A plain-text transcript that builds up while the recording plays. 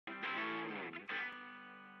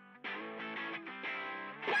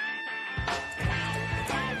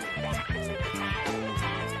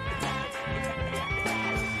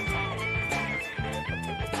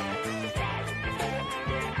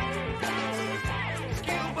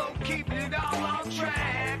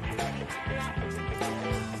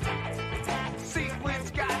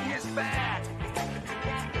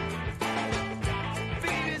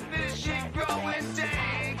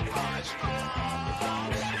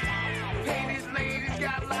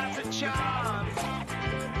charms.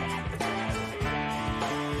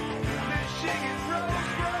 Michigan Rose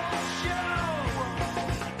Show.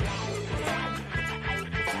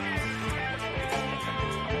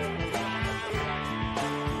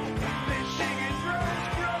 Michigan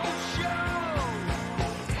Rose Show.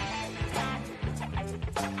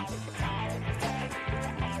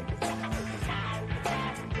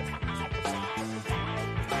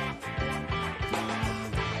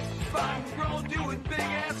 Fun grown doing big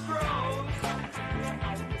ass grows.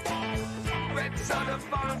 Red Southern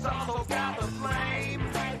Farms also got the flame.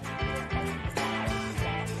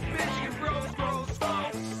 Michigan Rose grows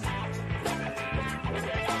folks.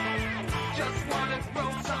 Just wanna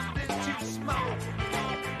grow something to smoke.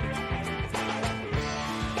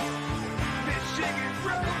 Michigan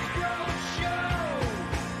Rose Show.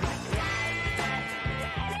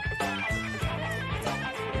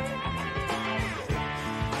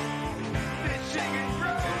 Michigan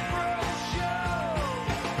Rose Show. Michigan Rose Show.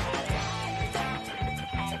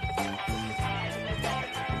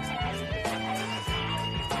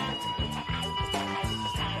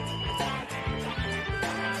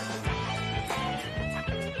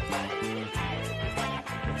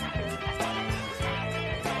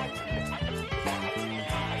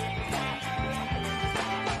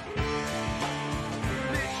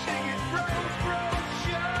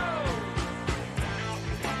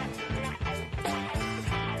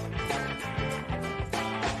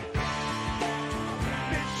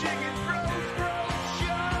 Michigan Rose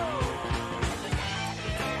Show.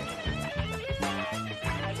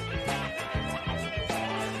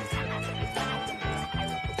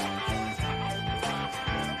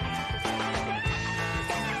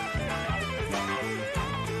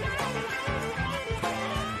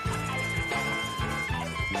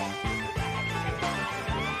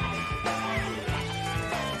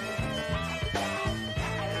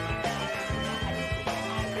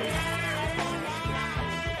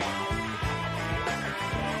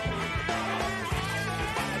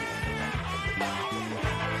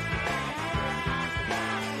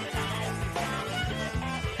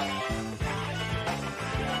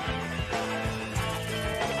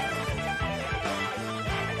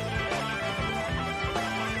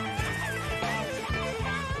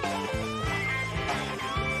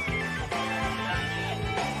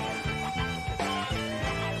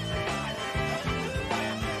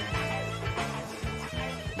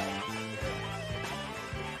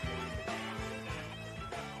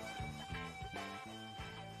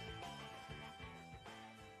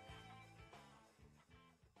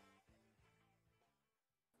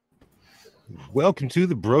 Welcome to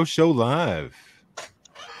the Bro Show Live.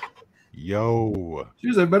 Yo.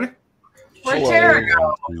 Cheers, everybody. Where'd Tara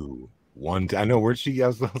go? I know where she. I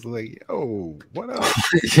was like, yo, what up?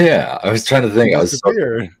 Yeah, I was trying to think. I was so,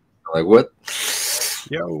 like, what?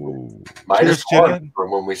 Yo, minus Cheers, one Chad.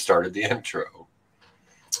 from when we started the intro.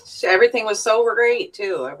 Everything was so great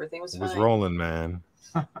too. Everything was It was fine. rolling, man.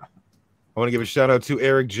 I want to give a shout out to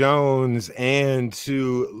Eric Jones and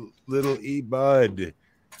to Little E Bud.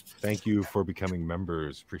 Thank you for becoming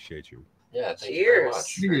members. Appreciate you. Yeah, thank you very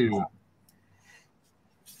Cheers. much.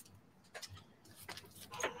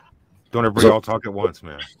 Don't everybody all talk at once,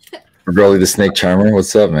 man. Broly the Snake Charmer,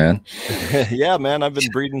 what's up, man? Yeah, man, I've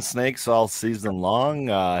been breeding snakes all season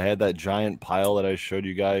long. I had that giant pile that I showed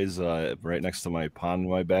you guys right next to my pond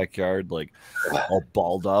in my backyard, like all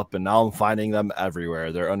balled up, and now I'm finding them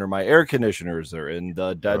everywhere. They're under my air conditioners. They're in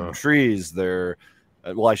the dead trees. They're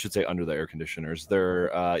well, I should say under the air conditioners. They're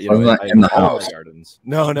you know, not in the all my house. gardens.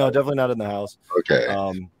 No, definitely not in the house. Okay.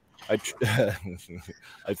 I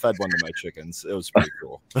fed one of my chickens. It was pretty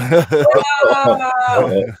cool.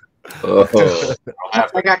 Oh.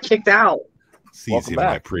 I got kicked out. Seize him,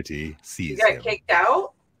 my pretty. You Seize got him. kicked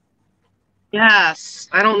out? Yes.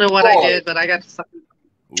 I don't know what I did, but I got to.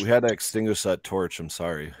 We had to extinguish that torch. I'm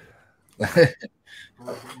sorry.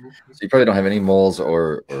 So you probably don't have any moles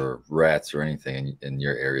or rats or anything in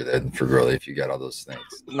your area then for Broly if you got all those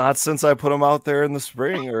snakes. Not since I put them out there in the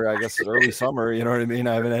spring, or I guess early summer. You know what I mean?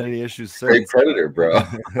 I haven't had any issues since. Great predator, bro.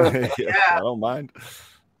 Yeah, I don't mind.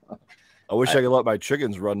 I wish I could let my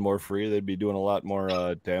chickens run more free. They'd be doing a lot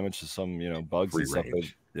more damage to some, bugs Free and stuff.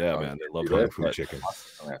 range. Yeah, man, they love Kung that. Fu But chicken.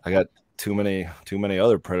 I got too many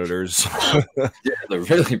other predators. Yeah, they're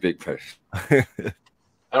really big predators.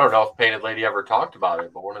 I don't know if Painted Lady ever talked about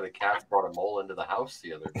it, but one of the cats brought a mole into the house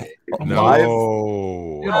the other day.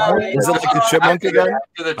 No. Is it like the chipmunk again?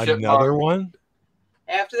 After the chipmunk, Another one?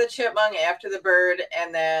 After the chipmunk, after the bird,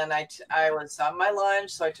 and then I was on my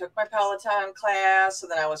lunch, so I took my Peloton class, and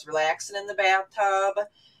then I was relaxing in the bathtub,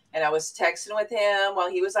 and I was texting with him while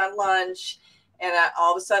he was on lunch, and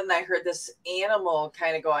all of a sudden I heard this animal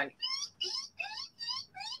kind of going,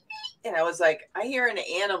 and I was like, I hear an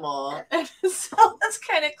animal, and so it's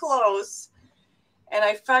kind of close. And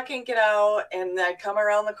I fucking get out, and I come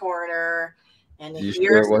around the corner, and You here's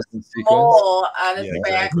sure it wasn't sequence? mole on his Yeah,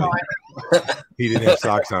 back exactly. going, He didn't have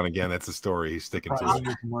socks on again. That's the story. He's sticking to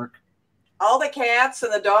it. all the cats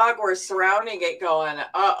and the dog were surrounding it going,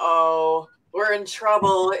 uh-oh, we're in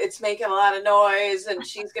trouble. It's making a lot of noise, and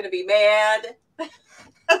she's going to be mad.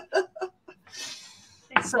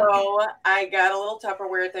 So I got a little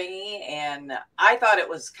Tupperware thingy, and I thought it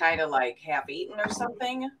was kind of like half-eaten or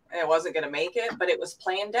something. It wasn't going to make it, but it was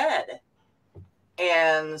plain dead.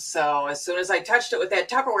 And so as soon as I touched it with that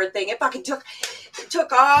Tupperware thing, it fucking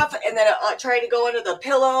took off, and then it tried to go under the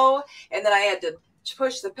pillow, and then I had to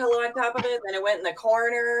push the pillow on top of it, and then it went in the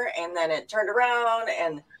corner, and then it turned around,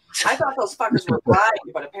 and I thought those fuckers were blind,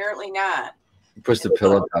 but apparently not. You pushed the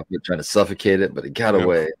pillow on top of it, trying to suffocate it, but it got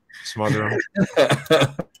away. Smother him.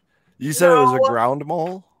 You said it was a No. ground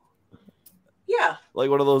mole? Yeah, Like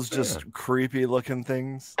one of those just creepy looking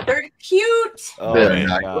things? they're cute. Oh, They're my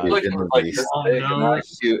not God. cute Looking in the like least. this Oh, big. no. Not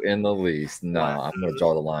cute in the least. No, I'm gonna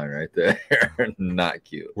draw the line right there. Not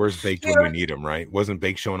cute. Where's Baked when we need him, right? Wasn't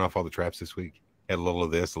Baked showing off all the traps this week? Had a little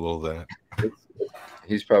of this, a little of that.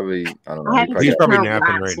 He's probably, I don't know. I he had to probably He's take got- probably out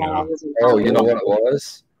napping rats right while I now. was in Oh, you know college. what it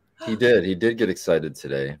was? He did get excited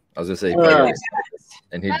today. I was gonna say he Ugh. probably got excited,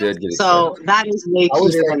 and he did get So excited. that is way I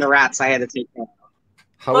was cuter like- than the rats I had to take out.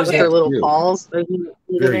 How Look is With at that their little cute? balls. There you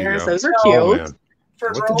Those go. Those are Oh, cute. man. For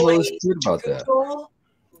What the hell is Rolly, cute about that? Google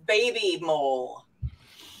baby mole.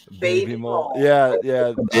 Baby mole. Yeah, yeah.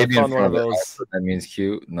 I Baby in found one front of of it, those. that means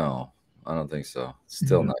cute? No, I don't think so.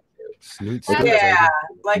 Still not cute. Snoot, Look at snoot, Yeah,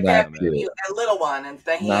 baby. like Not that, cute. that little one and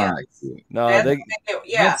the Not hands. cute. No, That's- they,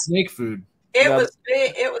 yeah, That's snake food. it yeah. was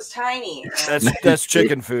big, it was tiny. and- that's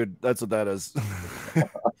chicken food. That's what that is.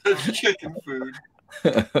 Chicken food.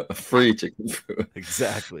 Free chicken food.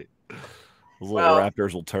 Exactly. Those little Well,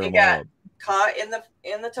 raptors will turn you them got- all up. Caught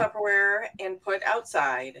in the Tupperware and put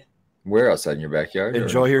outside. Where outside in your backyard? or-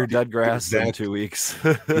 Enjoy your dead grass in That- 2 weeks.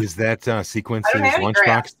 Is that Sequence's I don't have any lunchbox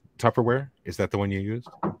grass. Tupperware? Is that the one you used?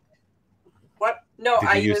 What? No, Did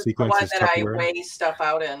I you use used the one Sequence's that I Tupperware? weigh stuff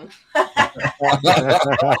out in.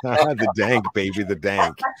 The dank, baby, the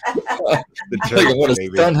dank. The I think I want turf, to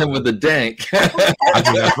baby. stun him with the dank.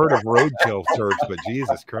 I mean, I've heard of roadkill turfs, but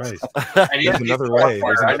Jesus Christ. I need There's to another use way.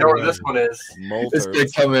 software. There's I know another where this way. one is. It's gonna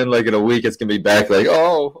Molters. come in like in a week. It's gonna be back. Like,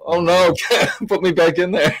 oh no, put me back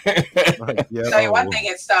in there. Like, yeah, Tell you one oh. thing,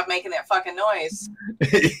 it stopped making that fucking noise.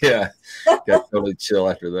 Yeah, got totally chill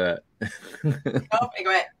after that. Oh, it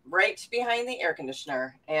went right behind the air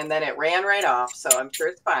conditioner, and then it ran right off. So I'm sure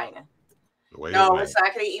it's fine. Wait No, away. it's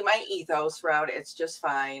not going to eat my ethos route. It's just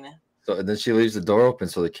fine. So and then she leaves the door open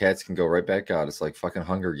so the cats can go right back out. It's like fucking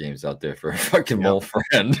Hunger Games out there for a fucking Yep. mole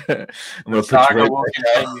friend. I'm The gonna put saga you right will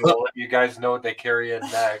back out. continue. We'll let you guys know what they carry in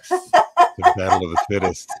next. The battle of the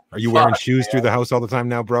fittest. Are you wearing Fuck, shoes man. through the house all the time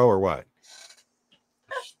now, bro, or what?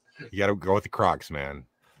 You got to go with the Crocs, man.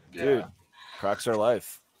 Dude, Crocs are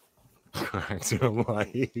life. Crocs are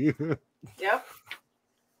life. Yep.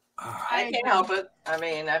 I can't help it. I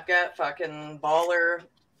mean, I've got fucking baller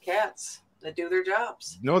cats that do their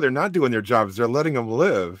jobs. No, they're not doing their jobs. They're letting them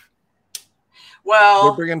live. They're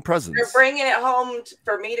Well, bringing they're presents. bringing it home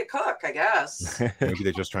for me to cook, I guess. Maybe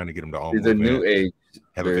they're just trying to get them to all These are move new in. age.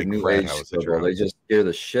 Have a They're big new frat age house at still, your bro. They house. just scare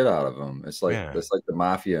the shit out of them. It's like Yeah. it's like the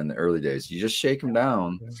mafia in the early days. You just shake them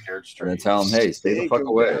down Scared and then straight. tell them, "Hey, stay the fuck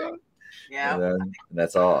away." Yeah. And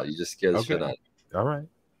that's all. You just scare the Okay. shit out. All right.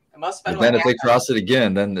 It must have But been then if they what cross it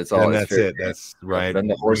again, then it's all. And it's that's fair it. game. That's right. Then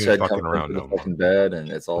the We horse ain't head fucking comes around into no the more. fucking bed, and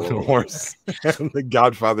it's all The over. horse. The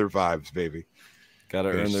Godfather vibes, baby. Gotta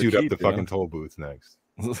Gonna earn their shoot up keep, the you know? fucking toll booth next.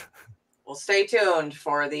 Well, stay tuned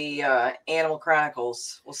for the Animal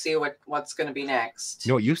Chronicles. We'll see what's going to be next.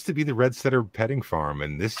 You know, it used to be the Red Setter petting farm,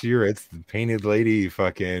 and this year it's the Painted Lady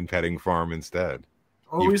fucking petting farm instead.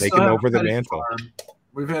 Oh, You've we still taken have over the petting mantle. farm.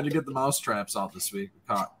 We've had to get the mouse traps out this week. We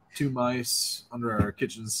caught 2 mice under our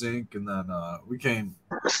kitchen sink, and then we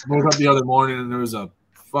woke up the other morning and there was a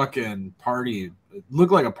fucking party. It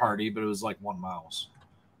looked like a party, but it was like 1 mouse.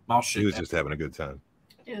 Mouse He shit. was just having a good time.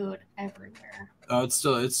 Dude, everywhere. It's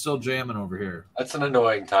still jamming over here. That's an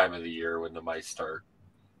annoying time of the year when the mice start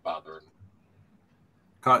bothering.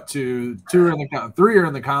 Caught 2 are in the 3 are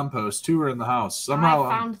in the compost, 2 are in the house. Somehow I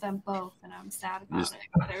found them both, and I'm sad about Just- it.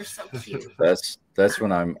 They're so cute. That's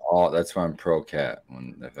when I'm pro cat.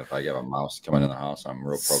 When if I get a mouse coming in the house, I'm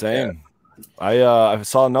real pro cat. Same. I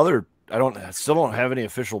saw another. I still don't have any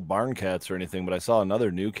official barn cats or anything, but I saw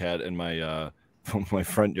another new cat in my my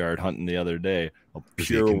front yard hunting the other day. A Is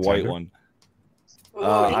he a pure white contender? one.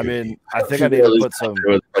 I mean, I think I need to put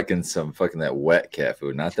some fucking that wet cat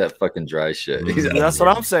food, not that fucking dry shit. That's what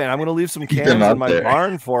I'm saying. I'm gonna leave some Keep cans them out in my there.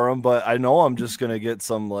 barn for them, but I know I'm just gonna get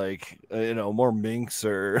some like more minks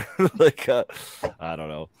or like I don't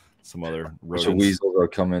know, some other Bunch of rodents. weasels are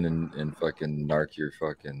coming and fucking narc your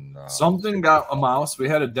fucking. Something got a mouse. We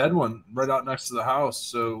had a dead one right out next to the house.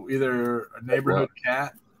 So either a neighborhood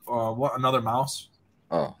cat or another mouse.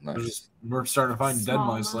 Oh, nice. We're starting to find dead Small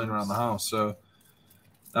mice laying around the mouse. house. So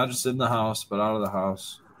not just in the house, but out of the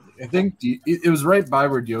house. I think it was right by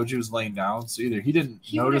where Dioji was laying down. So either he didn't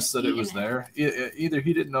He notice would've that it was eaten there. Either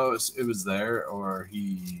he didn't notice it was there, or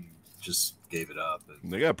he just gave it up.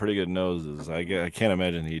 They got pretty good noses. I can't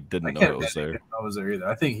imagine he I didn't know can't it was imagine he there. didn't know it was there either.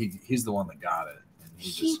 I think he's the one that got it. And he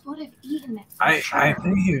He just, would have eaten it. for I sure.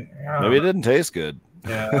 think he, Maybe it didn't taste good.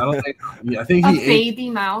 yeah, I don't think. Yeah, I think A he ate. baby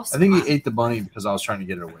mouse. I think he ate the bunny because I was trying to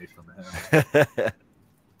get it away from him.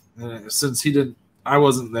 And since he didn't, I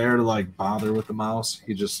wasn't there to like bother with the mouse.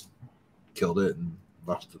 He just killed it and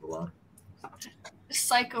left it alone.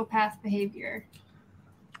 Psychopath behavior.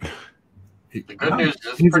 The The good news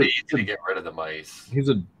is it's pretty easy to get rid of the mice. He's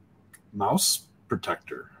a mouse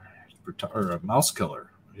protector, or a mouse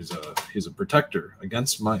killer. He's a protector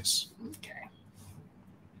against mice. Okay.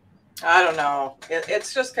 I don't know.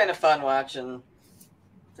 It's just kind of fun watching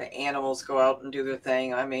the animals go out and do their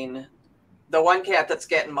thing. I mean, the one cat that's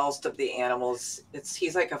getting most of the animals,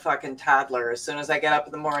 he's like a fucking toddler. As soon as I get up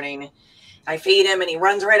in the morning, I feed him and he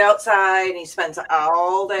runs right outside and he spends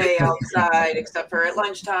all day outside except for at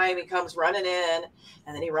lunchtime. He comes running in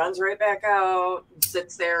and then he runs right back out and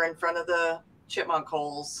sits there in front of the chipmunk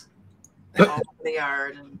holes all over the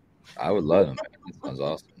yard. And I would let him. That sounds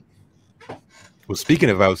awesome. Well, speaking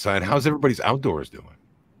of outside, how's everybody's outdoors doing?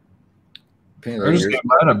 I just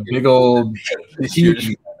got a big old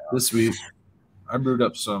tea this week. I brewed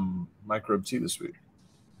up some microbe tea this week,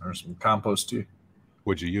 or some compost tea.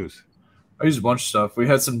 What'd you use? I used a bunch of stuff. We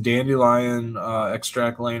had some dandelion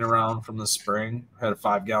extract laying around from the spring. Had a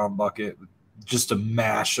 5-gallon bucket, with just a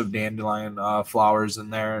mash of dandelion flowers in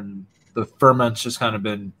there, and the ferment's just kind of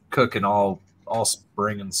been cooking all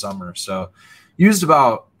spring and summer. So used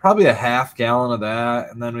about probably a half gallon of that,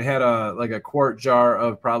 and then we had a quart jar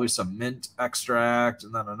of probably some mint extract,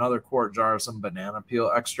 and then another quart jar of some banana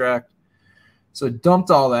peel extract. So dumped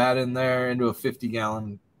all that in there into a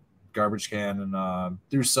 50-gallon garbage can, and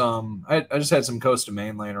threw some. I just had some Costa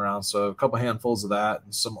Maine laying around, so a couple handfuls of that,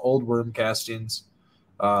 and some old worm castings,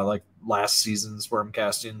 like last season's worm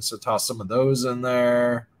castings. So tossed some of those in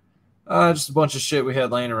there. Just a bunch of shit we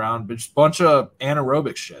had laying around, but just a bunch of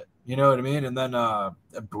anaerobic shit. You know what I mean? And then I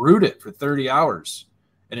brewed it for 30 hours.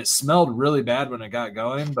 And it smelled really bad when it got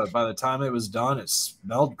going, but by the time it was done, it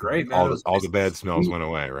smelled great, man. All the bad smells went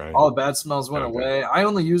away, right? All the bad smells went Okay. away. I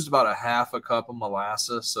only used about a half a cup of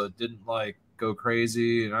molasses, so it didn't like go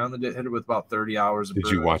crazy. And I only hit it with about 30 hours of Did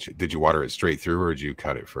you brewing. watch it? Did you water it straight through, or did you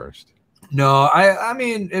cut it first? No, I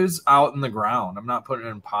mean, it was out in the ground. I'm not putting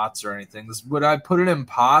it in pots or anything. Would I put it in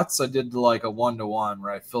pots? I did like a 1-to-1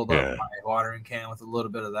 where I filled up my watering can with a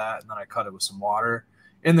little bit of that, and then I cut it with some water.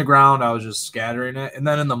 In the ground, I was just scattering it. And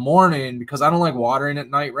then in the morning, because I don't like watering at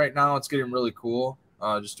night right now, it's getting really cool,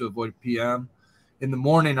 just to avoid PM. In the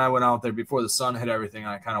morning, I went out there before the sun hit everything,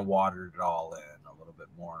 and I kind of watered it all in a little bit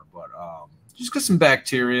more. But just get some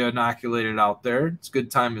bacteria inoculated out there. It's a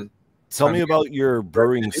good time to Tell me about your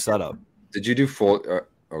brewing setup. Did you do full?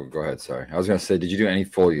 Oh, go ahead. Sorry, I was gonna say, did you do any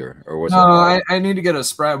foliar or was No, it? I need to get a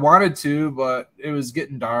spray. I wanted to, but it was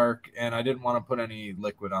getting dark, and I didn't want to put any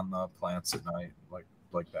liquid on the plants at night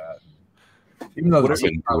like that. Even though What the have you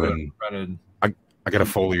tea been probably doing? printed, I got a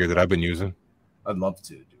foliar that I've been using. I'd love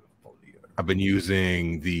to do a foliar. I've been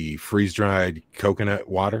using the freeze-dried coconut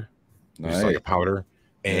water, just like a powder,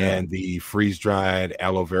 and the freeze-dried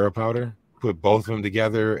aloe vera powder. Put both of them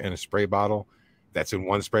together in a spray bottle. That's in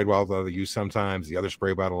one spray bottle that I use sometimes. The other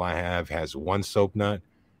spray bottle I have has one soap nut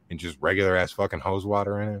and just regular ass fucking hose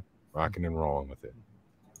water in it. Rocking and rolling with it.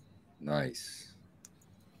 Nice.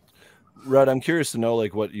 Red, I'm curious to know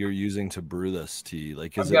like what you're using to brew this tea.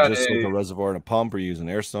 Like, is I've it got just like a- a reservoir and a pump, or you using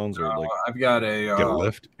air stones, or like? I've got a Get a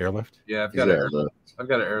lift, airlift. Yeah, I've got I've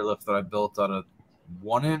got an airlift that I built out of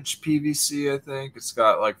 1-inch PVC. I think it's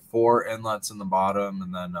got like 4 inlets in the bottom,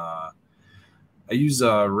 and then I use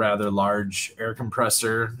a rather large air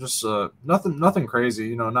compressor. Just nothing crazy,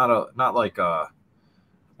 you know, not like a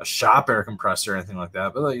shop air compressor or anything like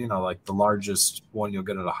that, but you know, like the largest one you'll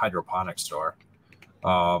get at a hydroponic store.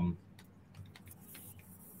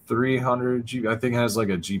 300 G, I think it has like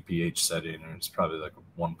a GPH setting, and it's probably like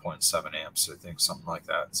 1.7 amps. I think something like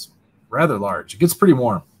that. It's rather large. It gets pretty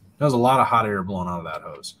warm. There's a lot of hot air blowing out of that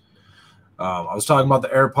hose. I was talking about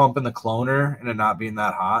the air pump and the cloner and it not being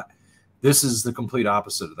that hot. This is the complete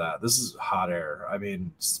opposite of that. This is hot air. I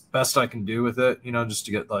mean, it's the best I can do with it, you know, just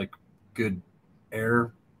to get like good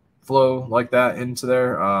air flow like that into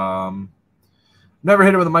there. Never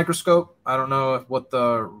hit it with a microscope. I don't know what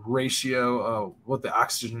the ratio, what the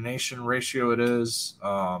oxygenation ratio it is,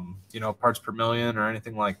 you know, parts per million or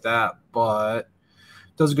anything like that, but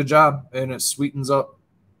it does a good job and it sweetens up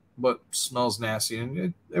what smells nasty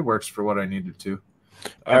and it works for what I needed to.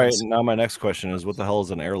 All right, now my next question is, what the hell is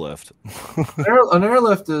an airlift? An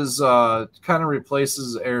airlift is kind of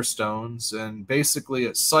replaces air stones, and basically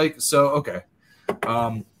it's so okay.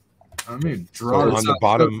 I mean, draw on the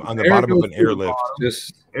bottom of an airlift.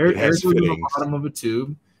 Just air goes in the bottom of a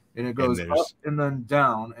tube, and it goes up and then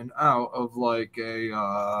down and out of like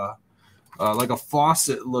a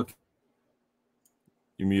faucet look.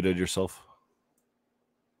 You muted yourself.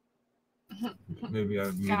 Maybe I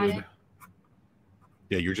muted.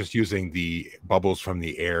 Yeah, you're just using the bubbles from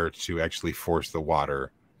the air to actually force the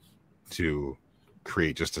water to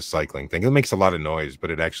create just a cycling thing. It makes a lot of noise,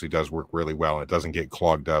 but it actually does work really well. It doesn't get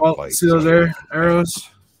clogged up. Well, see those arrows?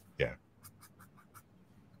 Yeah.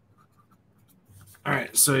 All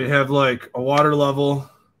right, so you have like a water level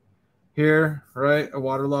here, right? A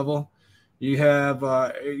water level. You have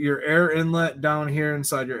your air inlet down here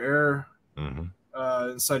inside your air,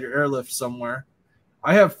 inside your airlift somewhere.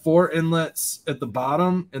 I have 4 inlets at the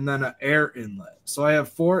bottom and then an air inlet. So I have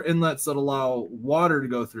 4 inlets that allow water to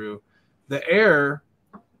go through. The air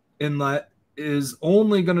inlet is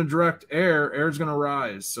only going to direct air. Air is going to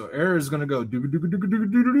rise. So air is going to go.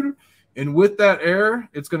 And with that air,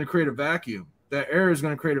 it's going to create a vacuum. That air is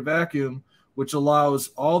going to create a vacuum, which allows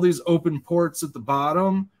all these open ports at the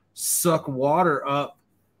bottom suck water up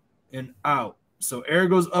and out. So air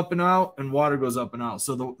goes up and out and water goes up and out.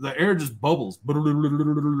 So the air just bubbles.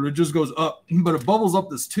 It just goes up, but it bubbles up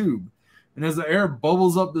this tube. And as the air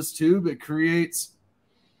bubbles up this tube, it creates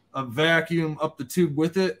a vacuum up the tube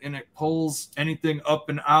with it, and it pulls anything up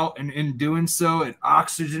and out. And in doing so, it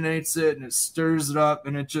oxygenates it and it stirs it up,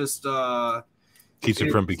 and it just keeps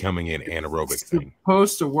it from becoming an anaerobic thing.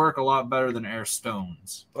 Supposed to work a lot better than air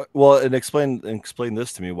stones. Well, and explain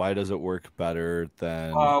this to me. Why does it work better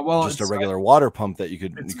than just a regular water pump that you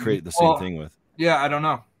could create the same thing with? Yeah, I don't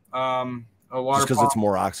know. A water just because it's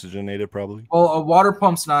more oxygenated, probably. Well, a water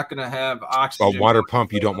pump's not going to have oxygen. A water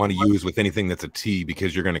pump you don't want to use with anything that's a T,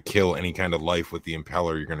 because you're going to kill any kind of life with the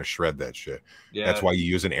impeller. You're going to shred that shit. Yeah. That's why you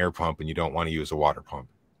use an air pump and you don't want to use a water pump.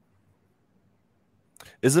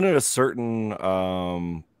 Isn't it a certain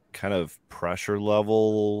kind of pressure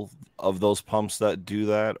level of those pumps that do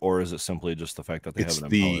that, or is it simply just the fact that they have an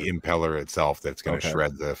impeller? It's the impeller itself that's going to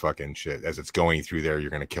shred the fucking shit as it's going through there. You're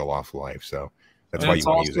going to kill off life. So that's why you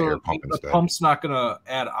want to use an air pump instead. The pump's not going to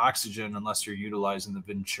add oxygen unless you're utilizing the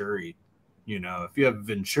Venturi. You know, if you have a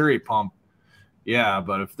Venturi pump, yeah,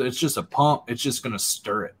 but if it's just a pump, it's just going to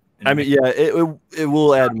stir it. I mean, yeah, it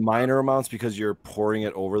will add minor amounts because you're pouring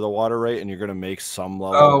it over the water, right? And you're going to make some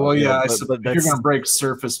level. Oh well, yeah. But you're going to break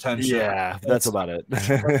surface tension. Yeah, that's about it.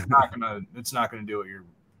 It's not going to do what you're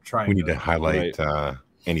trying. We need to highlight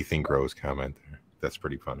anything grows comment there. That's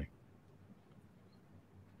pretty funny.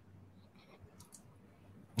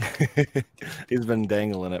 He's been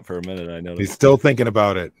dangling it for a minute. I know. He's still thinking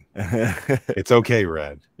about it. It's okay,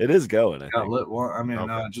 Red. It is going. I mean,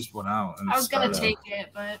 it just went out. I was gonna take it,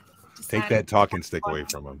 but take that talking stick away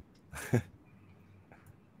from him.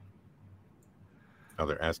 Oh,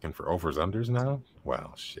 they're asking for overs unders now.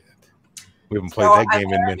 Well, shit. We haven't played that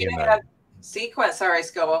game in many a night. Sequence. Sorry,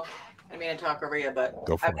 Scobo. I mean to talk over you, but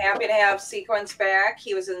I'm happy to have Sequence back.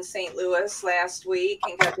 He was in St. Louis last week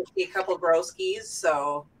and got to see a couple broskies,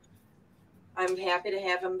 so I'm happy to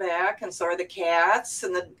have him back. And so are the cats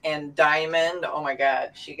and Diamond. Oh my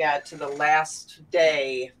God, she got to the last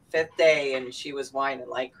day, 5th day, and she was whining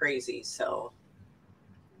like crazy. So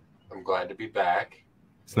I'm glad to be back.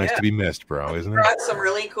 It's nice to be missed, bro, isn't it? Brought some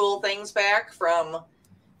really cool things back from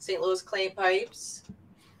St. Louis Clay Pipes.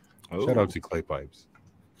 Shout out to Clay Pipes.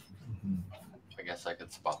 I guess I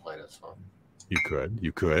could spotlight us one. You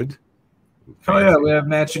could. Oh yeah, we have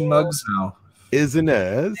matching mugs now. Isn't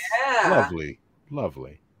it? Yeah.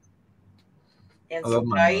 Lovely. And some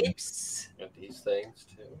pipes. And these things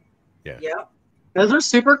too. Yeah. Yep. Those are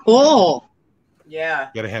super cool. Yeah.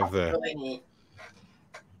 You gotta have the really neat.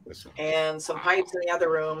 And some pipes in the other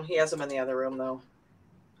room. He has them in the other room though.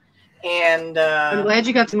 And I'm glad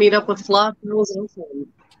you got to meet up with Fluff. That was awesome.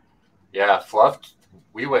 Yeah, Fluff.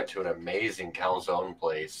 We went to an amazing calzone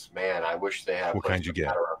place. Man, I wish they had. What kind you get?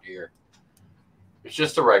 Around here. It's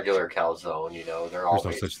just a regular calzone, you know. They're all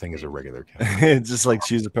There's no such thing as a regular cow. It's just like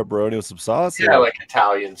cheese and pepperoni with some sauce. yeah, or- like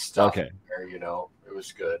Italian stuff. Okay. In there, you know, it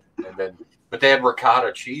was good. And then, but they had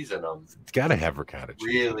ricotta cheese in them. It's got to have ricotta cheese.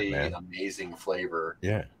 Really man. amazing flavor.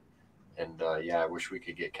 Yeah. And yeah, I wish we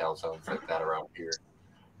could get calzones like that around here.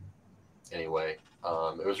 Anyway,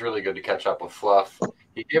 it was really good to catch up with Fluff.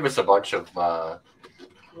 He gave us a bunch of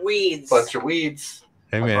Weeds.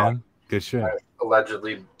 Hey, man. Good shit.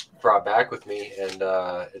 Allegedly brought back with me, and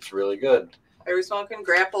it's really good. Are we smoking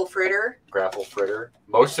grapple fritter? Grapple fritter.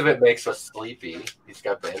 Most of it makes us sleepy. He's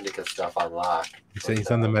got the indica stuff on lock.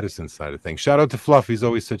 He's on the medicine side of things. Shout out to Fluff. He's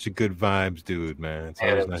always such a good vibes dude, man. It's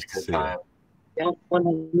And always it was nice a to good see time. him. Yeah,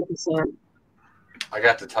 100%. I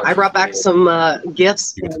got to touch. I brought back some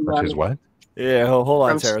gifts. You get to from, touch his what? Yeah, hold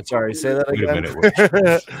on, From- Tara. Sorry, say that Wait a again.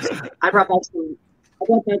 minute. I brought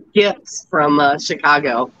back gifts from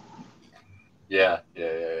Chicago. Yeah,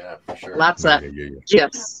 for sure. Lots of Yeah.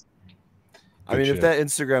 gifts. I mean, Good if that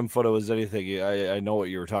Instagram photo was anything, I know what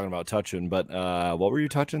you were talking about touching, but what were you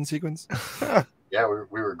touching, Sequence? Yeah,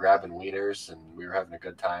 we were grabbing wieners and we were having a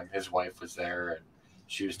good time. His wife was there and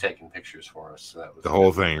she was taking pictures for us. So that was The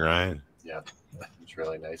whole thing, right? Yeah, it was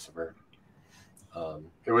really nice of her.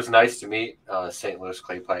 It was nice to meet St. Louis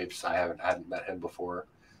Clay Pipes. I hadn't met him before.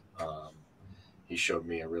 He showed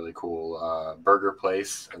me a really cool burger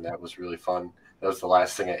place, and that was really fun. That was the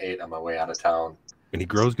last thing I ate on my way out of town. And he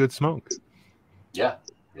grows good smoke. Yeah,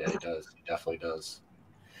 he does. He definitely does.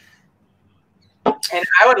 And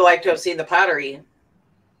I would like to have seen the pottery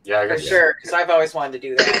Yeah, I for guess. sure, because I've always wanted to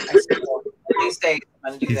do that. I still, these days,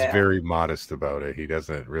 I'm gonna do He's that. very modest about it. He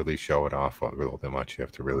doesn't really show it off real that much. You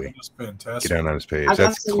have to really That's fantastic. get down on his page. I got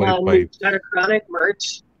That's some Clay new Pipe. Catachronic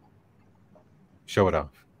merch. Show it off.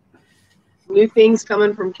 New things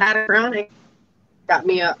coming from Catachronic. Got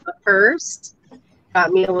me a purse.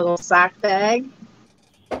 Got me a little sack bag.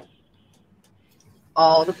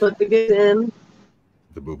 All to put the goods in.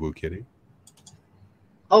 The Boo Boo Kitty.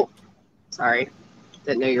 Oh, sorry.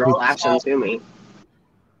 Didn't know you were flashing to me.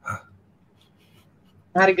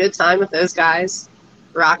 Had a good time with those guys.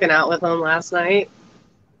 Rocking out with them last night.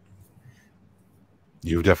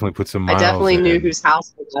 You definitely put some I miles definitely knew in. whose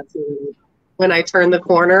house we got to when I turned the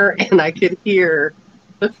corner and I could hear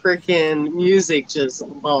the freaking music just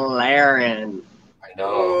blaring. I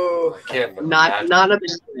know. I can't imagine. Not a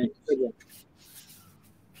bad thing.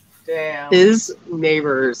 Damn. His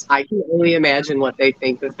neighbors, I can only imagine what they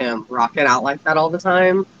think of him rocking out like that all the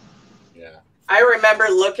time. Yeah. I remember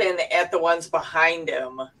looking at the ones behind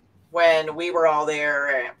him when we were all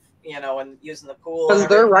there, you know, and using the pool. Because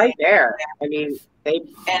and they're everything. right there. I mean, they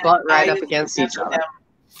And butt right I up just against each remember other.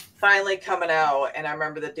 them finally coming out, and I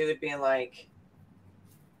remember the dude being like,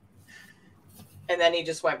 and then he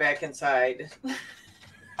just went back inside.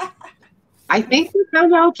 I think they're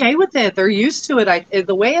kind of okay with it. They're used to it.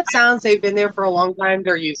 The way it sounds, they've been there for a long time.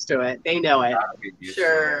 They're used to it. They know it.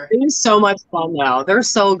 Sure, It is so much fun now. They're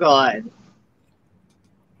so good.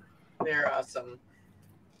 they're awesome.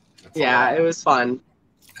 Yeah, it was fun.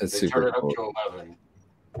 That's They turned super it up cool. to 11.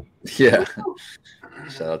 Yeah.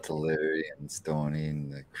 Shout out to Larry and Stoney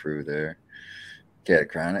and the crew there.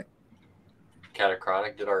 Catachronic.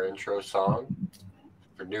 Catachronic did our intro song.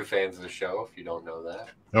 For new fans of the show, if you don't know that.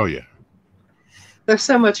 Oh yeah. They're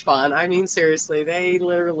so much fun. I mean, seriously, they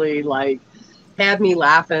literally had me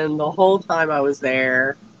laughing the whole time I was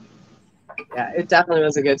there. Yeah, it definitely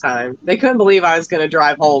was a good time. They couldn't believe I was going to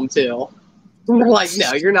drive home too. And they're like,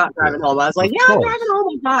 "No, you're not driving home." I was like, Of "Yeah, I'm course. driving home.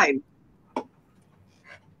 I'm fine."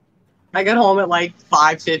 I got home at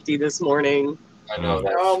 5:50 this morning. I know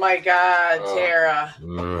that. Oh my God, Oh. Tara.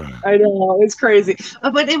 Ugh. I know, it's crazy.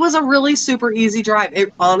 But it was a really super easy drive.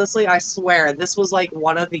 It honestly, I swear, this was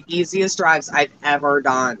one of the easiest drives I've ever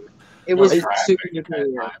done. It was No traffic super at that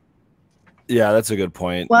easy. time. Yeah, that's a good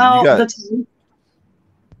point. Well, You got-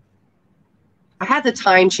 I had the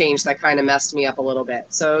time change that kind of messed me up a little bit.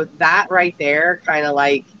 So that right there kind of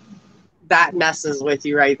that messes with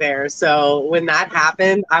you right there. So when that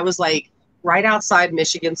happened, I was right outside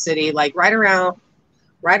Michigan City, right around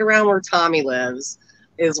where Tommy lives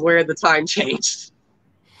is where the time changed.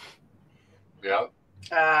 Yep.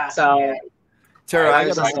 So Yeah. Tara, I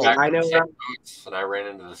was gotta back I in know St. that- Louis, and I ran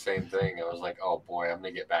into the same thing. I was like, "Oh boy, I'm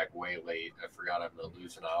gonna get back way late. I forgot I'm gonna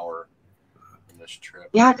lose an hour on this trip."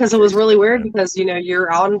 Yeah, because it was really weird because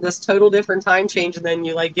you're on this total different time change and then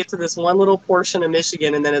you get to this one little portion of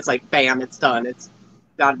Michigan and then it's bam, it's done. It's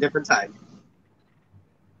got a different time.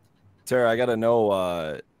 Tara, I gotta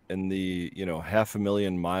know, in the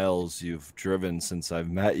 500,000 miles you've driven since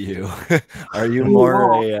I've met you, are you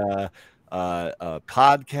more a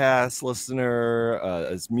podcast listener,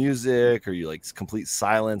 as music, or you like complete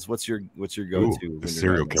silence? What's your go-to? The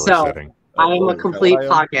serial killer So, setting. I am a complete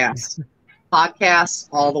podcast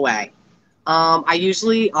all the way. I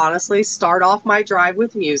usually honestly start off my drive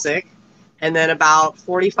with music, and then about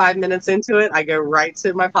 45 minutes into it, I go right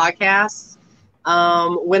to my podcast.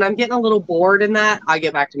 When I'm getting a little bored in that, I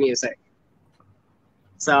get back to music.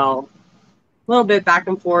 So a little bit back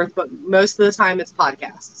and forth, but most of the time it's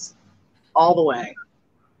podcasts all the way.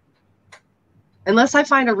 Unless I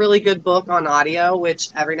find a really good book on audio, which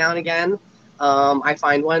every now and again I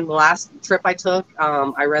find one. The last trip I took,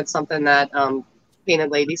 I read something that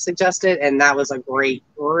Painted Lady suggested, and that was a great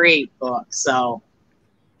book. So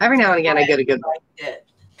every now and again I get a good book.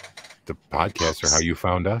 The podcasts are how you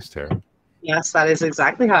found us, Tara. Yes, that is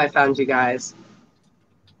exactly how I found you guys.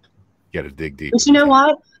 You got to dig deep. But you know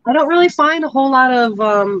what? I don't really find a whole lot of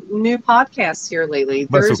new podcasts here lately.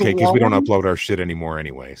 That's There's okay, because we don't one- upload our shit anymore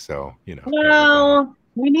anyway. So, you know. Well,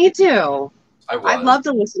 we need to. was. I'd love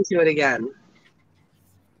to listen to it again.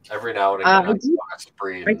 Every now and I again, did-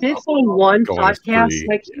 Spree. I did find one Going podcast. Spree,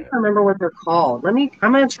 I can't remember what they're called. I'm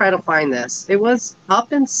gonna try to find this. It was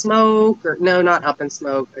Up in Smoke, or no, not Up in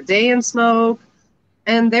Smoke. A Day in Smoke,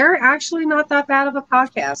 and they're actually not that bad of a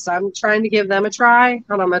podcast. I'm trying to give them a try.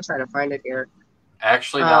 Hold on, I'm gonna try to find it here.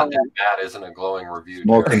 Actually, not that bad. Isn't a glowing review.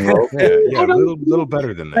 Smoking Jared. rope. Yeah, a little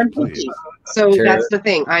better than I'm that, please. picky. So Sure. that's the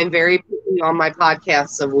thing. I'm very picky on my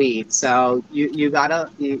podcasts of weed. So you gotta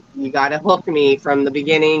hook me from the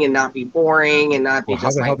beginning and not be boring and not be Well, how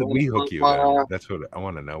just the hell like, did we hook you then? That's what I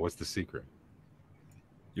want to know. What's the secret?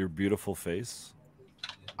 Your beautiful face.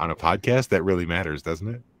 On a podcast, that really matters, doesn't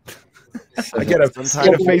it? I I get a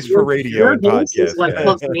face for radio Your and voice is podcast. what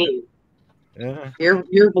hooks me. Yeah.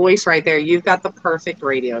 Your voice right there. You've got the perfect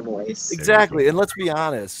radio voice. Exactly, and let's be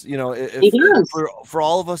honest. You know, if, He does. for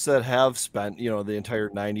all of us that have spent, you know, the entire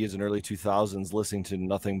 '90s and early 2000s listening to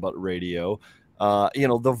nothing but radio, you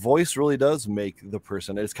know, the voice really does make the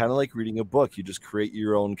person. It's kind of like reading a book. You just create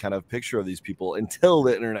your own kind of picture of these people until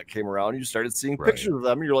the internet came around. You started seeing Right. pictures of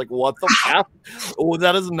them. And you're like, what the fuck? Oh,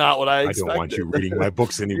 that is not what I expected. don't want you reading my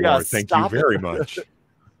books anymore. Yeah, Thank you stop very it. much.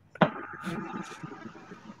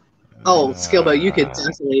 Oh, Skilbo, you could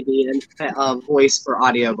definitely be a voice for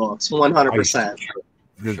audiobooks. 100%.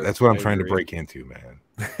 That's what I'm I trying to agree. break into, man.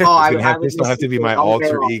 Oh, I This will have to be my all day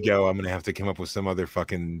alter long. ego. I'm gonna have to come up with some other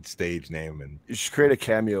fucking stage name and You should create a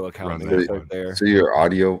Cameo account. Run Maybe that it's one. right there. So your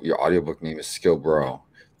audiobook name is Skill Bro.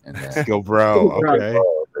 And Skill Bro. Okay.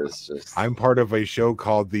 it's just I'm part of a show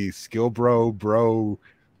called the Skill Bro Grow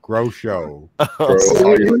Show. Bro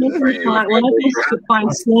So audio when I find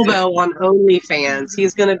Skilbo on OnlyFans,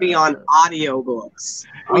 he's going to be on audiobooks.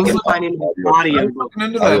 We can find him on I was audiobooks. looking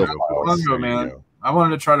into that Audio not too long books, ago, there you man. go. I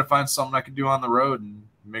wanted to try to find something I could do on the road and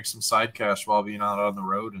make some side cash while being out on the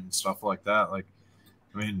road and stuff like that. Like,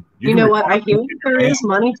 I mean, You can know what? I record- hear there is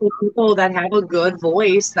money for people that have a good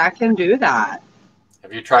voice that can do that.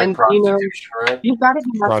 Have you tried And, you know, prostitution, Red? You've got to have,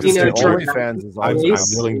 you know, Prostitution. Jordan. OnlyFans is I'm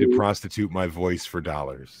Voice. willing to prostitute my voice for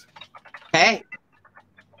dollars. Hey,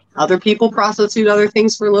 other people prostitute other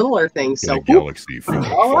things for littler things. In So a galaxy far,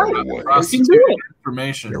 all far right, away, you can Prostitute do it.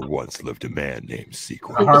 information. there once lived a man named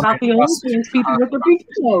Sequel. Think about the OnlyFans people with their big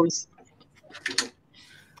toes.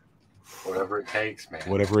 Whatever it takes, man.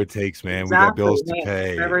 Whatever it takes, man. We got Exactly, bills to man.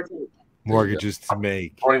 pay, Whatever it takes. mortgages to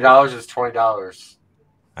make. $20 is $20.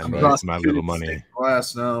 I I'm mean, it's my little prostituting money. steak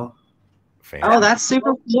glass now. Oh, that's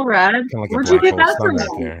super cool, Red. Kind of like Where'd a you black get hole that sun from? right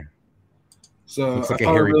there. So Looks like I a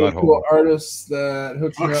found hairy really butthole. cool artist that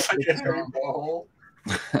hooked me Looks up. like with a hairy butthole.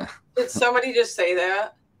 Did somebody just say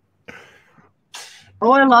that?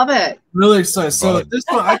 Oh, I love it. Really excited. So Bud. this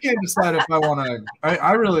one, I can't decide if I want to.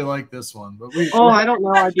 I really like this one, but we. Oh, I don't know.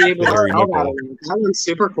 I'd be able to Hairy tell that nipple. one. That one's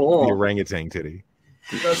super The cool. orangutan titty.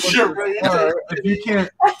 If you can't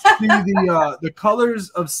see the colors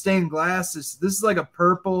of stained glass, this is like a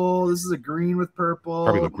purple. This is a green with purple.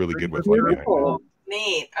 Probably look really good with green light behind it. Beautiful.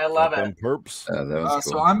 Neat. I love Them it. perps. that was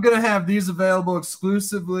So cool. I'm gonna have these available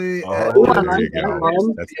exclusively. Oh, at- Ooh, I there like you that go.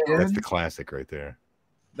 one. That's the classic right there.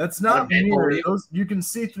 That's not Okay, mirror. well, Those you can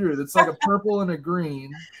see through. That's like a purple and a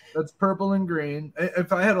green. That's purple and green.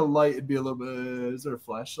 If I had a light, it'd be a little bit. Is there a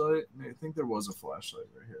flashlight? I think there was a flashlight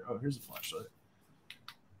right here. Oh, here's a flashlight.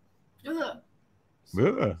 Ugh.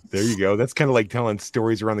 Ugh, there you go. That's kind of like telling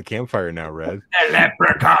stories around the campfire now, Red. The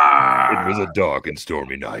leprechaun. It was a dark and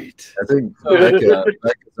stormy night. I think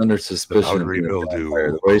Becca's under suspicion of powdery being a mildew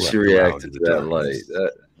vampire. The way she crept reacted around to in the that light,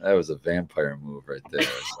 darkness. that was a vampire move right there.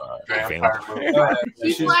 So, Vampire movie.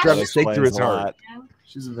 She's, She's Grab a That stake through explains its a heart. lot.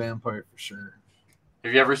 she's a vampire for sure.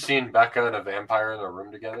 Have you ever seen Becca and a vampire in a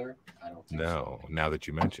room together? I don't think so. No, now that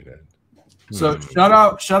you mention it. So shout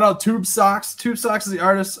out Tube Socks. Tube Socks is the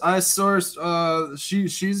artist I sourced.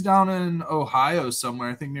 She's down in Ohio somewhere,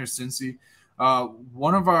 I think near Cincy.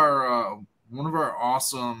 One of our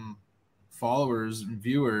awesome followers and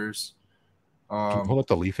viewers. Can you pull up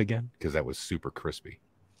the leaf again? Because that was super crispy.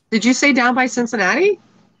 Did you say down by Cincinnati?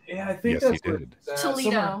 Yeah, I think Yes, you did.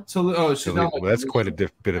 Toledo. Oh, she's down Well, that's quite a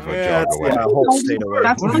bit of a Yeah, jog it's away. a whole state away.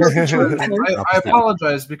 That's I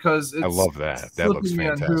apologize because it's, I love that. That looks slipping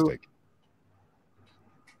me on fantastic.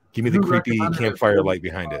 Give me the who creepy recommended it. campfire light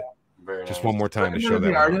behind it. Very Just nice. one more time to show the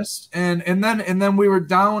that. artist, and then we were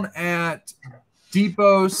down at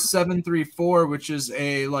Depot 734, which is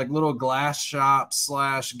a like little glass shop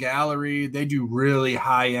 / gallery. They do really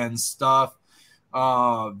high end stuff,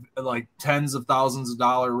 like tens of thousands of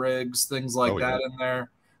dollar rigs, things like that in there.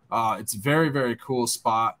 It's a very, very cool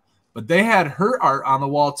spot. But they had her art on the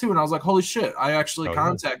wall too, and I was like, holy shit! I actually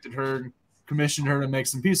contacted her and commissioned her to make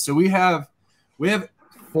some pieces. So we have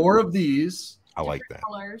 4 of these. I like that.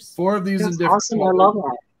 Colors. 4 of these in different Awesome. I colors. love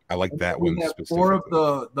that. I like that We one have specifically. 4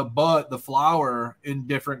 of the flower in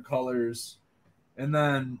different colors, and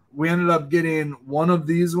then we ended up getting one of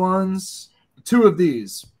these ones, 2 of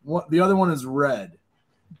these. The other one is red,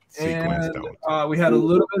 Sequenced and out. we had a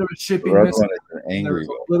little bit of a shipping Red miss. one is an There angry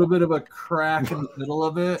was a little bit of a crack in the middle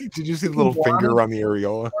of it. Did you see the little finger on the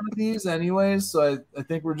areola? One of these, anyways. So I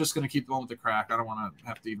think we're just gonna keep the one with the crack. I don't want to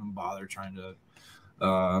have to even bother trying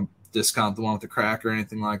to discount the one with the crack or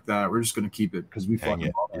anything like that. We're just gonna keep it because we Hang fucking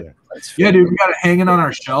it. love it. Yeah. That's Yeah, dude, we got it hanging on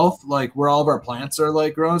our shelf, like where all of our plants are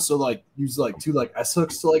like grown. So like use like 2 like S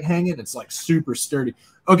hooks to like hang it. It's like super sturdy.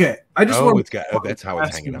 Okay, I just want. It's got. That's how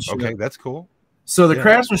it's hanging up. Okay, that's cool. So the Yeah.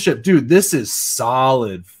 craftsmanship, dude, this is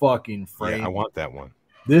solid fucking frame. Yeah, I want that one.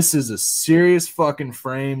 This is a serious fucking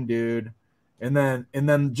frame, dude. And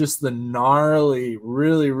then just the gnarly,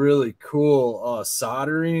 really, really cool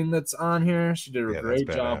soldering that's on here. She did a Yeah, great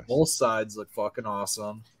that's job. badass. Both sides look fucking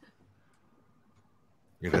awesome.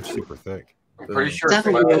 Yeah, that's super thick. I'm pretty sure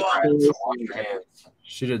Definitely it's a wash cool your hands.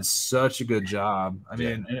 She did such a good job. I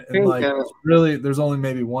mean, and Very like good. really, there's only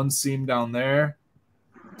maybe one seam down there.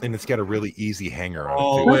 And it's got a really easy hanger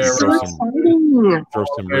All on the it way too. That's so around. exciting. Throw some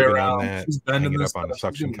All the way ribbon around. on that. She's bending Hang it this up on a stuff.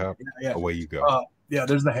 suction cup. Yeah. Away you go. Yeah,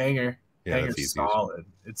 there's the hanger. Yeah, that's Hanger's easy. solid.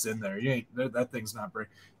 It's in there. You ain't that thing's not break.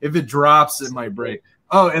 If it drops, it might break.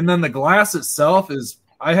 Oh, and then the glass itself is.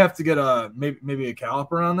 I have to get a maybe a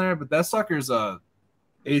caliper on there, but that sucker's a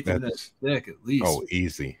 1/8 of an inch That's- thick at least. Oh,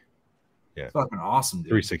 easy. fucking awesome,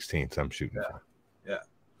 dude. 3/16 I'm shooting for.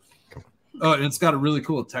 Oh, and it's got a really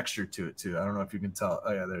cool texture to it too. I don't know if you can tell.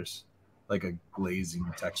 Oh yeah, there's like a glazing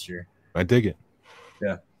texture. I dig it.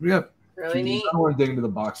 Yeah, we got. Really neat. I don't want to dig into the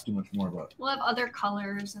box too much more, but We'll have other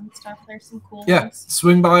colors and stuff. There's some cool yeah, ones.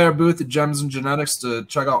 swing by our booth at Gems and Genetics to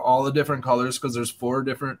check out all the different colors because there's 4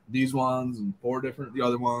 different these ones and 4 different the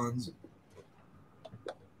other ones.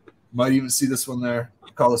 Might even see this one there.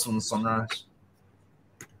 Call this one the Sunrise.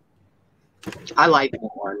 I like that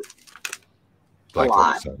one. Black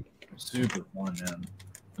lot. Oak Sun. Super fun, man.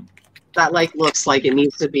 That like looks like it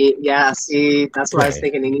needs to be. Yeah, see, that's what I was Right.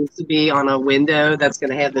 thinking. It needs to be on a window that's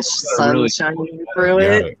gonna have the sun really- shining through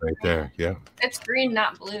Yeah, it. right there. Yeah. It's green,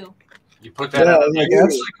 not blue. You put that Yeah, on like it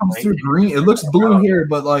actually comes through green. It looks blue here,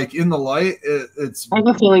 but like in the light, it's I have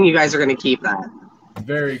a feeling you guys are gonna keep that.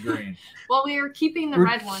 very green. Well, we were keeping the We're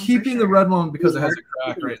red one. for keeping the sure. red one because it has a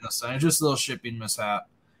crack right in the side. Just a little shipping mishap.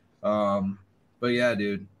 But yeah,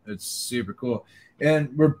 dude, it's super cool.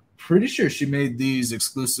 And we're pretty sure she made these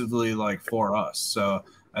exclusively like for us. So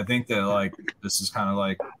I think that like this is kind of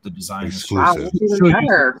like the design is Wow, Exclusive. that's even Sure, you-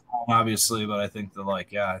 better. obviously, but I think that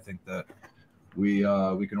like I think that we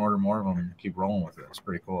can order more of them and keep rolling with it. It's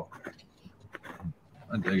pretty cool.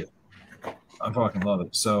 I dig it. I fucking love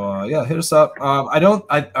it. So yeah, hit us up.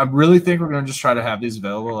 I really think we're gonna just try to have these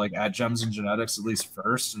available like at Gems and Genetics at least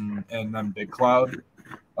first, and then Big Cloud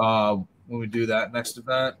when we do that next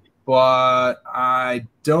event. But I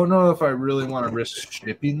don't know if I really want to risk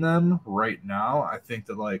shipping them right now. I think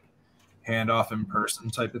that like hand off in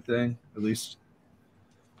person type of thing at least.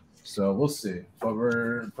 So we'll see. But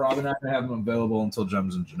we're probably not gonna have them available until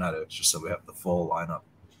Gems and Genetics, just so we have the full lineup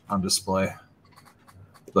on display.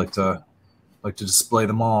 Like to display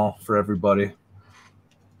them all for everybody.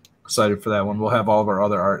 Excited for that one. We'll have all of our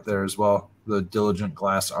other art there as well. The Diligent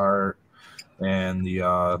Glass art and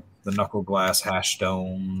the Knuckle Glass hash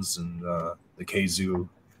domes and the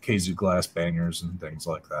Keizu glass bangers and things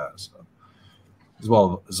like that. So as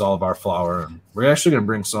well as all of our flour. And we're actually gonna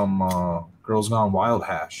bring some Girls Gone Wild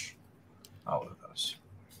hash out with us.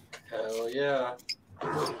 Hell yeah.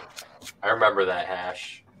 I remember that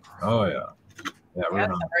hash. Oh yeah. Yeah, we're Yeah,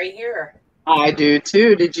 gonna right here. I do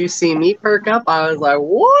too. Did you see me perk up? I was like,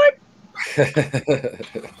 what?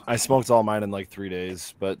 I smoked all mine in like 3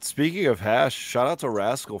 days. But speaking of hash, shout out to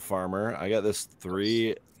Rascal Farmer. I got this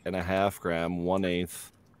 3.5 gram, 1/8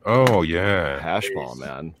 Oh yeah. hash ball,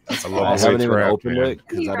 man. I I love the haven't even wrapped, opened man. it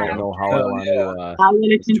because I don't know how I want to. I want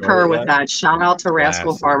to concur with yet. that. Shout out to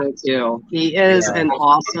Rascal Classic. Farmer too. He is Yeah, an that's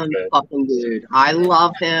awesome good. fucking dude. I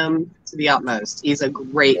love him to the utmost. He's a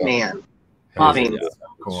great man. Love him.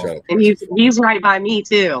 Cool. Shout out. And he's right by me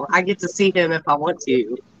too. I get to see him if I want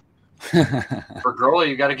to. For Girly,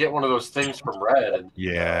 you got to get one of those things from Red. And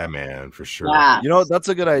Yeah, man, for sure. Yeah. You know, that's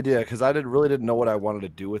a good idea because I really didn't know what I wanted to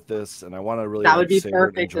do with this, and I want to really That would be savor it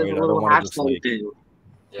and perfect enjoy as a it. I don't little want to hash just bowl like, too.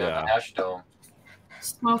 yeah, Yeah. the hash dome.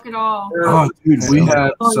 Smoke it all. Oh, dude, we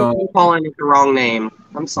had I'm some. calling it the wrong name.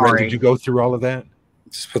 I'm Red, sorry. did you go through all of that?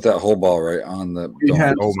 Just put that whole ball right on the We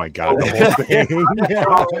had- Oh my god, the whole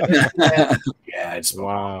thing. Yeah, it's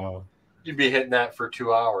Wow. You'd be hitting that for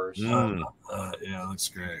 2 hours. Mm. yeah, it looks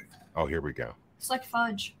great. Oh, here we go. It's like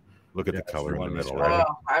fudge. Look at Yeah, the color in the one middle, is right?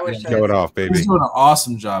 Oh, I wish I Show it off, baby. He's doing an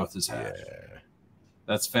awesome job with his hash. Yeah.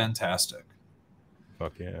 That's fantastic.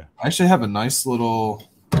 Fuck yeah. I actually have a nice little.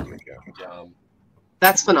 Here we go.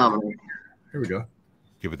 That's phenomenal. Here we go.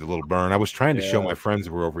 Give it the little burn. I was trying to show Yeah. my friends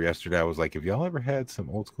who were over yesterday. I was like, have y'all ever had some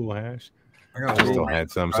old school hash? I got I a still little. had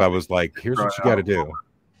some. So I was like, here's what you got to do.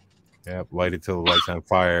 Yep, light it till the light's on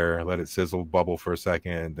fire, let it sizzle, bubble for a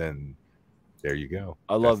second, then there you go.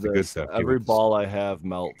 I love That's the good this. stuff. Every Give it- ball I have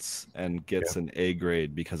melts and gets an A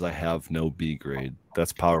grade because I have no B grade.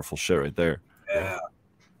 That's powerful shit right there. Yeah.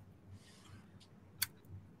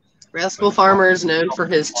 Rascal Farmer is known for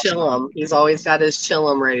his chillum. He's always got his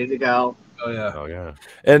chillum ready to go. Oh yeah. Oh yeah.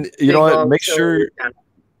 And you know Big what? long Make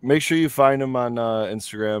chillum. sure you find him on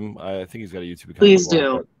Instagram. I think he's got a YouTube account. Please as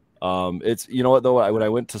well, do. but, it's you know what though, when I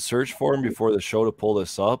went to search for him before the show to pull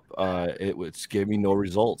this up, it gave me no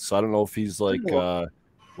results. So I don't know if he's like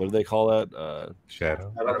what do they call that?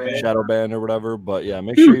 Shadow. Shadow ban or whatever. But yeah,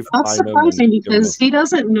 make sure you That's find him. and surprising give him because he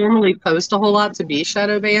doesn't normally post a whole lot to be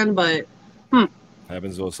shadow banned, but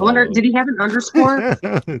happens to us I wonder, all. did he have an underscore?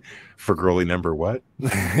 For girly number what?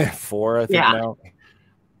 4, I think Yeah. now.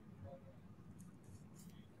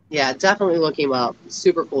 Yeah, definitely look him up.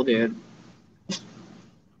 Super cool dude.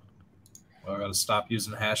 Well, I got to stop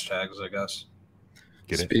using hashtags, I guess.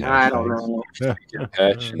 Get it? Speaking I don't know.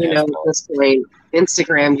 Hash and You know, at this point,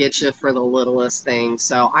 Instagram gets you for the littlest thing.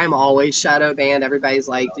 So I'm always shadow banned. Everybody's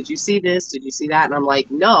like, did you see this? Did you see that? And I'm like,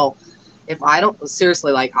 no. If I don't,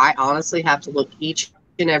 seriously, like, I honestly have to look each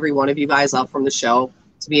and every one of you guys up from the show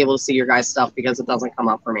to be able to see your guys' stuff because it doesn't come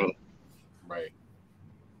up for me. Right.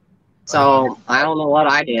 So I don't know what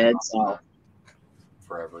I did. So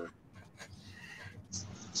Forever.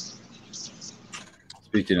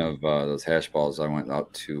 Speaking of those hash balls, I went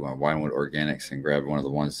out to Winewood Organics and grabbed one of the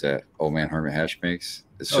ones that Old Man Hermit Hash makes.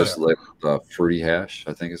 It's Oh, just like fruity hash,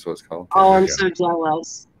 I think is what it's called. oh, I'm Yeah. so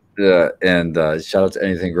jealous. Yeah, and shout out to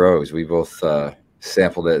Anything Grows. We both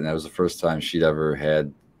sampled it, and that was the first time she'd ever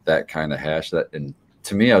had that kind of hash. That, and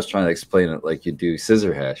to me, I was trying to explain it like you do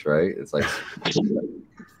scissor hash, right? It's like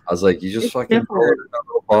I was like, you just It's fucking pour it different. in a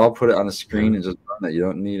little ball, put it on the screen, and just run it. You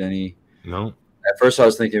don't need any. No. At first, I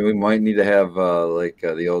was thinking we might need to have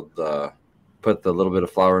the old put the little bit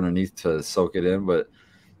of flour underneath to soak it in, but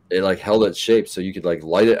it like held its shape, so you could like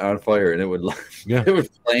light it on fire and it would Yeah. it would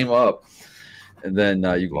flame up, and then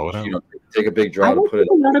you Blow it out. take a big I draw to don't put it.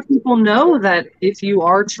 think a lot of people know that if you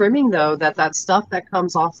are trimming, though, that stuff that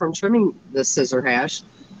comes off from trimming the scissor hash,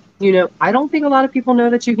 you know, I don't think a lot of people know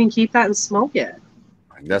that you can keep that and smoke it.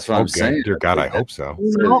 That's what Oh, I'm saying. dear God, I hope so.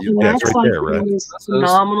 You know, and Yeah, that's it's right like there, right? the most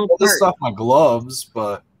phenomenal Well, this part. stuff my gloves,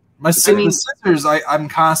 but my I mean- the scissors. I'm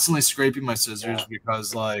constantly scraping my scissors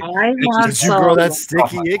because like I have Did you grow that some,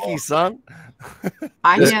 sticky icky, son?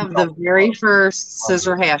 I have the very first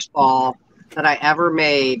scissor hash ball that I ever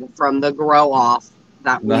made from the grow off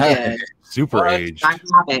that we Nice. did. Super What? aged. I have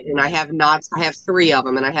it, and I have 3 of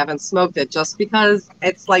them, and I haven't smoked it just because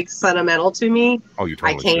it's like sentimental to me. Oh, you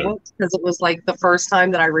I totally should. can't because it was like the first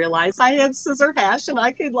time that I realized I had scissor hash and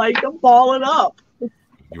I could like ball it up. You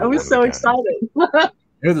I were was one so of the guys. excited.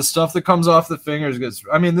 here the stuff that comes off the fingers gets.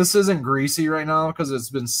 I mean, this isn't greasy right now because it's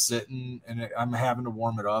been sitting and I'm having to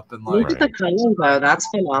warm it up and like, Look at the color though; that's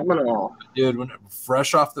phenomenal. dude, when it,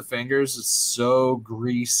 fresh off the fingers, it's so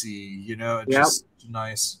greasy. You know, it's Yep. just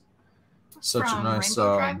nice. Such a From nice.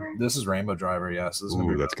 Rainbow Driver? This is Rainbow Driver. Yes, this is Ooh,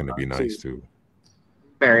 gonna be that's going to be nice too.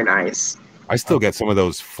 Very nice. I still get some of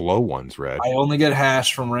those flow ones, Red. I only get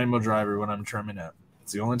hash from Rainbow Driver when I'm trimming it.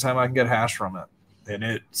 It's the only time I can get hash from it, and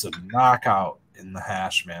it's a knockout in the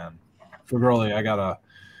hash, man. For girly, I got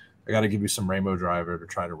I got to give you some Rainbow Driver to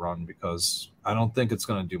try to run because I don't think it's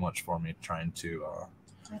going to do much for me trying to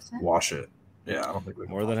wash it. Yeah, I don't think we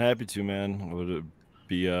can More than happy to, man. Would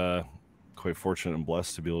be quite fortunate and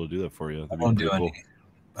blessed to be able to do that for you. That'd be pretty cool.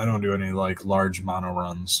 I don't do any like large mono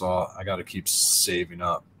runs, so I got to keep saving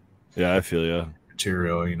up. Yeah, I feel you.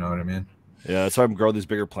 Material, you know what I mean? Yeah, that's why I'm growing these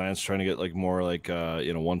bigger plants, trying to get like more like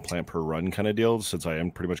one plant per run kind of deal, since I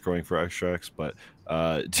am pretty much growing for extracts. But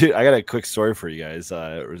dude, I got a quick story for you guys.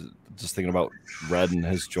 Just thinking about Red and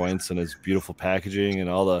his joints and his beautiful packaging and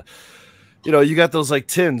all the, you got those like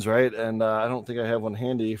tins, right? And I don't think I have one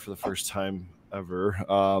handy for the first time ever.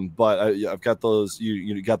 But I've got those.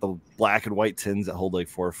 You got the black and white tins that hold like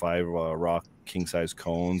 4 or 5 raw king size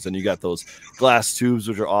cones, and you got those glass tubes,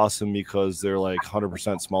 which are awesome because they're like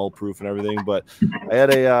 100% smell proof and everything. But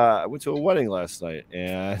I went to a wedding last night,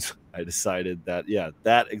 and I decided that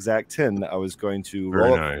that exact tin I was going to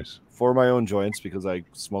roll up for my own joints because I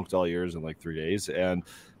smoked all years in like 3 days, and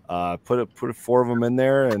put 4 of them in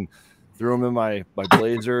there and threw them in my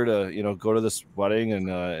blazer to go to this wedding and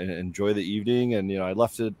enjoy the evening. And I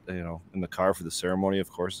left it in the car for the ceremony.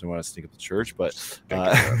 Of course, I didn't want to sneak up the church, but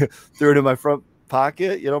threw it in my front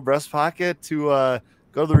pocket, breast pocket, to go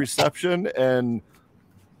to the reception. And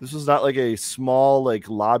this was not like a small like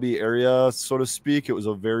lobby area, so to speak. It was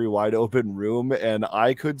a very wide open room, and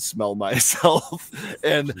I could smell myself.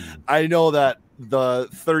 And I know that the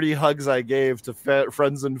 30 hugs I gave to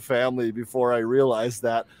friends and family before I realized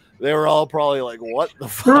that, they were all probably like, "What the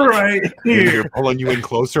fuck?" Right. Either pulling you in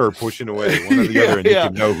closer or pushing away, one or the other, and you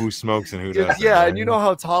can know who smokes and who doesn't. Yeah, right? and you know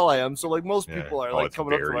how tall I am, so like most people are like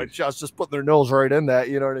coming up to my chest, just putting their nose right in that.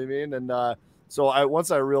 You know what I mean? And so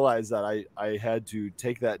once I realized that, I had to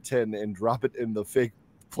take that tin and drop it in the fake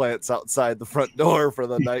plants outside the front door for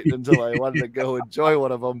the night until I wanted to go enjoy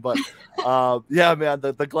one of them. But yeah, man,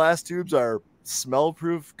 the glass tubes are smell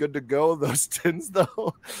proof, good to go. Those tins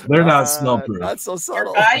though, they're not smell proof. Not so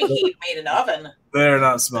subtle. Your body heat made an oven. They're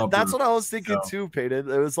not smell proof. That's what I was thinking too, Peyton.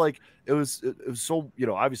 It was like it was so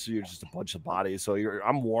obviously you're just a bunch of bodies, so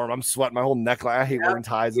I'm warm, I'm sweating, my whole neck. Like I hate wearing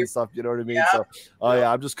ties and stuff. You know what I mean? Yep. So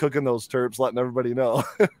I'm just cooking those terps, letting everybody know.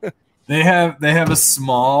 They have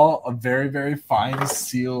a very, very fine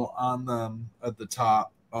seal on them at the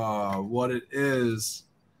top. What it is.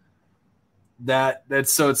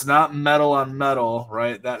 That's so it's not metal on metal,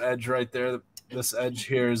 right? That edge right there, this edge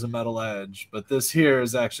here is a metal edge, but this here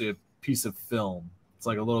is actually a piece of film. It's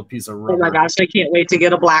like a little piece of rubber. Oh my gosh, I can't wait to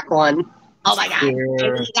get a black one. Oh my god.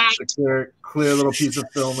 Clear little piece of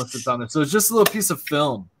film if it's on it. So it's just a little piece of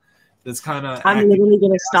film that's kind of. I'm literally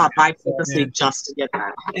gonna stop by purposely just to get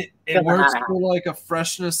that. It works for like a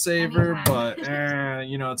freshness saver, but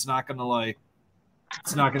it's not gonna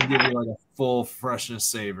give you like a full freshness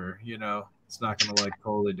saver, It's not going to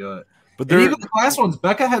totally do it. But even the glass ones,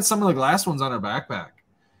 Becca had some of the glass ones on her backpack.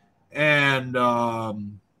 And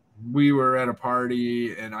we were at a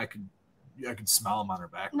party and I could smell them on her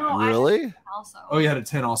backpack. No, really? Also. Oh, you had a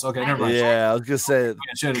tin also. Okay, never mind. Yeah, I was going to say.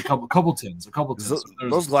 She had a couple tins.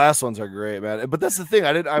 Those glass ones are great, man. But that's the thing.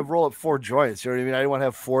 I roll up 4 joints. You know what I mean? I didn't want to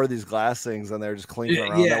have 4 of these glass things and they're just clinking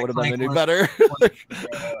around. That would have been any better.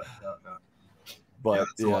 But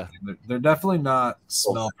they're definitely not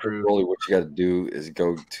smell proof. Really, what you got to do is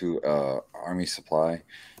go to Army Supply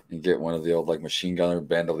and get one of the old machine gunner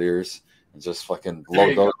bandoliers and just fucking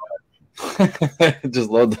load those.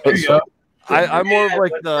 Just load those. I'm more of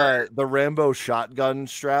like the Rambo shotgun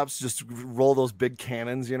straps. Just roll those big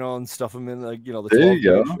cannons, and stuff them in the 12 There you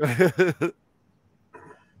go.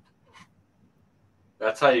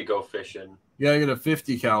 That's how you go fishing. Yeah, I get a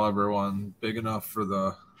 50 caliber one, big enough for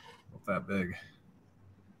not that big.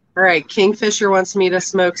 All right, Kingfisher wants me to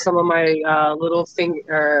smoke some of my little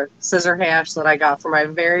scissor hash that I got for my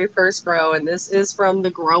very first grow, and this is from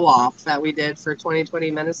the grow off that we did for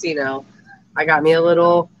 2020 Mendocino. I got me a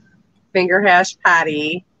little finger hash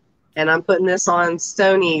patty, and I'm putting this on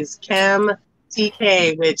Stoney's Chem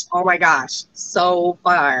TK, which oh my gosh, so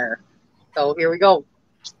fire! So here we go.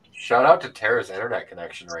 Shout out to Tara's internet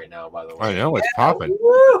connection right now, by the way. I know it's popping.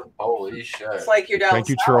 Holy shit! It's like you're down. Thank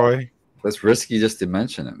you, Troy. That's risky just to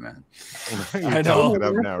mention it, man. I know. It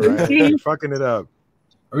up now, right? You're fucking it up.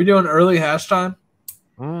 Are we doing early hash time?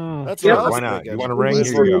 That's why not? You want to ring?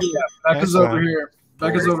 Here you go. Becca's over here.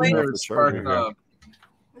 Becca's over here. Sparking up.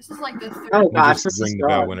 This is like the third. Oh gosh, this ring the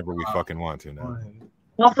bell whenever we fucking want to now.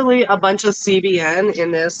 Hopefully a bunch of CBN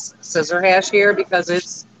in this scissor hash here because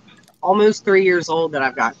it's almost 3 years old that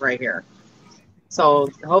I've got right here. So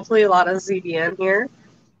hopefully a lot of CBN here.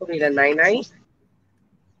 We'll need a night.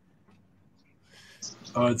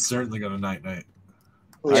 Oh, it's certainly got a night.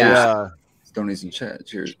 Yeah. Stoney's in chat.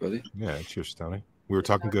 Cheers, buddy. Yeah, cheers, Stoney. We were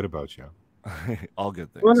talking good about you. All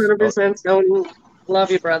good things. 100% Stony. Love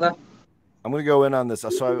you, brother. I'm gonna go in on this.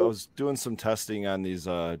 So I was doing some testing on these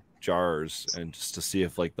jars, and just to see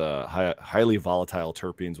if like the highly volatile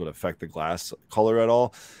terpenes would affect the glass color at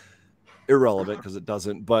all. Irrelevant because it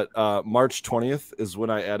doesn't. But March 20th is when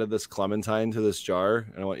I added this clementine to this jar,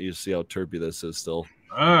 and I want you to see how terpy this is still.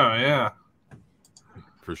 Oh yeah,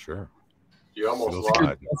 for sure. You almost Feels lost.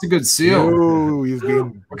 good. That's a good seal. Ooh, he's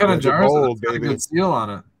being What kind of jar is bold, that? Got a baby. good seal on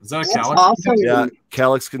it. Is that a That's Calyx? awesome. Yeah,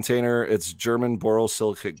 Calyx container. It's German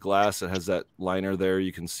borosilicate glass. It has that liner there.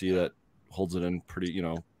 You can see that holds it in pretty,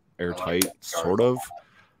 airtight, sort of.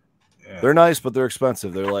 Yeah. They're nice, but they're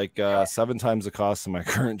expensive. They're like 7 times the cost of my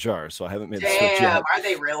current jar, so I haven't made the switch Damn, yet. are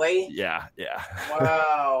they really? Yeah.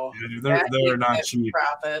 Wow. Yeah, dude, That they're is not a cheap.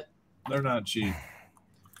 Profit. They're not cheap.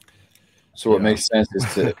 So what Yeah. makes sense is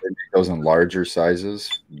to if they make those in larger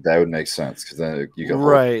sizes. That would make sense because then you can hold-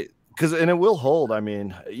 Right. And it will hold,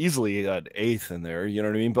 easily an eighth in there, you know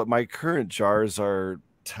what I mean? But my current jars are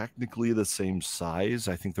technically the same size.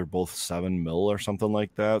 I think they're both 7 mil or something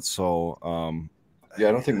like that. So, Yeah,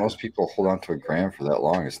 I don't think most people hold on to a gram for that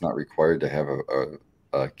long. It's not required to have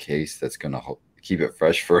a case that's going to keep it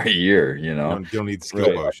fresh for a year, You don't need skill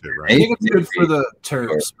Right. motion, I right? think it's good for the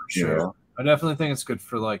terps for You sure. know? I definitely think it's good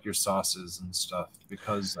for like your sauces and stuff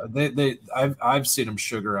because I've seen them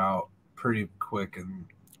sugar out pretty quick and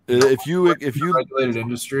if you regulated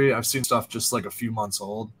industry. I've seen stuff just like a few months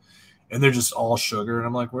old, and they're just all sugar, and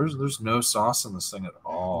I'm like, there's no sauce in this thing at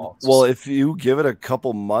all. It's Well, just- if you give it a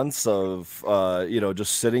couple months of,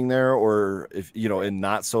 just sitting there, or if in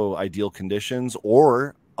not so ideal conditions,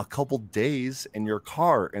 or a couple days in your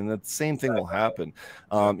car, and the same thing will happen.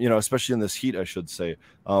 Especially in this heat, I should say.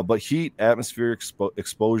 But heat, atmospheric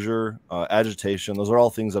exposure, agitation, those are all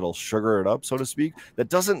things that'll sugar it up, so to speak. That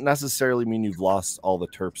doesn't necessarily mean you've lost all the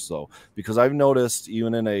terps, though, because I've noticed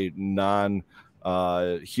even in a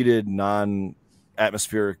non-heated,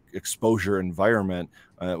 non-atmospheric exposure environment,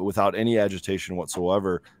 without any agitation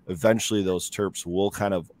whatsoever, eventually those terps will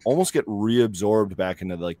kind of almost get reabsorbed back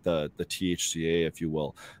into like the THCA, if you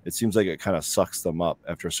will. It seems like it kind of sucks them up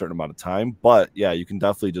after a certain amount of time. But yeah, you can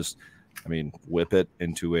definitely just, whip it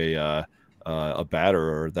into a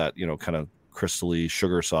batter or that, kind of crystally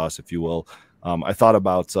sugar sauce, if you will. I thought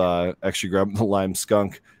about actually grabbing the lime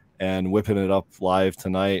skunk and whipping it up live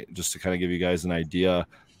tonight just to kind of give you guys an idea.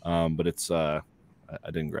 But it's I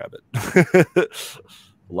didn't grab it.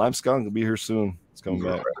 Lime skunk will be here soon. It's coming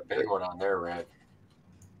back. A big one on there, Red.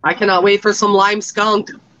 I cannot wait for some lime skunk.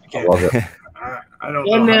 I love it. I don't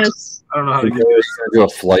know. Goodness. I don't know how to Are get you guys gonna do a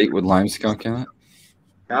flight with lime skunk in it?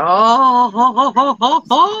 Oh,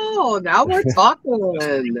 now we're talking.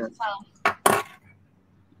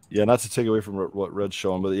 Yeah, not to take away from what Red's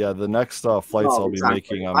showing, but yeah, the next flights Oh, I'll be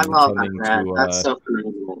exactly. making, I I'm love intending that. to. That's so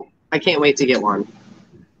phenomenal. I can't wait to get one.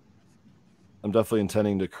 I'm definitely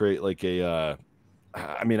intending to create like a.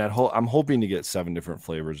 I'm hoping to get 7 different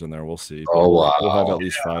flavors in there. We'll see. Oh, wow. We'll have at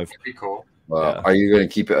least 5. That'd be cool. Well, Yeah. are you going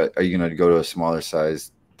to keep it? Are you going to go to a smaller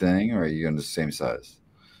size thing, or are you going to the same size?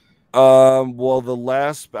 Well, the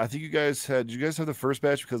last, I think did you guys have the first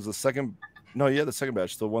batch? Because the second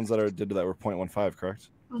batch, the ones that did that were 0.15, correct?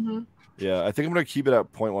 Mm-hmm. Yeah, I think I'm going to keep it at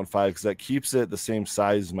 0.15 because that keeps it the same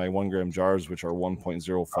size as my 1 gram jars, which are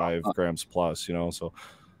 1.05 grams plus, so.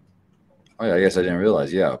 Oh, yeah, I guess I didn't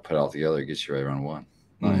realize. Yeah, put it all together, it gets you right around 1.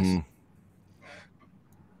 Nice. Mhm.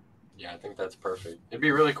 Yeah, I think that's perfect. It'd be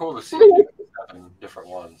really cool to see you do 7 different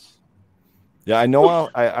ones. Yeah, I know.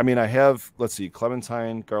 I have, let's see,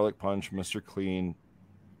 Clementine, Garlic Punch, Mr. Clean,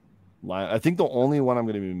 Lime. I think the only one I'm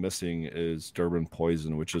going to be missing is Durban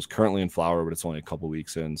Poison, which is currently in flower, but it's only a couple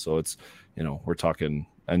weeks in. So it's, we're talking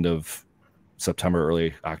end of September,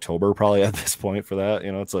 early October, probably at this point for that.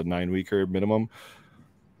 It's a 9-weeker minimum.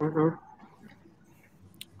 Mm-hmm.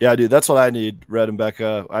 Yeah, dude, that's what I need, Red and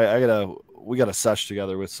Becca. We got to sesh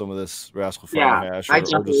together with some of this Rascal Farm hash. I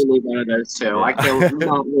definitely need one of those too. I can't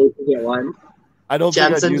not wait to get one. I don't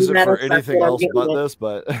Jensen, think I'd use it do for that, that's anything what I'm else getting but at. this,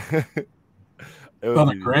 but it would Oh,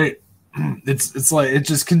 be great. It's like it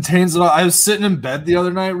just contains it all. I was sitting in bed the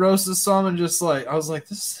other night, roasted some, and just like I was like,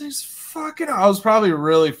 this thing's fucking. I was probably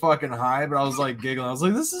really fucking high, but I was like giggling. I was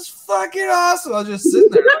like, this is fucking awesome. I was just sitting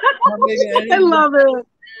there. I love it.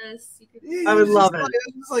 Yes, you could- Yeah, I would just love like, it. I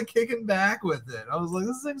was just like kicking back with it. I was like,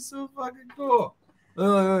 this thing's so fucking cool. I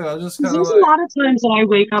was just kind There's of a like, lot of times that I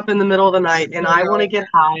wake up in the middle of the night and I want to get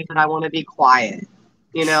high, but I want to be quiet.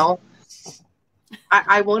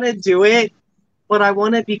 I want to do it, but I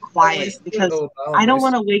want to be quiet because I don't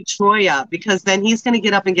want to wake Troy up because then he's going to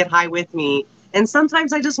get up and get high with me. And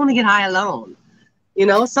sometimes I just want to get high alone. You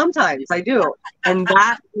know, sometimes I do. And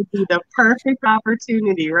that would be the perfect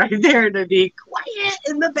opportunity right there to be quiet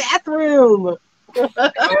in the bathroom.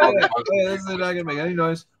 This is not gonna make any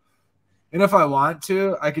noise. And if I want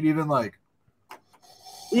to, I could even like.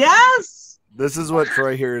 Yes. This is what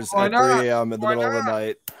Troy hears Why at not? 3 a.m. in the Why middle of the not?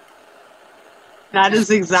 night. That is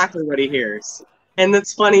exactly what he hears. And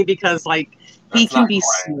it's funny because like he That's can not be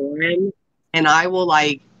quiet. snoring and I will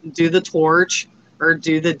like do the torch or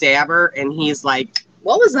do the dabber and he's like,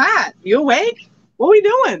 what was that? You awake? What are we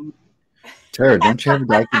doing? Tara, don't you have a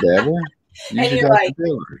Dr. Dabber? And Use your you're Dr. like-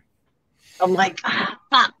 Dabber. I'm like, ah,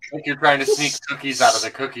 fuck. Like you're trying to sneak cookies out of the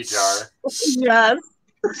cookie jar. Yes.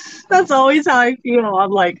 That's always how I feel.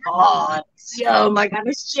 I'm like, oh, it's yum. I got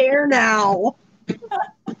to share now.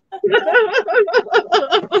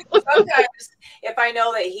 Sometimes if I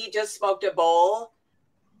know that he just smoked a bowl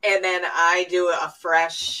and then I do a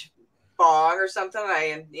fresh bong or something,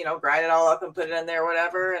 I grind it all up and put it in there,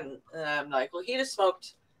 whatever, and I'm like, well, he just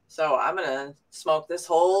smoked, so I'm gonna smoke this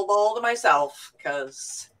whole bowl to myself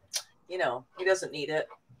because he doesn't need it,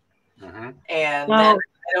 Mhm. and Well- then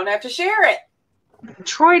I don't have to share it.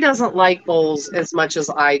 Troy doesn't like bowls as much as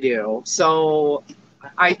I do. So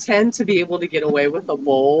I tend to be able to get away with a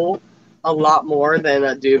bowl a lot more than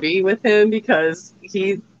a doobie with him because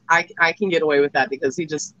I can get away with that because he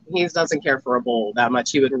doesn't care for a bowl that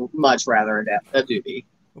much. He would much rather a doobie.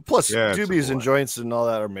 Plus, Yeah, it's a doobies and boy. joints and all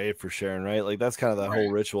that are made for sharing, right? Like that's kind of that Right.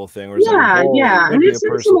 whole ritual thing. Whereas like, a bowl, Yeah. it might And be it's a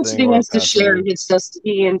not so personal much that thing he or a wants to passion. share. It's just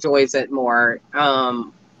he enjoys it more.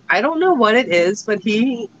 I don't know what it is, but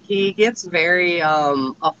he gets very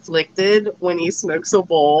afflicted when he smokes a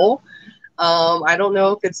bowl. I don't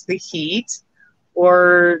know if it's the heat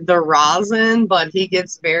or the rosin, but he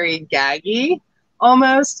gets very gaggy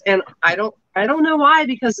almost, and I don't know why,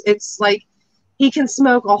 because it's like he can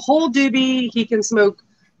smoke a whole doobie, he can smoke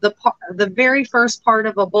the very first part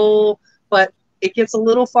of a bowl, but it gets a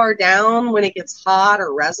little far down when it gets hot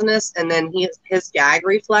or resinous, and then his gag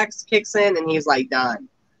reflex kicks in, and he's like done.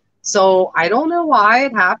 So I don't know why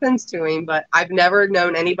it happens to him, but I've never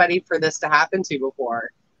known anybody for this to happen to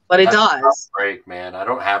before. But it That's a tough does. break, man. I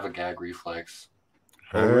don't have a gag reflex.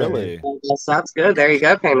 Oh, really? Yes, that's good. There you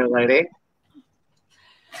go, painted lady.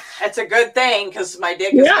 That's a good thing because my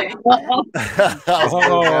dick is Yeah. Oh,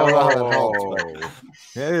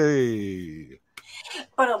 hey,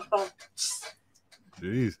 Ba-dum-bum.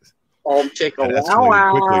 Jesus. Old chicka That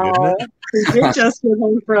wow escalated quickly, wow. didn't it? You just get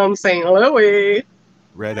home from St. Louis.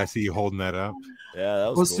 Red, I see you holding that up. Yeah, that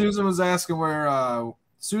was Well, cool. Susan was asking where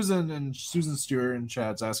Susan Stewart in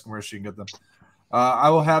chat's asking where she can get them. I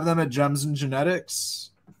will have them at Gems and Genetics.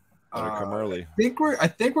 Better come early. I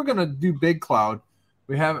think we're gonna do Big Cloud.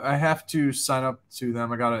 I have to sign up to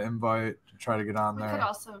them. I got an invite to try to get on We could there.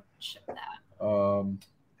 also ship that.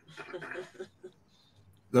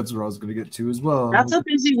 That's what I was gonna get to as well. That's a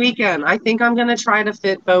busy weekend. I think I'm gonna try to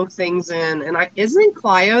fit both things in. And isn't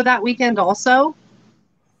Clio that weekend also?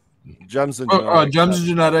 Gems and Gems and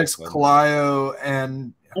Genetics, Clio,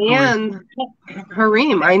 and And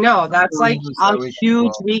Hareem, I know that's like Hareem is a that weekend huge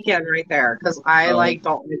as well. weekend right there because I Um,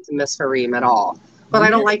 don't like to miss Hareem at all, but I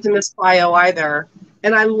don't like to miss Clio either.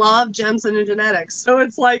 And I love Gems and Genetics, so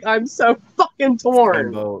it's like I'm so fucking Same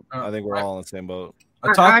torn. boat. I think we're all in the same boat.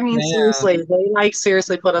 I mean, seriously, they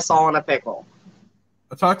seriously put us all in a pickle.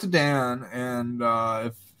 I talked to Dan, and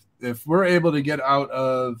if we're able to get out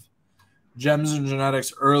of Gems and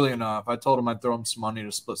Genetics early enough, I told him I'd throw him some money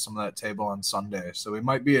to split some of that table on Sunday. So we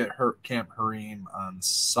might be at Camp Hareem on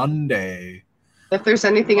Sunday. If there's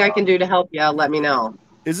anything I can do to help you, let me know.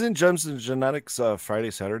 Isn't Gems and Genetics Friday,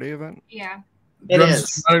 Saturday event? Yeah. It Gems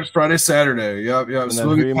is. and Genetics Friday, Saturday. Yep. And So then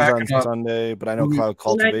we'll be Hareem's packing on up. Sunday, but I know Mhm. Cloud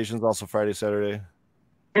Cultivation's also Friday, Saturday.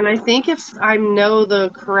 And I think if I know the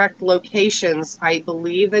correct locations, I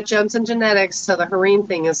believe that Gems and Genetics to the Hareem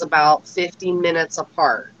thing is about 50 minutes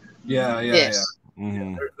apart. Yeah. Ish.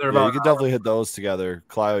 Mm-hmm. They're Yeah, about you could definitely hit those together.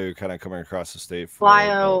 Clio, you're kind of coming across the state. For,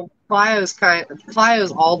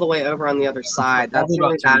 Clio's all the way over on the other side. That's Probably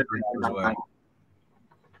really about bad. 2 to 3 hours away.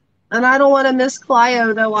 And I don't want to miss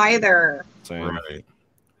Clio though either. Same. Right.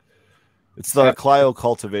 It's the Clio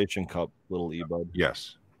Cultivation Cup, little e-bud.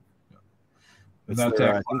 Yes. It's That's their,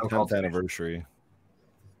 it. I think, 10th Cultivation. anniversary.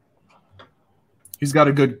 He's got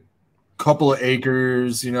a good couple of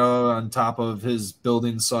acres, on top of his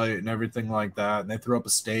building site and everything like that. And they threw up a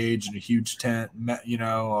stage and a huge tent,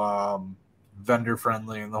 vendor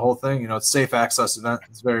friendly and the whole thing. It's safe access event.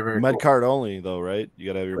 It's very, very Med cool. card only, though, right? You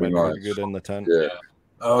got to have your Pretty med card much. good in the tent. Yeah.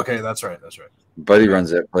 Oh, okay, that's right. Buddy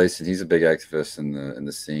runs that place, and he's a big activist in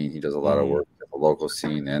the scene. He does a lot of Mhm. work at the local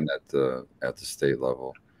scene and at the state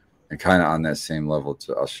level. And kind of on that same level,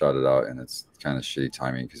 I'll shout it out, and it's kind of shitty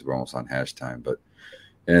timing because we're almost on hash time,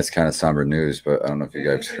 and it's kind of somber news. But I don't know if you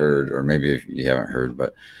guys heard, or maybe if you haven't heard,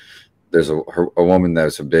 but there's a woman that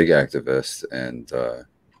was a big activist and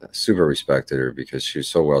super respected her because she was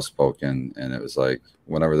so well spoken, and it was like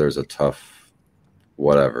whenever there's a tough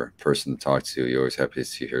whatever person to talk to, you always happy to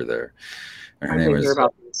see her there. And her name is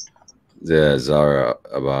Zahra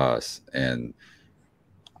Abbas, and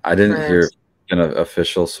I didn't hear an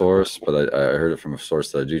official source, but I heard it from a source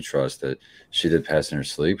that I do trust that she did pass in her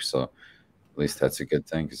sleep. So at least that's a good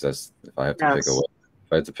thing, because that's if I have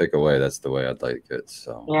to pick a way, that's the way I'd like it.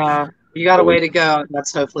 So yeah, you got a way to go.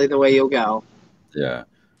 That's hopefully the way you'll go. Yeah,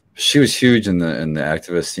 she was huge in the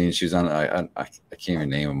activist scene. She was on. I can't even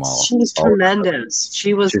name them all. She was tremendous.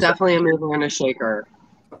 She was definitely a mover and a shaker.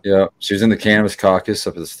 Yeah, she was in the cannabis caucus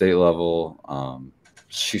up at the state level.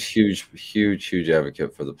 She's huge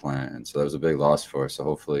advocate for the plant, and so that was a big loss for her. So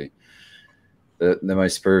hopefully that might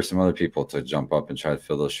spur some other people to jump up and try to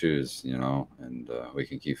fill those shoes, and we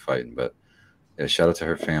can keep fighting. But yeah, shout out to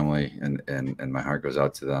her family, and my heart goes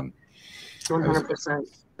out to them. 100%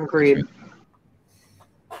 agreed.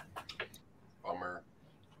 Bummer.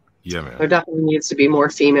 Yeah, man. There definitely needs to be more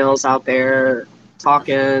females out there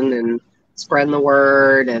talking and spreading the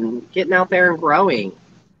word and getting out there and growing.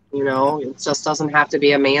 It just doesn't have to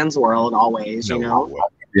be a man's world always, To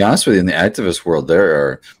be honest with you, in the activist world, there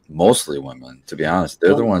are mostly women, to be honest.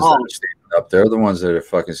 They're the ones that are standing up. They're the ones that are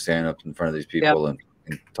fucking standing up in front of these people and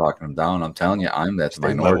talking them down. I'm telling you, I'm that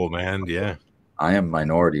minority. Level, man. Yeah. I am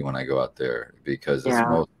minority when I go out there because it's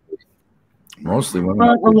mostly women.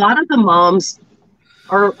 Well, a lot of the moms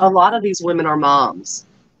are, a lot of these women are moms.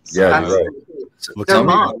 So they're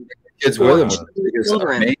moms. Kids with them.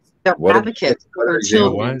 Children. They're advocates for their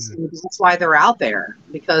children. That's why they're out there,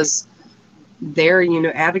 because they're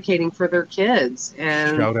advocating for their kids.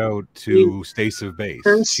 And shout out to Stacey Base.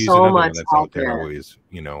 She's so another much one that's out there always,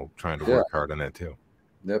 trying to work hard on that too.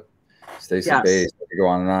 Yep. Stacey Base. I could go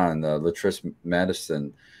on and on. Latrice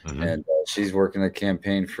Madison, and she's working a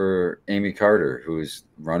campaign for Amy Carter, who's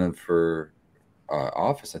running for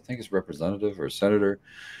office. I think it's representative or senator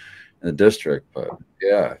in the district. But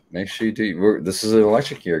yeah, make sure you do. This is an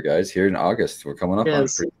election year, guys. Here in August, we're coming up on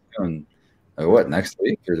it pretty soon. What, next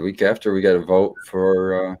week or the week after? We got to vote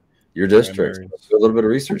for your district. Let's do a little bit of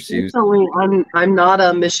research. I'm not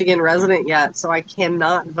a Michigan resident yet, so I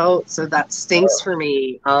cannot vote. So that stinks for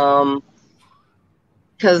me.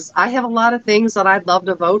 Because I have a lot of things that I'd love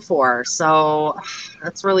to vote for. So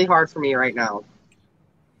that's really hard for me right now.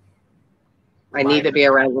 I need to be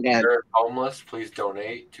a resident. If you're homeless, please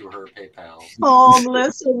donate to her PayPal.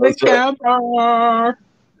 Homeless in the camper.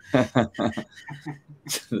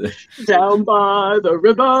 Down by the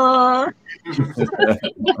river.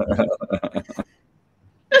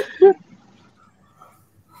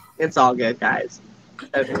 It's all good, guys.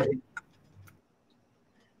 Okay.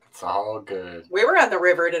 It's all good. We were on the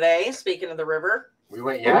river today. Speaking of the river, we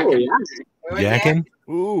went yakking. Yakking?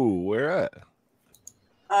 Ooh, where at?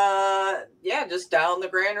 Yeah, just down the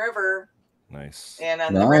Grand River. Nice. And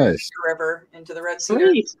on the Red Cedar River into the Red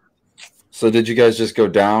Cedar. So did you guys just go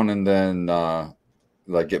down and then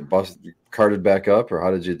get carted back up, or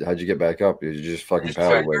how'd you get back up? Did you just fucking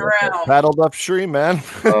paddle way back up? Paddled upstream, man.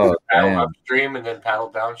 Oh, paddled upstream and then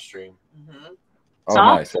paddled downstream. Oh,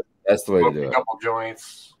 nice. That's the way to do it. A couple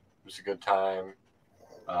joints. It was a good time.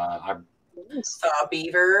 I saw a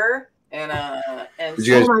beaver and oh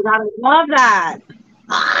my god, I love that.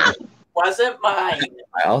 Wasn't mine.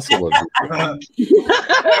 I also love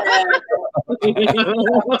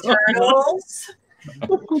turtles.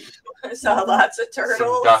 I saw lots of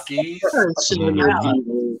turtles. Some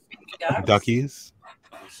duckies. Duckies.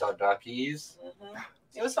 We saw duckies.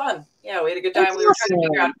 It was fun. Yeah, we had a good time. We were trying to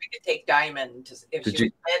figure out if we could take Diamond if she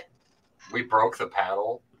would fit. We broke the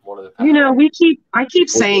paddle. One of the paddles. I keep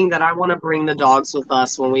saying that I want to bring the dogs with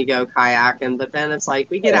us when we go kayaking, but then it's like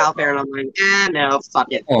we get out there and I'm like, no, fuck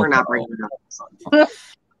it, we're not bringing the dogs.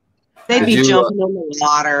 They'd be jumping in the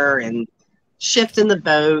water and shifting the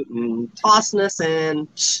boat and tossing us in.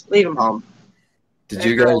 Leave them home. Did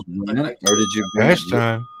you guys run it, or did you? Hash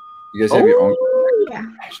time. You guys have your own.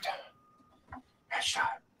 Hash time.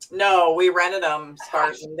 No, we rented them,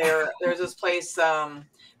 Spartan. There's this place,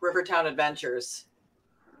 Rivertown Adventures.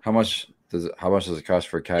 How much does it cost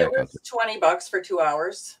for a kayak? It was $20 for 2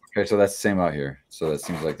 hours. Okay, so that's the same out here. So that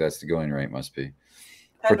seems like that's the going rate, must be.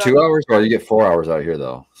 For 2 hours? Well, you get 4 hours out here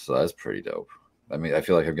though. So that's pretty dope. I mean, I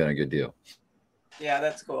feel like I'm getting a good deal. Yeah,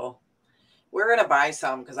 that's cool. We're gonna buy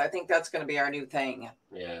some because I think that's gonna be our new thing.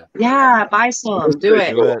 Yeah. Yeah, buy some. Do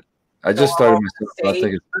it. I just Go started out myself. of I state.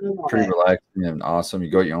 think it's pretty relaxing and awesome. You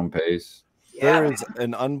go at your own pace. Yeah, There is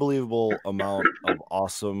an unbelievable amount of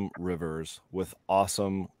awesome rivers with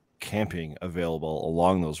awesome camping available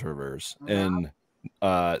along those rivers. And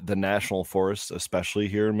the national forests, especially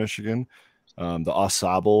here in Michigan, the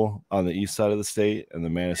Ausable on the east side of the state and the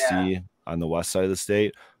Manistee on the west side of the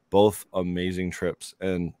state, both amazing trips.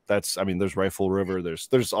 And that's, I mean, there's Rifle River, there's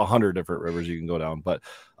 100 different rivers you can go down. But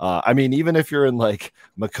I mean, even if you're in like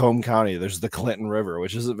Macomb County, there's the Clinton River,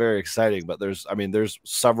 which isn't very exciting, but there's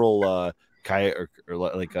several kayak or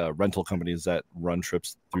like rental companies that run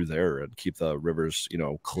trips through there and keep the rivers,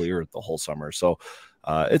 clear the whole summer. So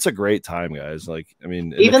it's a great time, guys. Like, I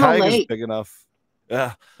mean, Even the a kayak is lake. big enough.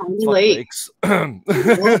 Yeah, Lakes.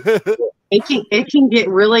 lakes. It can get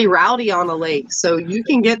really rowdy on a lake, so you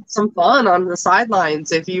can get some fun on the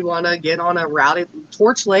sidelines if you want to get on a rowdy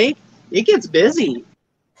Torch Lake. It gets busy.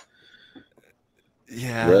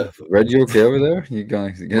 Yeah. Red, you okay over there? You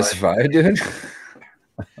gonna survive, dude?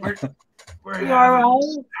 We're You all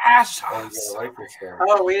right? hash Oh, house. yeah, like this guy.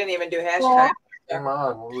 Oh, we didn't even do hashtag. Come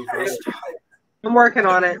on. What was this? I'm working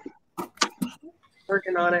on it.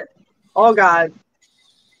 Working on it. Oh God.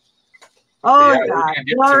 Oh Yeah, we're God. gonna get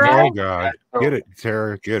You all to know- right? Oh God, get it,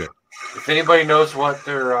 Tara, get it. If anybody knows what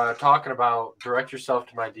they're talking about, direct yourself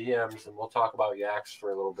to my DMs, and we'll talk about yaks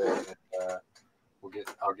for a little bit. And,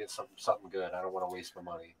 I'll get something good. I don't want to waste my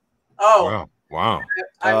money. Oh, Wow.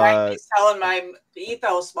 I might be selling my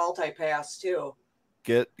Ethos multi-pass too.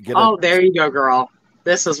 Get Oh, there you go, girl.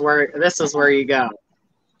 This is where you go.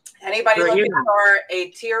 Anybody Girl, looking you know. for a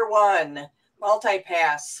tier 1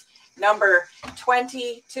 multi-pass, number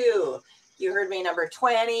 22. You heard me, number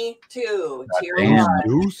 22, tier damn. 1.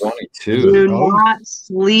 Deuce? 22. Do not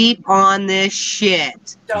sleep on this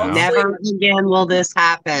shit. Don't No. Never sleep. again will this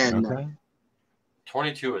happen. Okay.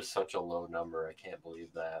 22 is such a low number. I can't believe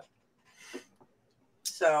that.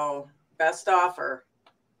 So, best offer.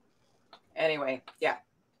 Anyway, yeah,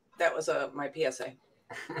 that was my PSA.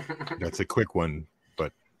 That's a quick one,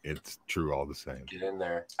 but it's true all the same. Get in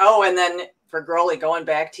there. Oh, and then for Growly, going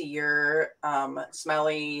back to your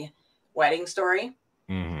smelly wedding story,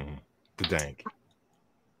 Mm-hmm. The dank.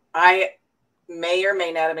 I may or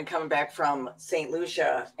may not have been coming back from St.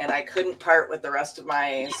 Lucia, and I couldn't part with the rest of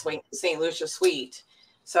my St. Lucia suite.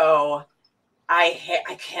 So I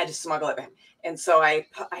had to smuggle it back. And so I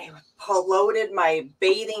loaded my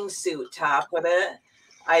bathing suit top with it.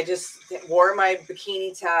 I just wore my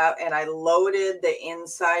bikini top and I loaded the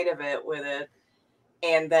inside of it with it.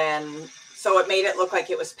 And then, so it made it look like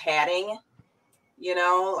it was padding,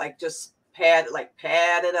 like just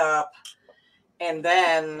padded up. And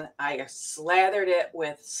then I slathered it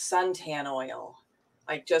with suntan oil.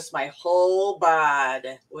 Like just my whole bod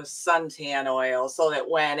was suntan oil so that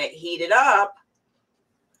when it heated up,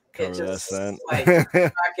 it just like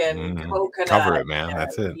fucking coconut. Cover it, man.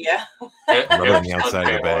 That's it. Yeah. Rub it on the outside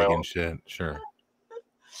of the bag and shit. Sure.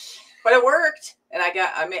 But it worked. And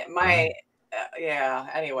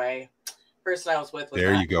anyway, person I was with was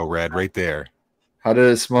There not- you go, Red, right there. How did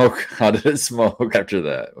it smoke? How did it smoke after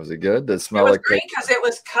that? Was it good? Did it smell It was like great because it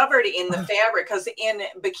was covered in the fabric. Because in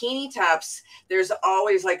bikini tops, there's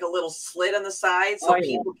always like a little slit on the side, so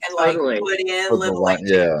people can like totally. put in Put the little line- like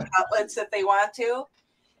yeah. cutlets if they want to.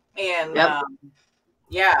 And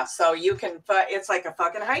Yep. so you can put. It's like a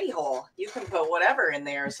fucking hidey hole. You can put whatever in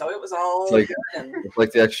there. So it was all It's like- good. And It's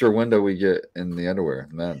like the extra window we get in the underwear.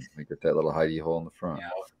 Man, we get that little hidey hole in the front.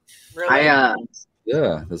 really,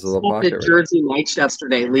 Yeah, there's a little smoked pocket. at Right Jersey Mike's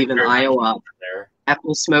yesterday, leaving Iowa. There.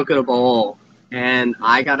 Apple smoke at a bowl, and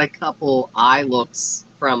I got a couple eye looks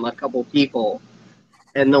from a couple people.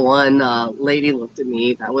 And the one lady looked at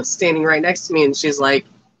me that was standing right next to me, and she's like,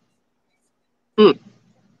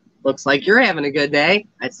 looks like you're having a good day.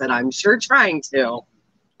 I said, I'm sure trying to.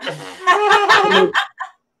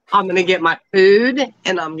 I'm going to get my food,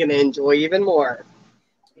 and I'm going to enjoy even more.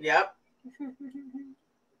 Yep.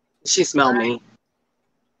 She smelled me.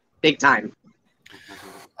 Big time.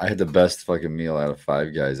 I had the best fucking meal out of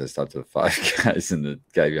Five Guys. I stopped at Five Guys, and the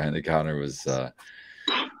guy behind the counter was. I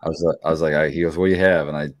was like, he goes, "What do you have?"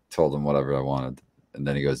 And I told him whatever I wanted, and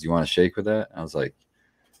then he goes, "Do you want a shake with that?" I was like,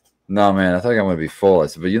 "No, man, I think I'm gonna be full." I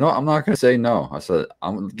said, "But I'm not gonna say no." I said,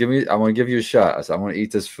 I'm gonna give you a shot." I said, "I'm gonna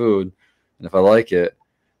eat this food, and if I like it,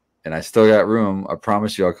 and I still got room, I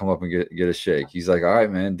promise you, I'll come up and get a shake." He's like, "All right,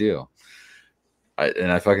 man, deal."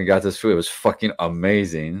 I fucking got this food. It was fucking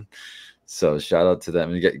amazing. So shout out to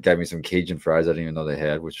them. And got me some Cajun fries. I didn't even know they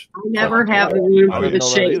had. Which I never have the room I for didn't the know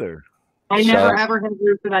that shake. either. I Shout never out. ever have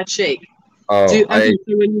room for that shake. Oh, So when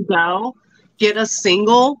you go, get a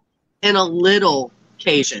single and a little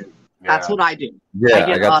Cajun. That's what I do. Yeah, I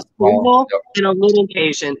get got a the small. single and a little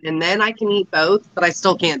Cajun, and then I can eat both, but I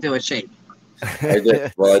still can't do a shake. I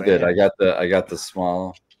did. Well, I did. I got the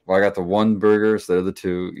small. Well, I got the one burger instead of the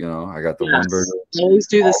two. You know, I got the one burger. Always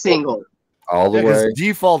do the single. All the Yeah, 'cause way.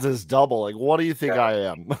 default is double. Like, what do you think I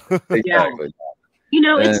am? Exactly. You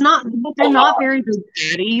know, it's And- not. They're not very big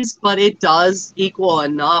patties, but it does equal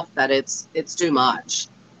enough that it's too much.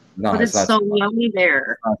 No, but it's not so too much. yummy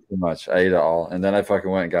there. Not too much. I ate it all, and then I fucking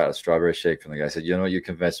went and got a strawberry shake from the guy. I said, "You know what? You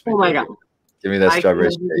convinced me. Oh my dude. god! Give me that I strawberry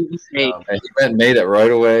can shake." do the steak. And he went and made it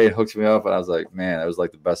right away and hooked me up, and I was like, "Man, that was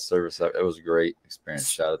like the best service ever. It was a great experience."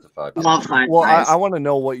 Shout out to Five Guys. Love Five Well, Guys. I want to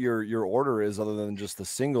know what your order is other than just the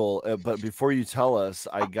single. But before you tell us,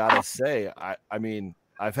 I gotta say, I mean,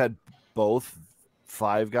 I've had both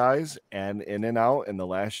Five Guys and In-N-Out in the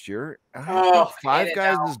last year. I think Five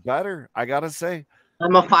Guys is better. I gotta say.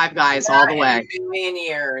 I'm a Five Guys all the way. A million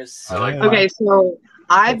years. I like Okay, so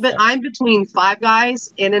I'm between Five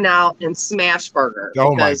Guys, In-N-Out, and Smash Burger.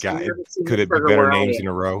 Oh my because god! we're the Could it be burger better we're all names in. in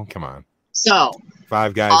a row? Come on. So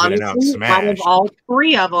Five Guys, In-N-Out, honestly, out of Smash. all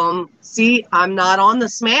three of them, see, I'm not on the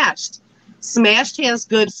Smashed. Smashed has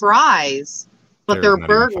good fries, but There's their not even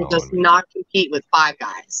burger does following me. not compete with Five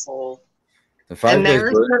Guys. The Five And Guys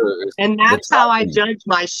there's burger is and the that's how I topping. judge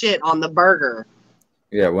my shit on the burger.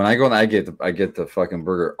 Yeah, when I go and I get the fucking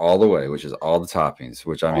burger all the way, which is all the toppings,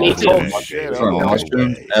 which I mean, Me there's too. so Oh, much- shit, there's all the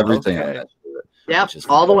mushrooms, way. everything on Okay. that shit. Yep, Which is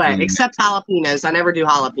all the way, fucking- except jalapenos. I never do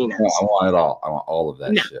jalapenos. No, I want it all. I want all of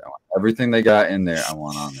that No. shit. I want everything they got in there. I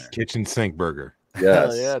want on there. Kitchen sink burger. Yes.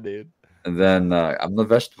 Hell yeah, dude. And then I'm the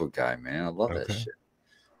vegetable guy, man. I love that Okay. shit.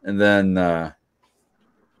 And then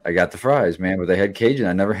I got the fries, man, but they had Cajun.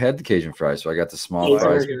 I never had the Cajun fries, so I got the small Those are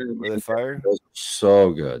fries. good. Were they fire? Those are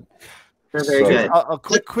so good. They're very So- good. A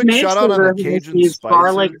quick Smash shout out on Burger the has Cajun these spices.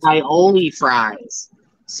 garlic aioli fries.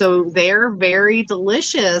 So they're very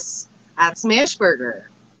delicious at Smash Burger.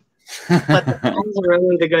 But the fries are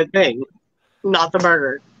really the good thing, not the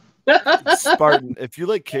burger. Spartan, if you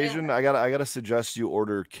like Cajun, I gotta suggest you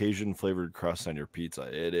order Cajun flavored crust on your pizza.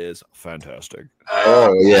 It is fantastic.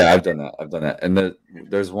 Oh yeah, I've done that. I've done that. And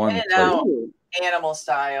there's one. In-N-Out animal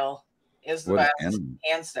style is the What is best, animal?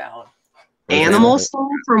 hands down. Animal style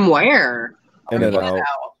from where? In-N-Out. In-N-Out.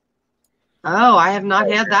 Oh, I have not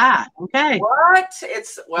had that. Okay. What?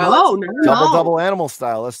 It's well. Oh, it's, no. Double animal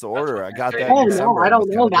style. That's the order. I got that. Oh, in no, December. I don't was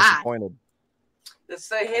know kinda that. disappointed. it's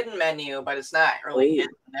the hidden menu, but it's not really Ooh.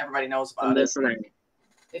 hidden. Everybody knows I'm about it. listening.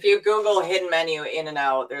 If you Google hidden menu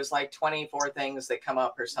In-N-Out, there's like 24 things that come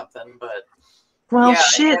up or something. But Well, Yeah,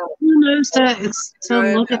 shit. Who knows to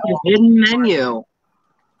Good. look at the hidden menu?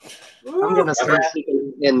 I'm gonna start Yeah.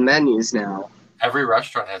 keeping in menus now. Every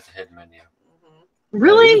restaurant has a hidden menu. Mhm.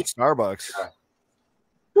 Really? Even Starbucks.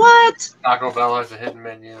 What? Taco Bell has a hidden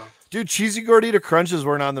menu. Dude, cheesy gordita crunches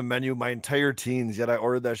weren't on the menu my entire teens, yet I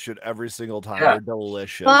ordered that shit every single time. Yeah. They're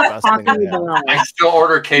delicious. Fuck Best thing Taco I had. Bell. I still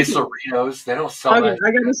order quesadillas. They don't sell Okay, that.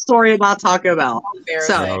 I got a story about Taco Bell.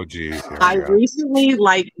 Embarrassing. So- Oh geez. Here we I go. recently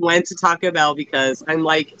went to Taco Bell because I'm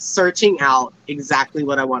searching out exactly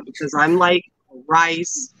what I want because I'm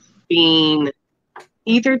rice, bean,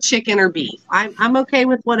 either chicken or beef. I'm okay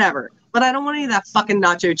with whatever, but I don't want any of that fucking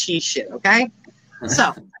nacho cheese shit. Okay,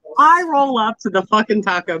 so I roll up to the fucking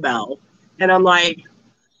Taco Bell and I'm like,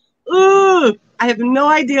 ooh, I have no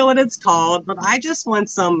idea what it's called, but I just want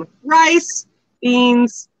some rice,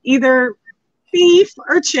 beans, either beef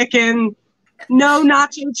or chicken. No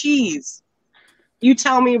nacho cheese. You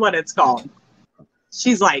tell me what it's called.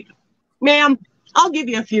 She's like, ma'am, I'll give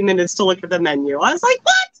you a few minutes to look at the menu. I was like,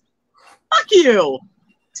 what? Fuck you.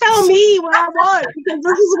 Tell me what I want because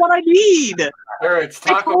this is what I need. There, it's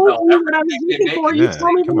I Taco told Bell. you what I was Everything they looking make for. is You Yeah,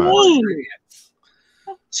 tell me the come on. name.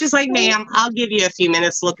 She's like, ma'am, I'll give you a few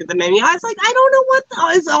minutes to look at the menu. I was like, I don't know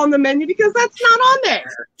what is on the menu because that's not on there.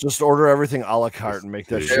 Just order everything a la carte and make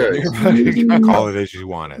that Sure. shit. Call it as you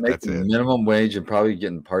want it. Make That's it. minimum wage and probably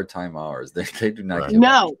getting part-time hours. They do not Right. give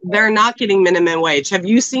No, they're not getting minimum wage. Have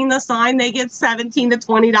you seen the sign? They get $17 to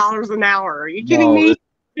 $20 an hour. Are you kidding No, me?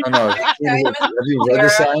 No. Have you read the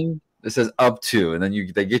sign? It saes up to, and then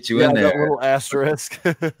they get you Yeah, in that there. little asterisk.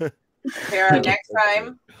 Tara, next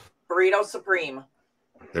time, burrito supreme.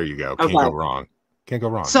 There you go. Can't Okay. go wrong. Can't go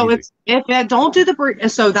wrong. So Easy. it's if I don't do the burrito.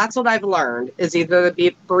 So that's what I've learned is either the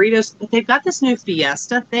beef burritos. They've got this new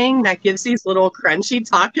Fiesta thing that gives these little crunchy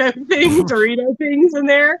taco things, Dorito things in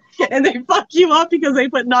there, and they fuck you up because they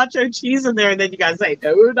put nacho cheese in there, and then you guys say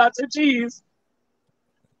no nacho cheese.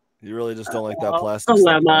 You really just don't like that plastic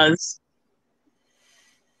stuff. Dilemmas.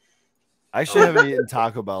 I actually haven't eaten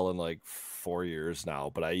Taco Bell in like 4 years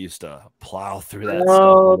now, but I used to plow through that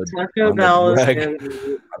Oh, stuff. Taco on the Bell is bread. gonna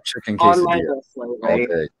be Chicken on my quesadilla list all lately.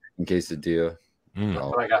 day. in quesadilla. Mm. That's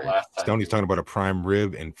what I got last time. Stoney's talking about a prime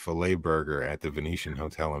rib and filet burger at the Venetian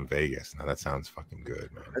Hotel in Vegas. Now that sounds fucking good,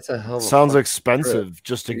 man. That's a hell of a Sounds fucking expensive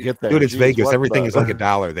just to get there. Dude, it's Jeez, Vegas. what Everything the- is like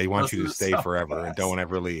 $1. They want This you to is stay so forever and fast. don't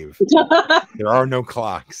ever leave. There are no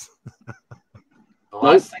clocks. The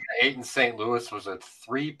last thing I ate in St. Louis was a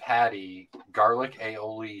 3-patty garlic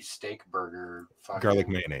aioli steak burger. Fucking- Garlic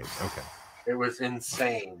mayonnaise. Okay. It was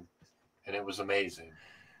insane, and it was amazing.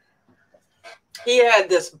 He had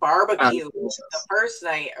this barbecue the first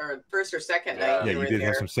night, or first or second Yeah. night. Yeah, we you were did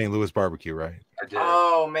have there. some St. Louis barbecue, right? I did.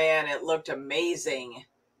 Oh man, it looked amazing.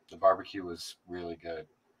 The barbecue was really good.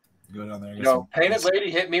 Go down there. You know, Painted Lady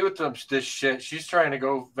hit me with this shit. She's trying to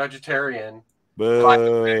go vegetarian.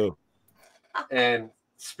 Boo. And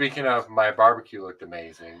speaking of, my barbecue looked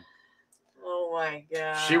amazing. Oh my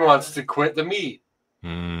god. She wants to quit the meat.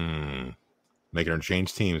 Making her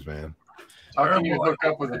change teams, man. How can you hook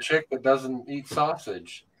up with a chick that doesn't eat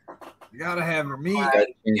sausage? You gotta have her meat. My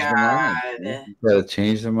change their mind. God. You gotta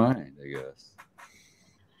change their mind, I guess.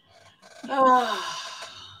 Oh,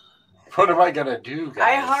 What am I gonna do, guys?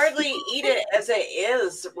 I hardly eat it as it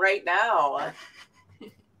is right now.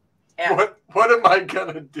 And What am I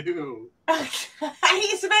gonna do?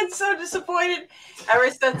 he's been so disappointed ever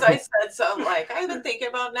since I said something like, I've been thinking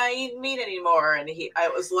about not eating meat anymore. And I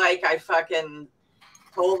was like, I fucking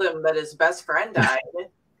told him that his best friend died.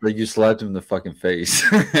 Like you slapped him in the fucking face.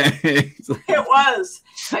 It was.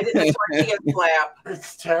 I did the tortilla slap.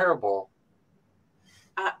 It's terrible.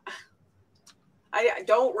 I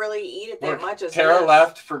don't really eat it that Look, much as Tara it is.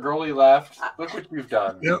 left, Fergoli left. Look what you've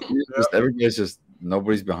done. Yep. Everybody's just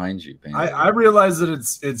nobody's behind you. Painted. I realize that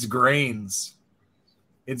it's grains.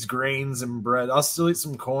 It's grains and bread. I'll still eat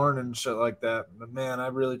some corn and shit like that. But man, I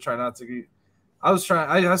really try not to eat. I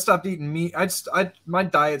stopped eating meat. My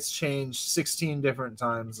diet's changed 16 different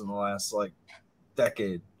times in the last like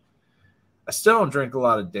decade. I still don't drink a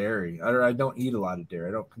lot of dairy. I don't eat a lot of dairy.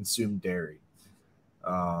 I don't consume dairy.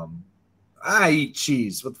 I eat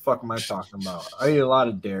cheese. What the fuck am I talking about? I eat a lot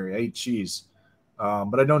of dairy. I eat cheese.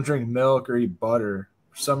 But I don't drink milk or eat butter.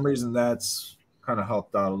 For some reason, that's kind of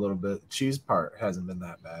helped out a little bit. The cheese part hasn't been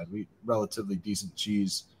that bad. We eat relatively decent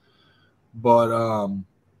cheese. But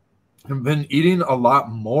I've been eating a lot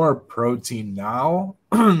more protein now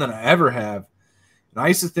than I ever have. And I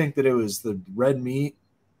used to think that it was the red meat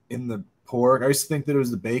in the pork. I used to think that it was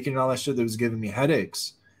the bacon and all that shit that was giving me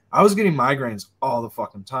headaches. I was getting migraines all the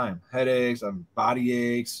fucking time. Headaches, I'm body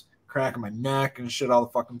aches, cracking my neck and shit all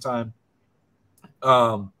the fucking time.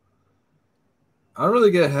 I don't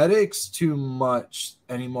really get headaches too much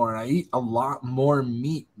anymore. And I eat a lot more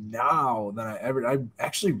meat now than I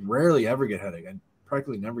actually rarely ever get headache. I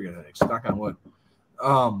practically never get headaches. Knock on wood.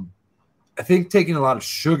 I think taking a lot of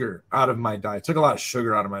sugar out of my diet. Took a lot of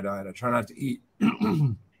sugar out of my diet. I try not to eat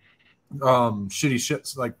shitty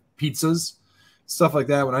shits like pizzas, stuff like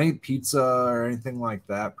that. When I eat pizza or anything like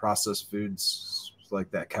that, processed foods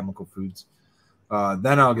like that, chemical foods,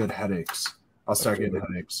 then I'll get headaches. I'll start getting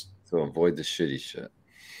headaches. So avoid the shitty shit.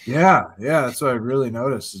 Yeah, that's what I really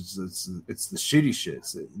noticed. It's the shitty shit,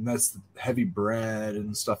 and that's the heavy bread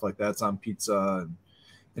and stuff like that. It's on pizza,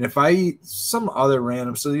 and if I eat some other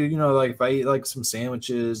random, so you know, like if I eat like some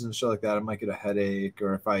sandwiches and shit like that, I might get a headache.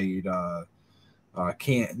 Or if I eat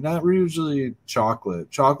not usually chocolate.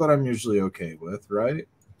 Chocolate I'm usually okay with, right?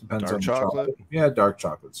 Depends Dark on the chocolate? Yeah, dark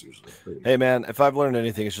chocolate's usually pretty. Hey man, if I've learned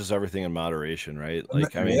anything, it's just everything in moderation, right?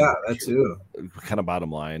 Like, I mean, yeah, that too. Kind of bottom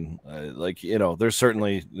line, like, you know, there's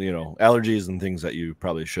certainly, you know, allergies and things that you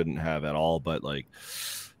probably shouldn't have at all, but like,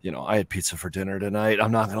 you know, I had pizza for dinner tonight.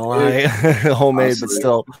 I'm not gonna lie, homemade, but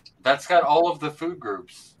still, That's got all of the food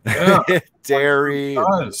groups. Yeah, dairy, and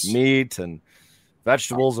does. meat, and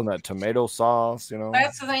vegetables, and that tomato sauce. You know,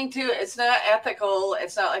 That's the thing too. It's not ethical.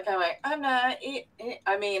 It's not like I'm not.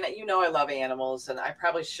 I mean, you know, I love animals, and I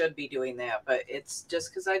probably should be doing that, but it's just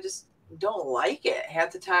because I just don't like it.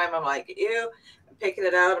 Half the time, I'm like, ew. I'm picking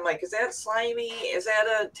it out. I'm like, is that slimy? Is that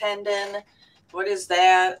a tendon? What is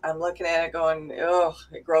that? I'm looking at it, going, oh,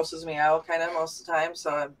 it grosses me out, kind of most of the time.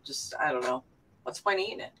 So I don't know. What's the point of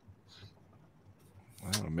eating it?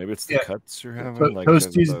 I don't know, maybe it's the Yeah. cuts you're having. To- Like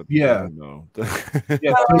toast cheese, I yeah. don't know.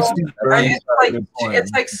 Yeah, Well, toasted bread is a good point.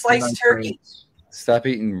 It's like sliced Nice turkey. Stop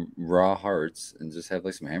eating raw hearts and just have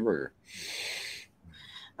like some hamburger.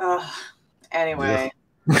 Anyway,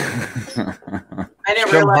 Yeah. I didn't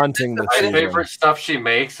Come realize. hunting this My season. favorite stuff she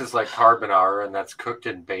makes is like carbonara, and that's cooked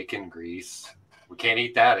in bacon grease. We can't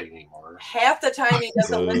eat that anymore. Half the time he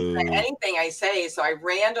doesn't listen to Boo. anything I say, so I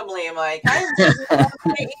randomly am like, I'm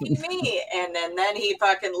eating meat, and then he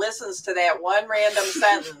fucking listens to that one random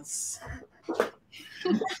sentence.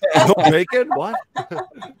 No bacon? What?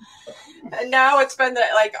 And now it's been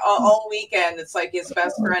like all weekend. It's like his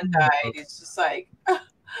best friend died. He's just like, I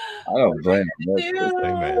don't blame him.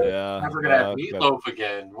 Amen. Yeah. Never gonna have meatloaf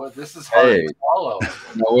again. What? This is hard Hey. to swallow.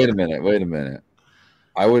 No, wait a minute.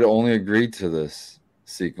 I would only agree to this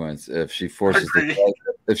sequence if she forces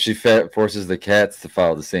forces the cats to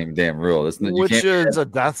follow the same damn rule. You Which can't is a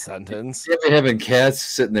death sentence. be having cats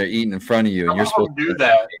sitting there eating in front of you, and you're Some of supposed them do to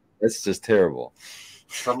that. That's just terrible.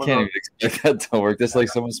 Some You of can't them, even expect that to work. That's like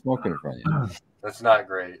someone smoking in front of you. that's not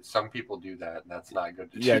great. Some people do that, and that's not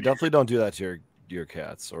good to do. Yeah, definitely don't do that to your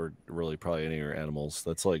cats or really probably any of your animals.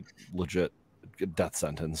 That's like legit death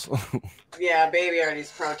sentence. yeah, baby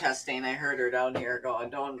already's protesting. I heard her down here going,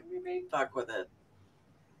 don't fuck with it.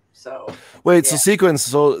 So Wait, so yeah. sequence.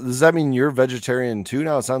 So does that mean you're vegetarian too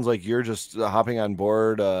now? It sounds like you're just hopping on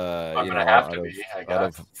board. I'm You gonna know, have out to of, be, I out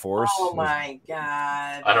guess. of force. Oh my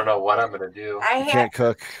god. I don't know what I'm gonna do. I You have can't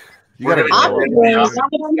cook. You We're gotta gonna grow do up. it. Omnivore, is that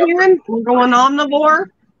what I'm hearing? We're going omnivore.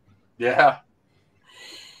 Yeah.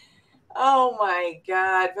 oh my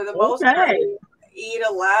god. For the most part, Okay. I eat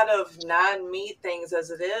a lot of non-meat things as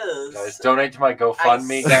it is. Guys, donate to my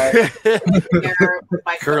GoFundMe, guys. Here with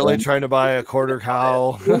my Currently trying to buy a quarter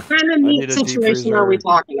cow. What kind of I meat need a deep situation are we freezer.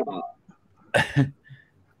 talking about?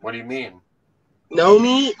 What do you mean? No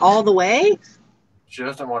meat all the way? She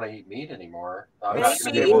doesn't want to eat meat anymore. I'm Maybe. not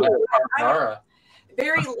gonna be able to have carbonara.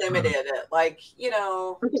 very limited. Like, you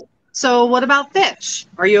know, So what about fish?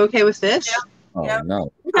 Are you okay with fish? Oh Yeah.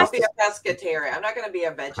 no. I'll be a pescatarian. I'm not going to be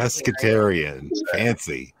a vegetarian. Pescatarian.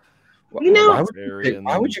 Fancy. You know-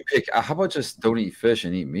 Why would you pick? How about just don't eat fish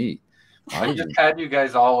and eat meat? Why I would just you? had you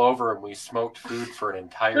guys all over and we smoked food for an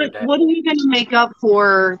entire But day. what are you going to make up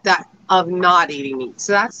for that of not eating meat?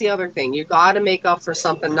 So that's the other thing. You got to make up for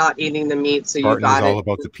something not eating the meat. So you Spartan is got all it.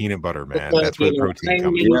 about the peanut butter, man. That's where the protein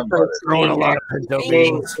comes from. from. Throwing a lot of pinto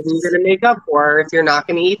beans. You're going to make up for if you're not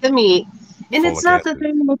going to eat the meat. And Full it's of not the acid.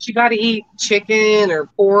 thing that you got to eat chicken or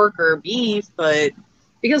pork or beef, but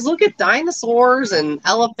because look at dinosaurs and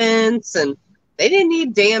elephants, and they didn't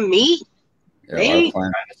eat damn meat. Yeah, a lot of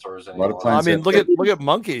plants. Dinosaurs A lot of anymore. I plants mean, have- look at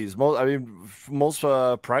monkeys. Most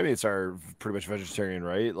primates are pretty much vegetarian,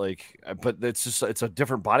 right? Like, but it's a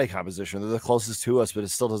different body composition. They're the closest to us, but it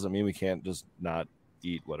still doesn't mean we can't just not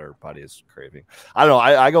eat what our body is craving. I don't know.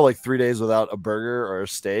 I go like 3 days without a burger or a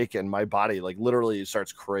steak, and my body like literally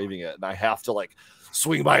starts craving it, and I have to like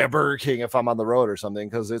swing by a Burger King if I'm on the road or something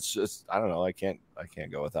because it's just I don't know. I can't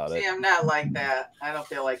go without it. See, I'm not like that. I don't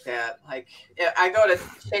feel like that. Like, I go to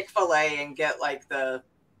Chick-fil-A and get like the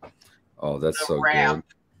Oh, that's the so wrap. good.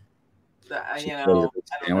 You Chick-fil-A know, with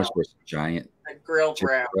I don't sandwich know, with giant the grilled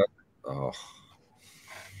wrap. Oh,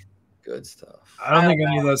 good stuff. I don't think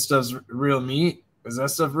any of that stuff's real meat. Is that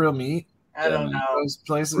stuff real meat? I don't know. Those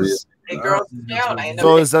places. It I grosses don't me think out. it's I real know.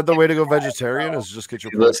 So is that the way to go vegetarian? Is just get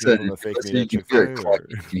your protein from the fake Listen, meat you at can hear it Chick-fil-A?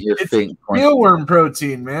 click. You can hear It's faint crunch. mealworm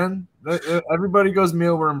protein, man. Everybody goes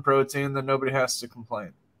mealworm protein, then nobody has to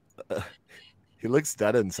complain. He looks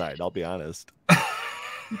dead inside. I'll be honest.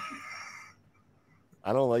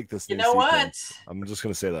 I don't like this. You new know sequence. what? I'm just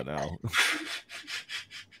gonna say that now.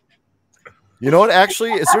 You know what?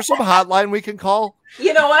 Actually, is there some hotline we can call?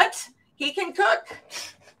 You know what? He can cook.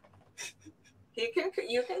 You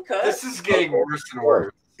can cook. This is getting worse and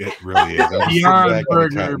worse. It really is. I'm sitting Beyond back in the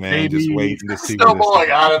burger, cut, man, just baby. waiting to see Still where this blowing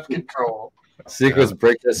is. out of control. Sequence,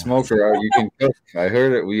 break that smoker out. You can cook. I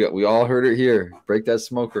heard it. We all heard it here. Break that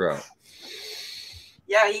smoker out.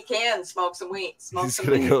 Yeah, he can smoke some wheat. Smoke He's some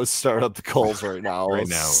gonna wheat. go start up the coals right now. Right We'll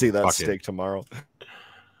now. see that Fuck it. steak tomorrow.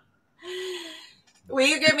 Will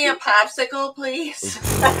you give me a popsicle, please?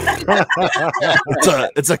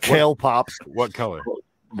 It's a kale pop. What color?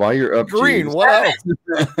 While you're up, Green. Jeeves. What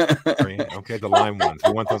else? Green? Okay, the lime ones.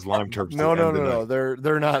 We want those lime turks. No. to end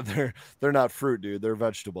the night. They're not fruit, dude. They're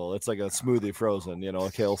vegetable. It's like a smoothie frozen. You know,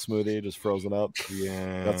 a kale smoothie just frozen up.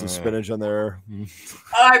 Yeah. Got some spinach in there. Oh,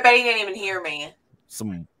 I bet he didn't even hear me.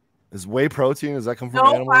 Some is whey protein. Does that come from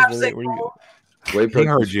No animals? Where do you- popsicle, Whey He protein.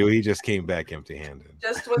 heard you. He just came back empty-handed.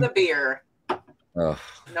 just with a beer. Oh,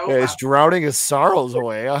 No Yeah, he's popsicle. drowning his sorrows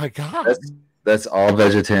away. Oh my god. that's all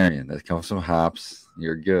vegetarian. That comes from hops.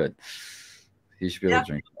 You're good. He should be able Yeah. to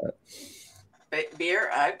drink that. Beer.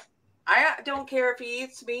 I don't care if he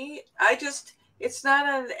eats meat. It's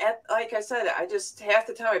not like I said. I just half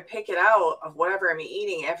the time I pick it out of whatever I'm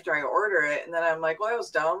eating after I order it, and then I'm like, well, that was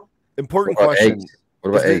dumb. Important What about question. eggs? What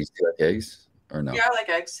about Is it- eggs? Do you like eggs or no? Yeah, I like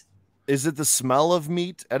eggs. Is it the smell of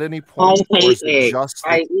meat at any point? I Or is hate it eggs. just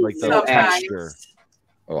I the, eat like the no texture? Sometimes.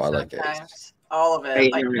 Oh, I like eggs. Sometimes. All of it. I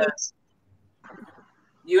Like hate the,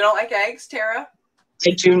 you don't like eggs, Tara?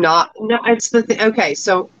 I do not. No, it's the thing. Okay,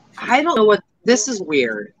 so I don't know what this is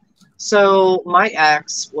weird. So my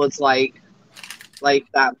ex was like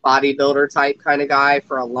that bodybuilder type kind of guy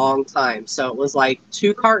for a long time. So it was like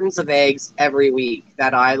 2 cartons of eggs every week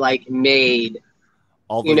that I like made,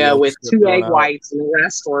 All the you know, with yolks get 2 thrown egg out. whites and the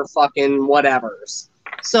rest were fucking whatevers.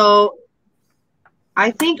 So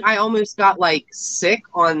I think I almost got like sick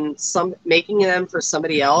on some making them for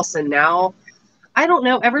somebody else. And now I don't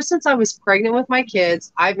know, ever since I was pregnant with my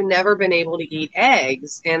kids, I've never been able to eat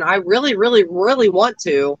eggs. And I really, really, really want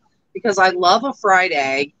to, because I love a fried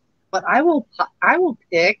egg, but I will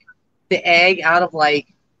pick the egg out of like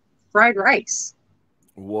fried rice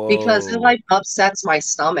Whoa. because it like upsets my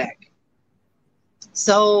stomach.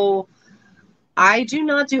 So I do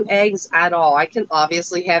not do eggs at all. I can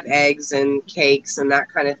obviously have eggs and cakes and that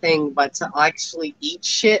kind of thing, but to actually eat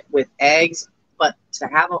shit with eggs, but to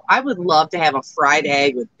have I would love to have a fried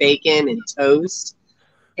egg with bacon and toast,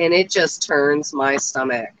 and it just turns my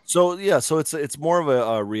stomach. So yeah, so it's more of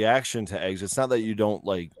a reaction to eggs. It's not that you don't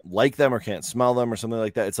like them or can't smell them or something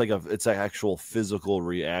like that. It's like it's an actual physical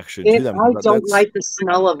reaction to them. I don't like the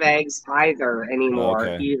smell of eggs either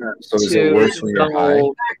anymore either. So is it worse when you're high?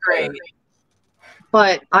 Not great.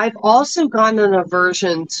 But I've also gotten an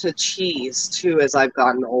aversion to cheese too as I've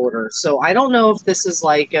gotten older. So I don't know if this is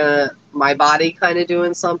like my body kind of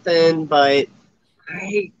doing something, but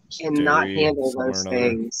I cannot Dairy, handle somewhere those or another.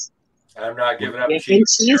 things. I'm not giving up And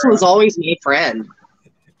cheese. cheese was always my friend.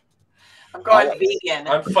 I'm going vegan.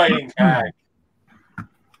 I'm fighting back.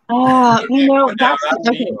 You know, that's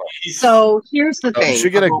okay. So here's the You thing.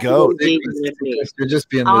 should get a about goat. being vegan with me. You're just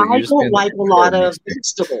being. I You're just don't being like a lot of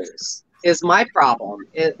vegetables. Is my problem.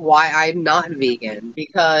 Why I'm not vegan,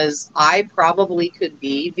 because I probably could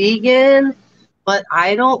be vegan, but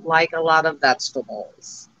I don't like a lot of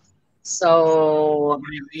vegetables. So, What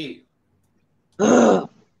do you eat?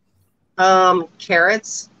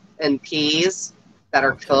 carrots and peas that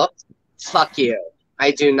are cooked. Fuck you.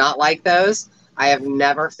 I do not like those. I have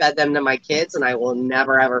never fed them to my kids, and I will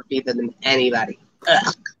never ever feed them to anybody.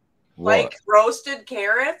 Ugh. Like roasted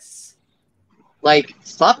carrots? Like,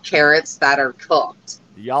 fuck carrots that are cooked.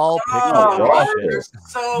 Y'all pick Oh, up you're shit.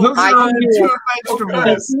 so Those I are can only do 2 But vegetables.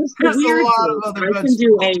 here's the There's a weird lot thing. of other I can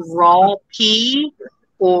do a vegetables. raw pea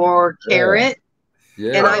or carrot,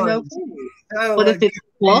 Yeah. and I'm okay. I don't But if like it's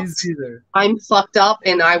peas cooked, either. I'm fucked up,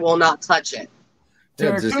 and I will not touch it. Yeah,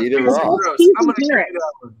 Derek, just cooked eat it peas are raw. gross. Peas I'm gonna and give carrots. you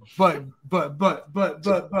that one. But.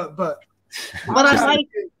 But I like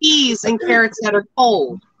peas and carrots that are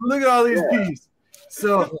cold. Look at all these peas.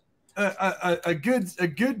 So a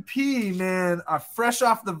good pea, man, fresh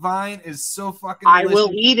off the vine is so fucking I delicious.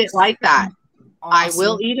 will eat it like that. I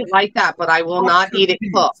will eat it like that, but I will not eat it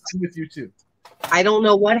cooked. I'm with you too. I don't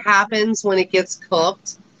know what happens when it gets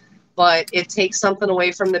cooked, but it takes something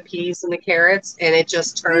away from the peas and the carrots, and it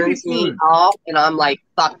just turns me food. off, and I'm like,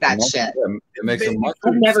 fuck that shit. It makes them much.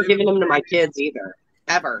 I've never given them to my kids either,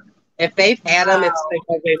 ever. If they've had them, it's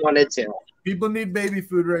because they wanted to. People need baby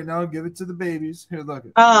food right now. Give it to the babies. Here, look.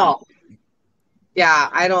 Oh, yeah,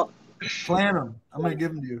 I don't. Plant them. I'm gonna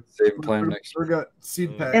give them to you. Save and plant next We got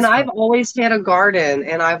seed packs. And I've always had a garden,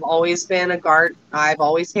 and I've always been a garden. I've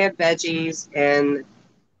always had veggies, and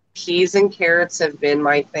peas and carrots have been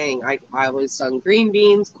my thing. I always done green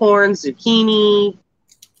beans, corn, zucchini,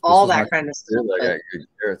 all This is that my kind of stuff. I got good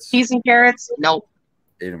carrots. Peas and carrots, nope.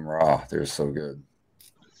 Ate them raw. They're so good.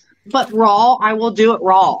 But raw, I will do it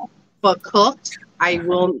raw. But cooked, I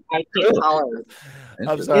can't tolerate.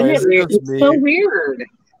 I'm sorry. Isn't Is it it weird? just It's me? so weird.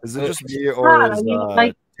 Is it just me, or God, is I mean,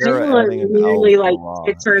 like, Tara adding an genuinely, L like, for raw?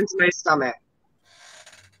 it turns my stomach.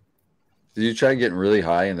 Did you try getting really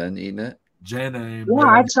high and then eating it? Jenna, Yeah,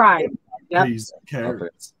 I tried. Yep. peas,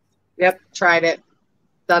 carrots. Yep, tried it.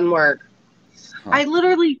 Doesn't work. Huh. I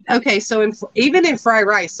literally so even in fried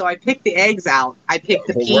rice, so I picked the eggs out. I picked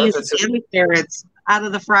the Well, what if peas it's and the carrots out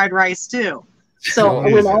of the fried rice too. So Oh,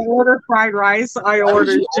 when I order fried rice, I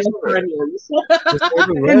order you just order it? onions Just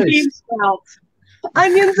order and rice. bean sprouts.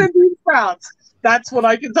 Onions and bean sprouts. That's what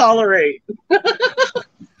I can tolerate.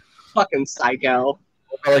 Fucking psycho.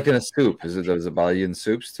 What about like in a soup? Does it bother you in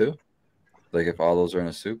soups too? Like if all those are in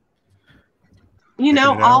a soup? You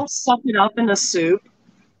know, Picking it out. I'll suck it up in a soup,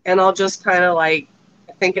 and I'll just kind of like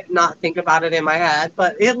not think about it in my head.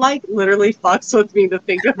 But it like literally fucks with me to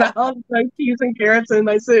think about like peas and carrots in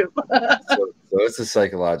my soup. So it's a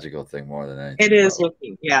psychological thing more than anything. It is with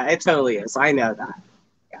me. Yeah, it totally is. I know that.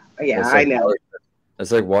 Yeah, It's I like know.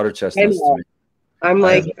 It's like water chestnuts know. to me. I'm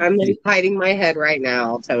like hiding my head right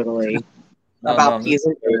now, totally, No, about no, peas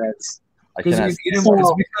and carrots. I Because cannot.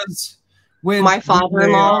 So- because when My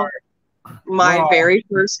father-in-law, my raw. very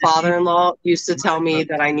first father-in-law used to tell me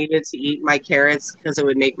that I needed to eat my carrots because it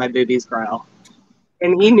would make my boobies grow.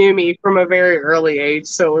 And he knew me from a very early age,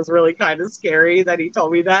 so it was really kind of scary that he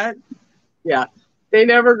told me that. Yeah, they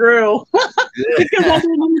never grew because I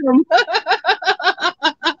didn't eat them.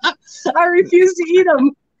 I refused to eat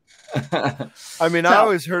them. I mean, I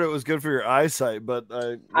always heard it was good for your eyesight, but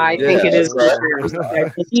I think it is good for your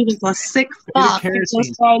eyesight. He was a sick fuck. He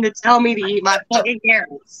was trying to tell me to eat my fucking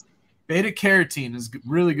carrots. Beta carotene is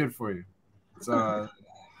really good for you. It's heavy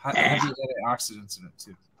antioxidants in it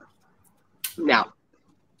too. No.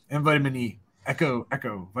 And vitamin E. Echo,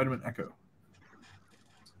 vitamin Echo.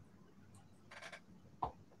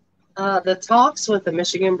 The talks with the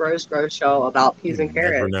Michigan Bros Grow Show about peas and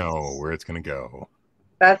carrots. Never know where it's gonna go.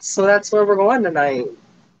 That's where we're going tonight.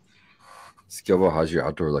 Skilbo, how's your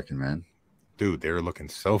outdoor looking, man? Dude, they're looking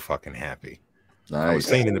so fucking happy. Nice. I was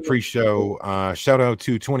saying in the pre-show, shout out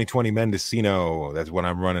to 2020 Mendocino. That's when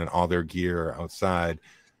I'm running all their gear outside.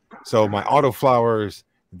 So my autoflowers,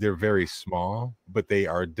 they're very small, but they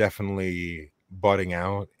are definitely budding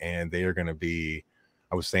out, and they are going to be,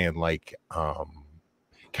 I was saying, like kind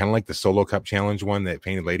of like the Solo Cup Challenge one that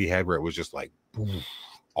Painted Lady had, where it was just like boom,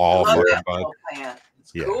 all fucking bud.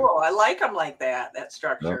 It's cool. I like them like that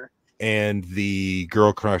structure. Yep. And the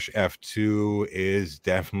Girl Crush F2 is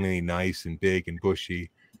definitely nice and big and bushy.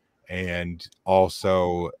 And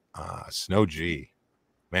also Snow G.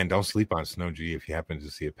 Man, don't sleep on Snow G if you happen to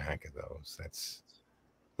see a pack of those. That's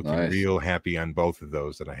looking real happy on both of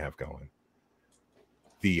those that I have going.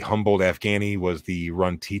 The Humboldt Afghani was the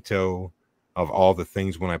Run Tito of all the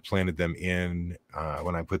things when I planted them in,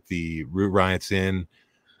 when I put the Root Riots in.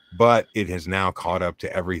 But it has now caught up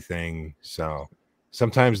to everything. So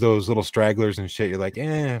sometimes those little stragglers and shit, you're like,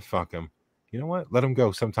 fuck them. You know what? Let them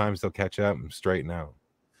go. Sometimes they'll catch up and straighten out.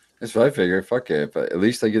 That's what I figured. Fuck it. But at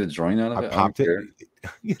least I get a joint out of it. I popped it.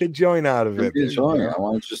 Get a joint out of it. Get a joint. I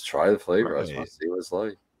want to just try the flavor. Right. I just want to see what it's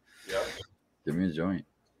like. Yeah. Give me a joint.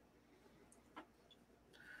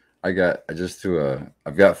 I've got 4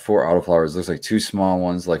 autoflowers. Looks like 2 small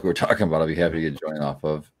ones, like we were talking about. I'll be happy to get a joint off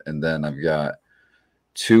of. And then I've got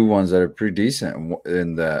 2 ones that are pretty decent.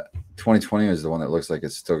 And that 2020 is the one that looks like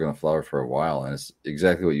it's still going to flower for a while. And it's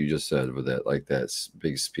exactly what you just said with that, like that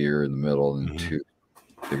big spear in the middle and 2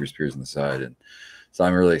 bigger spears on the side. And so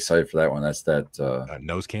I'm really excited for that one. That's that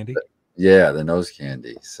nose candy. Yeah, the nose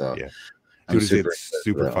candy. So yeah, dude, it's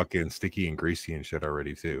super fucking sticky and greasy and shit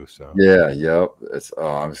already too. So yeah, yep.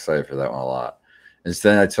 I'm excited for that one a lot. And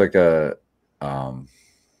then I took a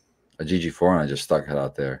GG4 and I just stuck it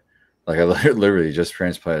out there. Like I literally just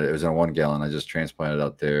transplanted it. It was in 1 gallon. I just transplanted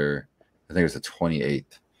out there. I think it was the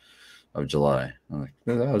 28th of July. I'm like,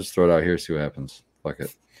 I'll just throw it out here, see what happens. Fuck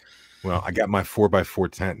it. Well, I got my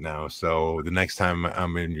 4x4 tent now. So the next time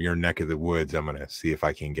I'm in your neck of the woods, I'm going to see if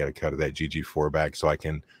I can get a cut of that GG4 back so I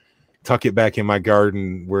can tuck it back in my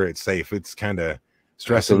garden where it's safe. It's kind of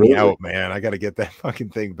stressing me out, man. I got to get that fucking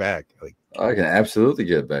thing back. Like, I can absolutely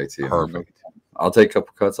get it back to you. Perfect. I'll take a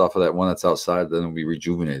couple cuts off of that one that's outside, then it'll be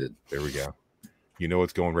rejuvenated. There we go. You know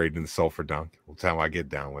what's going right in the sulfur dunk. Well, that's how I get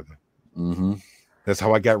down with it. Mm-hmm. That's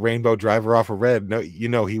how I got Rainbow Driver off of Red. No, you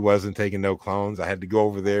know he wasn't taking no clones. I had to go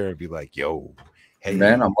over there and be like, "Yo, hey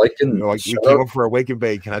man, I'm liking. Like we came up for a wake and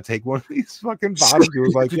bake. Can I take one of these fucking bottles?" He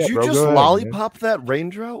was like, "Did you just lollipop that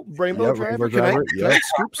Rainbow Driver? Can I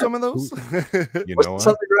scoop some of those?" You know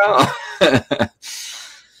what?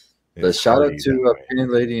 The shout out to Painted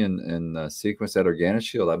Lady and Sequence at Organic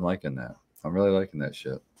Shield. I'm liking that. I'm really liking that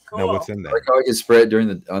shit. Cool. No, what's in there? I like how I can spray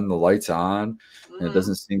it on the lights on, and it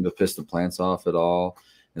doesn't seem to piss the plants off at all.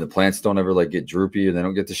 And the plants don't ever like get droopy, and they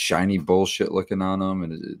don't get the shiny bullshit looking on them,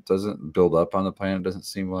 and it doesn't build up on the plant. It doesn't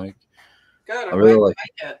seem like. Good. I really like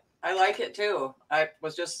it. I like it too. I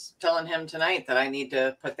was just telling him tonight that I need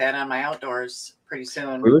to put that on my outdoors pretty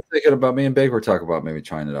soon. We were thinking about me and Big. We're talking about maybe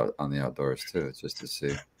trying it out on the outdoors too, just to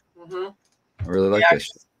see. I really like this.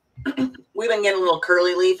 We've been getting a little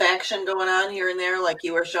curly leaf action going on here and there, like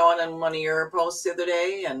you were showing in one of your posts the other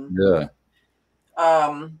day, and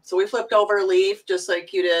so we flipped over a leaf just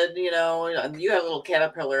like you did. You know, you had a little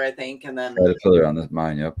caterpillar, I think, and then caterpillar on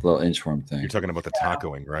mine. Yep, little inchworm thing. You're talking about the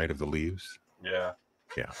tacoing, right, of the leaves? Yeah.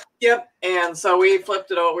 Yep. And so we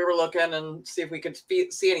flipped it over. We were looking and see if we could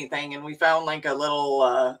see anything, and we found like a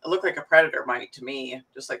little. It looked like a predator mite to me,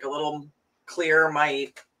 just like a little clear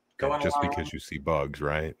mite. Just because you see bugs,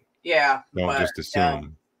 right? Yeah. Don't just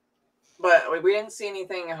assume. But we didn't see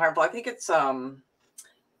anything harmful. I think it's I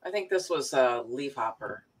think this was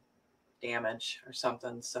leafhopper damage or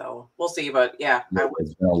something. So we'll see. But yeah,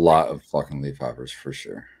 there's been a lot of fucking leafhoppers for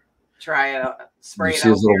sure. try it out, spray You it see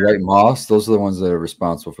out those little there. white moths? Those are the ones that are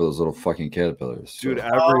responsible for those little fucking caterpillars. Dude, So-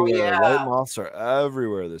 everywhere. yeah. White moths are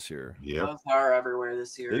everywhere this year. Yep. Those are everywhere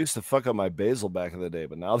this They year. used to fuck up my basil back in the day,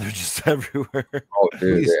 but now they're just everywhere. oh, What are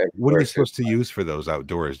dude, you, they're what are everywhere, you supposed to use for those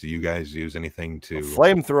outdoors? Do you guys use anything A to?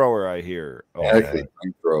 flamethrower, I hear. Oh, Exactly,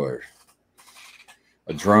 man. flamethrower.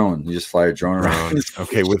 A drone. You just fly a drone around.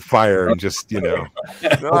 Okay, with fire and just No,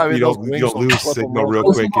 I mean, you those don't wings you'll will lose flip 'em signal over. real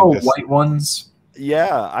Those quick little and just white ones.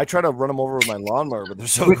 Yeah, I try to run them over with my lawnmower, but they're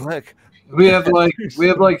so We- quick. We have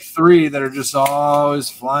like 3 that are just always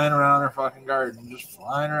flying around our fucking garden, just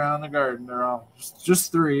flying around the garden. They're all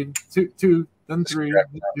just 3, two, then 3.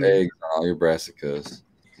 then 2. Eggs on all your brassicas.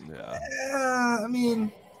 Yeah. Yeah, I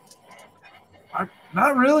mean,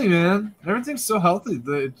 not really, man. Everything's so healthy.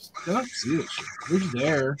 They don't see it. They're just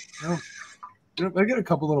there. I get a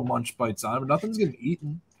couple little munch bites on it, but nothing's getting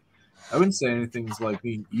eaten. I wouldn't say anything's like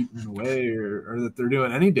being eaten away or that they're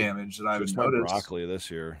doing any damage that I would Just my notice. broccoli this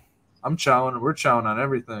year. We're chowing on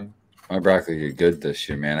everything. My broccoli did good this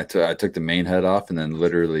year, man. I took the main head off, and then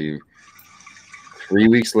literally 3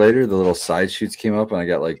 weeks later, the little side shoots came up, and I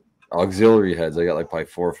got like auxiliary heads. I got like probably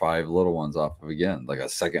 4 or 5 little ones off of again, like a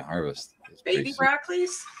second harvest. It's pretty Baby sick.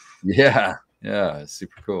 broccolis? Yeah, it's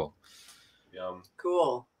super cool. Yum.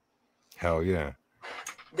 Cool. hell yeah.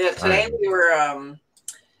 Today we were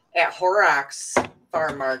at Horrocks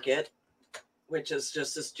Farm Market, which is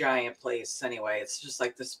just this giant place anyway. It's just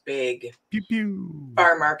like this big Pew pew.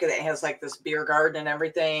 farm market that has like this beer garden and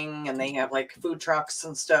everything, and they have like food trucks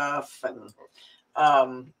and stuff, and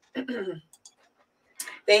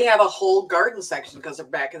they have a whole garden section because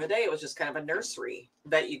back in the day it was just kind of a nursery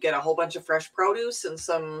that you get a whole bunch of fresh produce and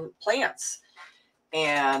some plants,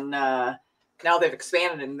 and now they've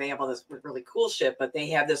expanded and they have all this really cool shit, but they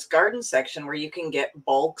have this garden section where you can get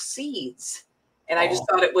bulk seeds. And I just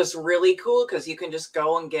thought it was really cool because you can just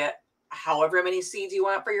go and get however many seeds you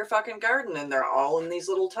want for your fucking garden, and they're all in these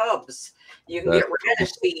little tubs. You can get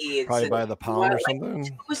radish seeds. Probably and by the if you pound want, or like,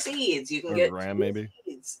 something. 2 seeds. You can Or get gram, 2 maybe.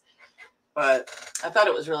 seeds. But I thought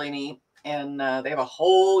it was really neat. And they have a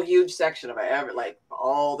whole huge section of it, like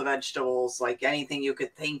all the vegetables, like anything you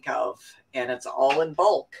could think of. And it's all in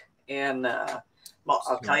bulk. And well,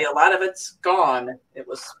 I'll tell you, a lot of it's gone.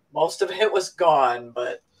 Most of it was gone,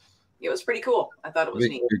 but it was pretty cool. I thought it was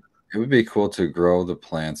neat. It would be cool to grow the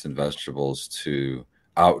plants and vegetables to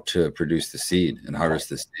produce the seed and harvest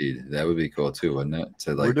the seed. That would be cool too, wouldn't it?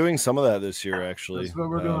 To We're like, doing some of that this year, actually. That's what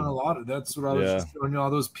we're doing a lot of. That's what I was just doing. All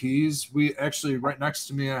those peas. We actually right next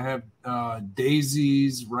to me, I have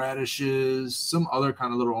daisies, radishes, some other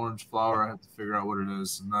kind of little orange flower. I have to figure out what it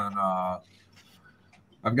is, and then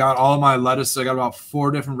I've got all my lettuce. I got about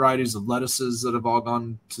 4 different varieties of lettuces that have all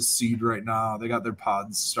gone to seed right now. They got their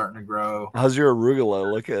pods starting to grow. How's your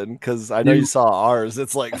arugula looking? Because I know you saw ours.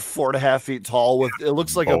 It's like 4.5 feet tall. With it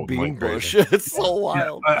looks like a Oh, bean like bush. crazy. It's so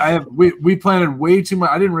wild. I have we planted way too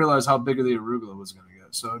much. I didn't realize how big of the arugula was going to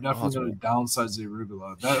get. So definitely that's going to downsize the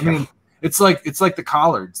arugula. I mean, it's like the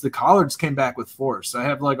collards. The collards came back with force. I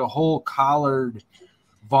have like a whole collard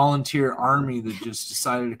volunteer army that just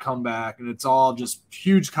decided to come back, and it's all just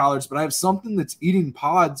huge collards. But I have something that's eating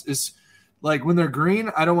pods. Is like when they're green,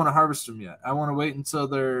 I don't want to harvest them yet. I want to wait until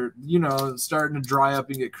they're starting to dry up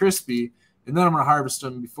and get crispy, and then I'm going to harvest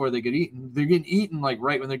them before they get eaten. They're getting eaten like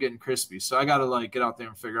right when they're getting crispy. So I got to like get out there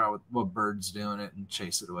and figure out what bird's doing it and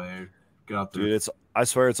chase it away. Get out there. Dude, I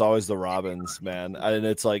swear it's always the robins, man. And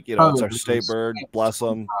it's like, it's our state bird. Bless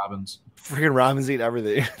them. Robins. Freaking robins eat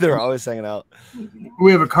everything. They're always hanging out.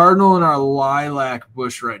 We have a cardinal in our lilac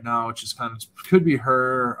bush right now, which is could be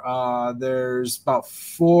her. There's about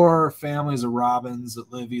 4 families of robins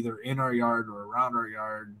that live either in our yard or around our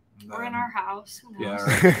yard. Or in our house. Yeah,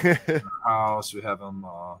 right. In our house. We have them.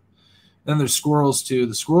 Then there's squirrels too.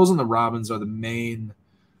 The squirrels and the robins are the main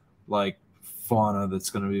like fauna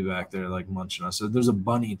that's going to be back there like munching us. So there's a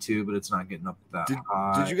bunny too, but it's not getting up that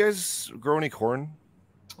high. Did you guys grow any corn?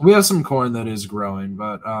 We have some corn that is growing,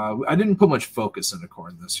 but I didn't put much focus into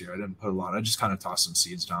corn this year. I didn't put a lot. I just kind of tossed some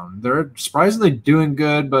seeds down. They're surprisingly doing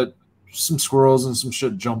good, but some squirrels and some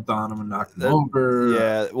shit jumped on them and knocked them over.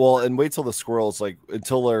 Yeah, well, and wait till the squirrels, like,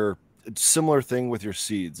 until they're similar thing with your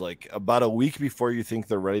seeds. Like, about a week before you think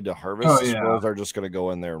they're ready to harvest, the squirrels are just going to go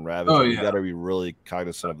in there and ravage them. You got to be really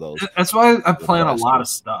cognizant of those. That's why I plant a lot of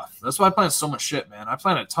stuff. That's why I plant so much shit, man. I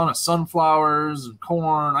plant a ton of sunflowers and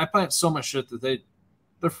corn. I plant so much shit that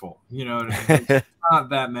they're full. You know what I mean? There's not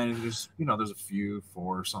that many. There's a few,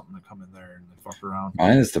 4 or something that come in there and they fuck around.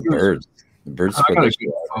 Mine is the birds. The birds. I got a put good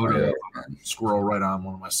their- photo of a squirrel right on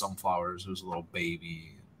one of my sunflowers. It was a little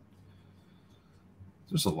baby.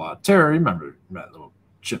 There's a lot. Tara, remember that little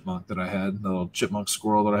chipmunk that I had, the little chipmunk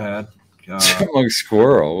squirrel that I had. Chipmunk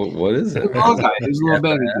squirrel. What is it? Little guy. He was a little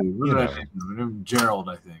baby dude. What You did I know. name him? Gerald,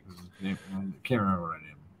 I think. Was his name. I can't remember what I named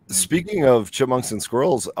him. Speaking of chipmunks and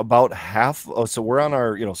squirrels, about half. Oh, so we're on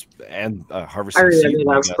our, and harvesting I remember season,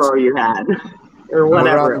 I that guess. squirrel you had, or We're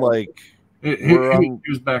whatever. on like He We're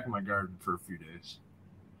was back in my garden for a few days.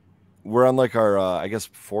 we're on like our I guess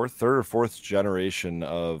third or fourth generation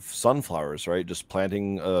of sunflowers, right? Just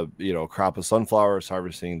planting a crop of sunflowers,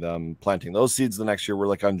 harvesting them, planting those seeds the next year. We're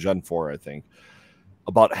like on Gen 4, I think.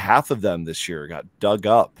 About half of them this year got dug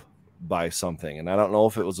up by something, and I don't know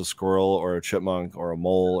if it was a squirrel or a chipmunk or a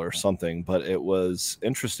mole or something, but it was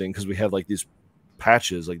interesting because we have like these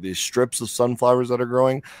patches, like these strips of sunflowers that are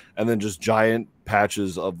growing, and then just giant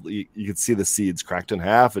patches of you could see the seeds cracked in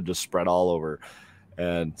half and just spread all over.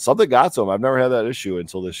 And something got to them. I've never had that issue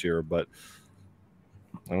until this year, but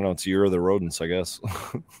I don't know. It's a year of the rodents, I guess.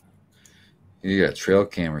 You got a trail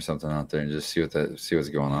cam or something out there and just see what's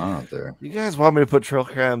going on out there. You guys want me to put trail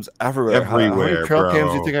cams everywhere? How many Everywhere, trail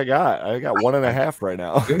cams do you bro. think I got? I got 1.5 right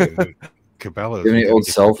now. Dude, Cabela's. Do you have any gonna old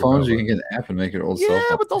get cell you phones? You Cabela. can get an app and make it old cell Yeah,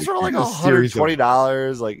 phone. but those are like A series of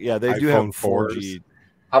 $120. Like, yeah, they do have iPhone 4G.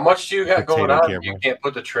 How much do you got going Potato on? camera. You can't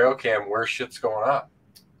put the trail cam where shit's going on.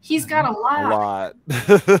 He's got a A lot. lot.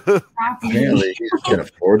 Apparently, he can't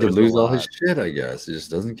afford to There's a lose all his lot. shit, I guess. He just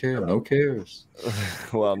doesn't care. No cares.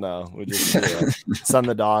 Well, no, we just send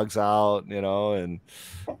the dogs out, and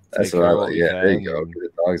That's take what care I of like. we Yeah, there you can, go. and- Get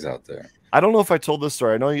the dogs out there. I don't know if I told this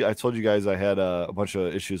story. I know I told you guys I had a bunch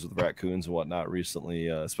of issues with raccoons and whatnot recently,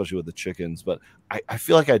 especially with the chickens. But I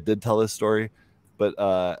feel like I did tell this story. But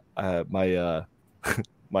my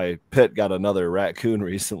my pit got another raccoon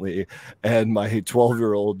recently, and my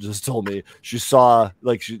 12-year-old just told me she saw,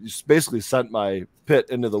 like, she just basically sent my pit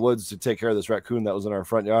into the woods to take care of this raccoon that was in our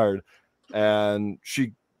front yard, and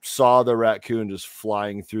she saw the raccoon just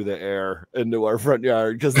flying through the air into our front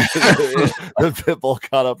yard because the pit bull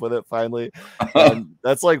caught up with it finally. And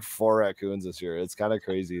that's like 4 raccoons this year. It's kind of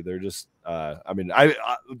crazy. They're just I mean, I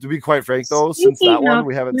to be quite frank though, since that Speaking one of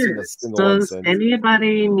we haven't seen a pets, single one does since.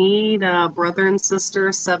 anybody need a brother and sister,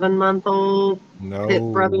 7-month-old No. pit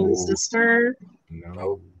brother and sister?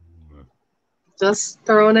 No. Just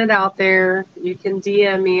throwing it out there. You can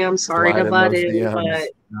DM me. I'm sorry Slide to in butt those in, DMs.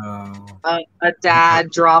 but a dad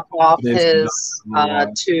drop off It's his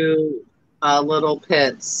 2 little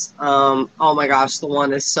pits. Oh my gosh, the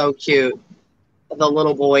one is so cute. The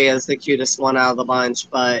little boy is the cutest one out of the bunch,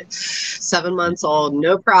 but 7 months old,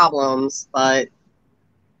 no problems. But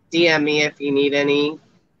DM me if you need any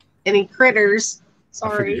critters. I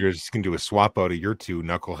figured Sorry. you're just gonna do a swap out of your 2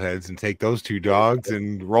 knuckleheads and take those 2 dogs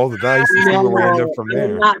and roll the dice and see where we end up from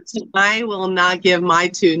there. I will not give my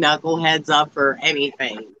 2 knuckleheads up for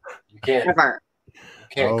anything. You can't Ever.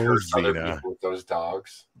 can't Oh, curse other Xena. people with those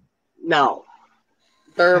dogs. No.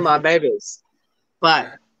 They're my babies.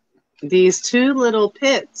 But these 2 little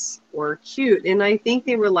pits were cute. And I think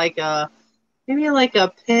they were maybe like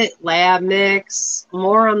a pit lab mix,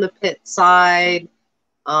 more on the pit side.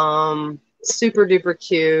 Super duper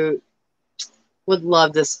cute. Would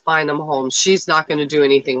love to find them home. She's not going to do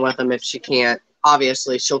anything with them if she can't.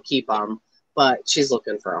 Obviously, she'll keep them, but she's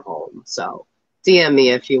looking for a home. So DM me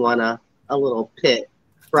if you want a little pit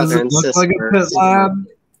brother Does it and look sister. like a pit lab?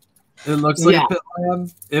 It looks like Yeah. a pit lab.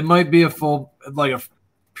 It might be a full, like a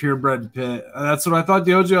purebred pit. That's what I thought.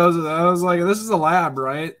 Dojo. I was like, this is a lab,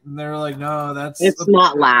 right? And they're like, no, that's It's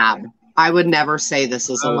not lab. I would never say this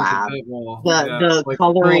is a that was lab. pit bull. The Like,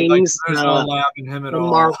 colorings, there's no lab in him at the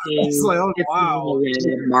all. marking, It's like, oh, it's wow. not a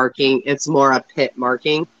lab marking. It's more a pit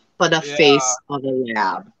marking, but a Yeah. face of a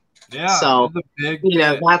lab. Yeah, So, it's a big You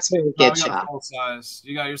know, pit. that's where it Now gets you got you. full size.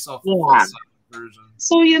 You got yourself a Yeah. full size version.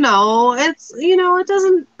 So, it's, it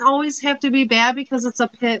doesn't always have to be bad because it's a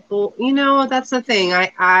pit bull. That's the thing.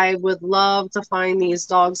 I would love to find these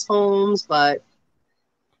dogs homes, but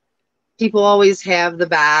people always have the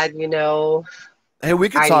bad, Hey, we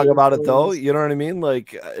could I talk do about it though. things. You know what I mean?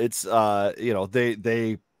 Like it's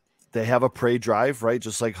they have a prey drive, right?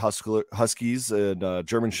 Just like Huskies and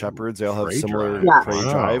German Shepherds, they all have Prey similar drive. Yeah. prey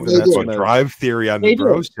Wow. drive, They and that's do. when they're Drive theory on They the do.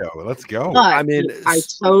 Bro Show. Let's go. But I mean, I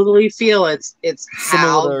totally feel it's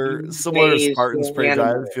how similar you similar to raise Spartan your spray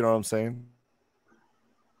animal. drive. You know what I'm saying?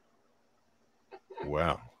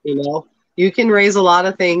 Wow. You can raise a lot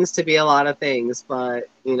of things to be a lot of things, but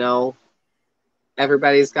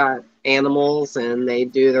everybody's got animals and they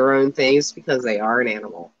do their own things because they are an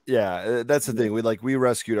animal. Yeah, that's the thing. We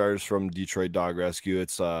rescued ours from Detroit Dog Rescue.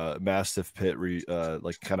 It's a Mastiff pit,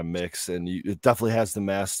 like kind of mix, and it definitely has the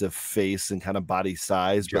Mastiff face and kind of body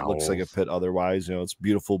size, but looks like a pit otherwise. You know, it's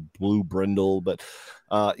beautiful blue brindle, but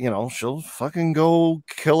you know, she'll fucking go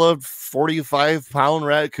kill a 45-pound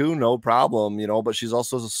raccoon, no problem. You know, but she's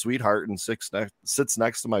also a sweetheart and sits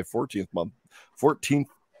next to my 14th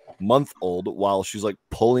month old while she's like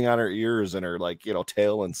pulling on her ears and her like, you know,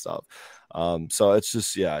 tail and stuff. So it's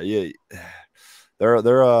just yeah, they're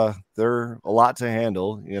a lot to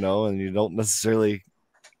handle, you know, and you don't necessarily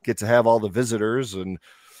get to have all the visitors and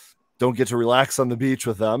don't get to relax on the beach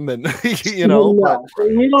with them, and you know, no,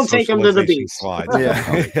 you don't take them to the beach.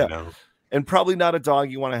 Yeah. You know? And probably not a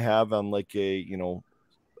dog you want to have on like a, you know,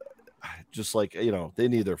 just like, you know, they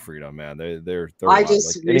need their freedom, man. They're I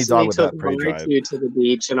just like any dog with took that prey drive. to the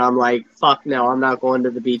beach, and I'm like, fuck no, I'm not going to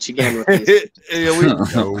the beach again with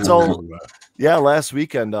these. So yeah, last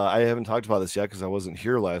weekend, I haven't talked about this yet because I wasn't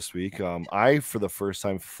here last week. I, for the first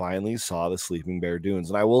time, finally saw the Sleeping Bear Dunes,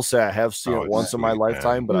 and I will say I have seen it once in my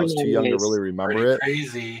lifetime, but I was too young to really remember it.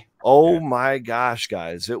 Crazy. Oh my gosh,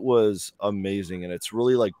 guys, it was amazing, and it's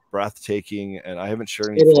really like breathtaking. And I haven't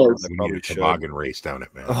shared any photos. I We need probably a should. toboggan race down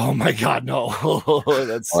it, man. Oh my god, no!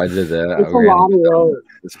 That's I did that. It's a lot of work.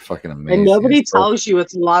 It's fucking amazing. And nobody tells you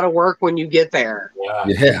it's a lot of work when you get there.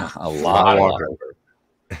 Yeah, a lot of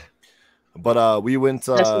work. But we went.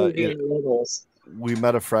 Especially being littles. We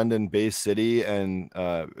met a friend in Bay City, and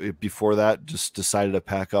before that, just decided to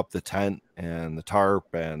pack up the tent and the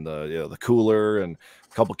tarp and the cooler and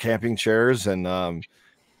a couple camping chairs, and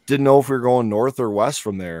didn't know if we were going north or west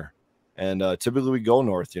from there. And typically we go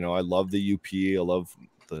north. You know, I love the UP. I love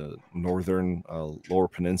the northern Lower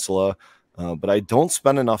Peninsula, but I don't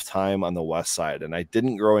spend enough time on the west side. And I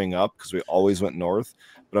didn't growing up because we always went north.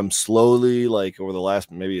 But I'm slowly, like over the last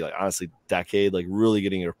maybe like honestly decade, like really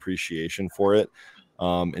getting an appreciation for it.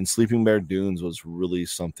 And Sleeping Bear Dunes was really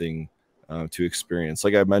something to experience.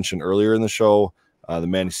 Like I mentioned earlier in the show, the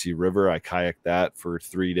Manistee River, I kayaked that for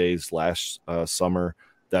 3 days last summer.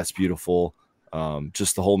 That's beautiful.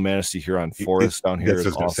 Just the whole Manistee Huron forest down here is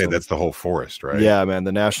awesome. Say that's the whole forest, right? Yeah, man.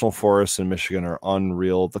 The national forests in Michigan are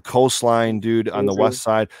unreal. The coastline, dude, on the west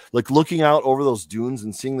side, like looking out over those dunes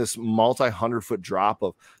and seeing this multi-100-foot drop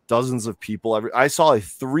of dozens of people. I saw a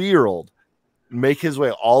 3-year-old make his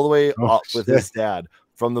way all the way up with his dad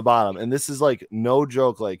from the bottom, and this is like no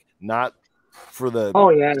joke, like not for the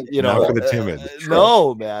you know, not for the timid.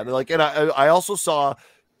 No, man. Like, and I also saw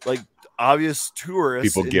like obvious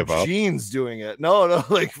tourists People give up jeans doing it. No,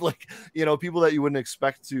 like you know, people that you wouldn't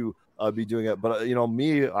expect to be doing it. But you know,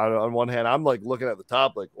 me on one hand, I'm like looking at the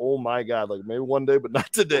top, like, oh my god, like maybe one day, but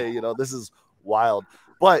not today. You know, this is wild.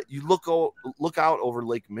 But you look out over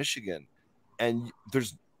Lake Michigan, and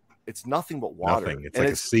it's nothing but water. Nothing. It's like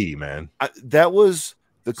a sea, man. That was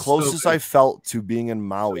the closest I felt to being in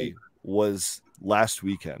Maui was last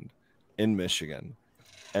weekend in Michigan.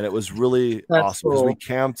 And it was really awesome because we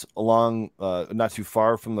camped along not too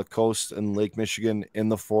far from the coast in Lake Michigan in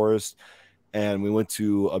the forest. And we went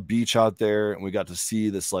to a beach out there, and we got to see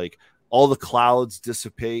this, like, all the clouds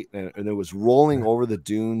dissipate, and it was rolling over the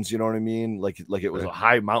dunes. You know what I mean? Like it was a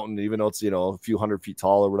high mountain, even though it's, you know, a few hundred feet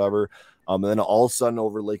tall or whatever. And then all of a sudden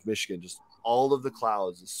over Lake Michigan, just all of the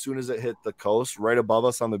clouds, as soon as it hit the coast right above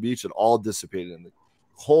us on the beach, it all dissipated and the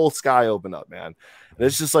whole sky opened up, man. And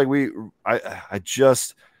it's just like we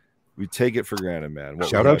take it for granted, man.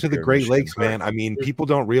 Shout out to the Great Lakes, man. I mean, people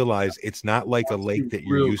don't realize it's not like a lake that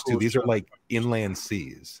you're used to. These are like inland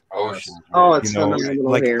seas. Ocean. Oh, it's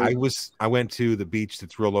like here. I went to the beach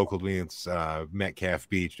that's real local to me. It's Metcalf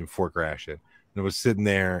Beach in Fort Gratiot. And I was sitting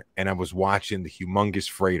there and I was watching the humongous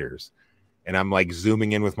freighters. And I'm like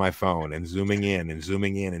zooming in with my phone and zooming in and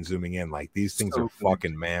zooming in and zooming in. Like these things are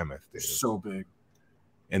fucking mammoth, dude. So big.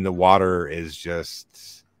 And the water is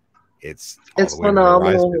just it's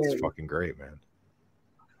phenomenal. It's fucking great, man.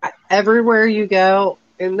 Everywhere you go,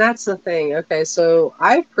 and that's the thing. Okay, so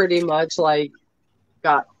I pretty much like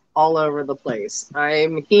got all over the place.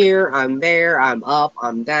 I'm here, I'm there, I'm up,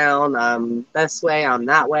 I'm down, I'm this way, I'm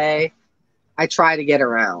that way. I try to get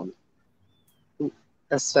around,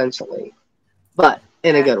 essentially, but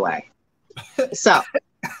in a good way. So,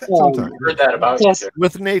 heard that about you.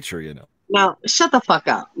 With nature, you know. Now, shut the fuck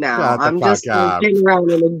up. Now, Shut the I'm fuck just up. getting around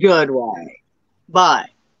in a good way. But,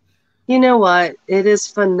 you know what? It is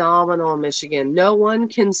phenomenal in Michigan. No one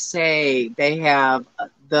can say they have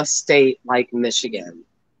the state like Michigan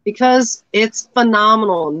because it's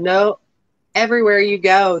phenomenal. No, everywhere you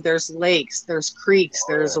go, there's lakes, there's creeks,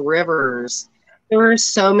 there's rivers. There are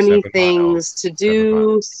so many 7 things to 7 do,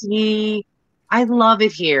 miles. see. I love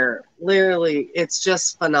it here. Literally, it's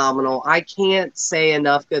just phenomenal. I can't say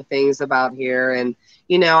enough good things about here. And,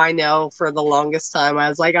 you know, I know for the longest time, I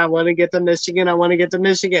was like, I want to get to Michigan. I want to get to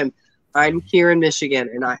Michigan. I'm here in Michigan,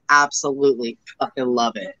 and I absolutely fucking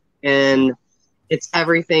love it. And it's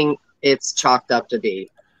everything it's chalked up to be.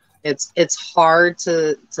 It's hard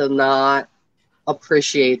to not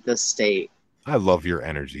appreciate this state. I love your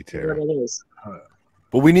energy, What Terry. it is.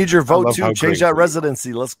 But we need your vote love too. how Change grateful that you are.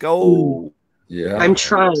 residency. Let's go. Yeah. I'm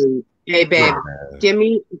trying. Hey, babe, give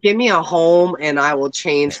me a home, and I will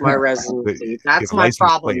change my residency. That's Get my license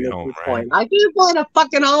problem plate at home, this right? point. I can't find a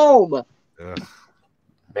fucking home. Ugh,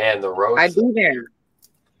 Man, the roads. I'd be there.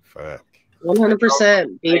 fuck.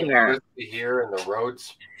 100% be I there. drove here, and the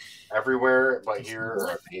roads everywhere but here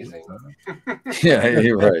are amazing. Yeah,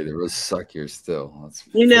 you're right. The roads suck here still. That's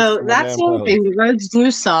You know, First that's the damn other thing. The roads do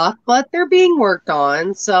suck, but they're being worked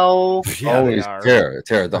on. So Yeah, they always are.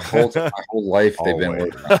 Tara. My whole life they've been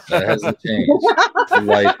Always. working on. That hasn't changed. Whole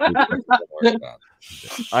life we've been working on.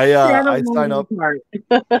 I don't know sign up. that part.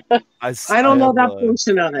 I don't know have, that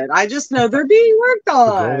portion of it. I just know they're being worked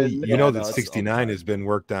on. You Yeah, know no, that it's 69 has been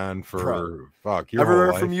worked on for fuck your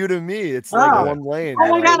everywhere whole from life. you to me. It's like Oh. one lane. Oh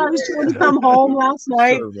my you god, know? I was trying to come home last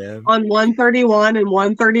night Sure, man. on 131, and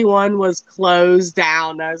 131 was closed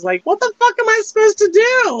down. I was like, what the fuck am I supposed to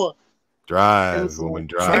do? Drive, And so woman,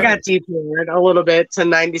 I drive. got detoured a little bit to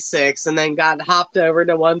 96 and then got hopped over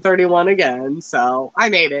to 131 again. So I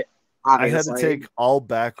made it. I had Obviously. to take all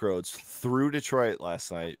back roads through Detroit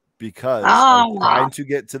last night because I was Oh. trying to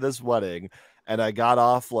get to this wedding, and I got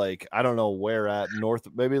off like I don't know where at north,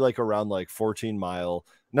 maybe like around like 14 mile.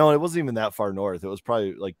 No, it wasn't even that far north. It was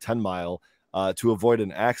probably like 10 mile to avoid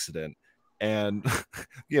an accident. And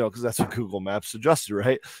you know, because that's what Google Maps suggested,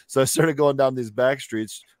 right? So I started going down these back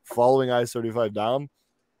streets, following I-35 down.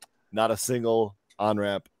 Not a single on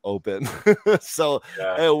ramp open. So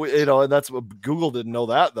Yeah. you know, and that's what Google didn't know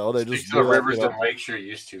that though. They just These are the knew that, rivers you know. and lakes you're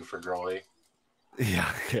used to for Gully.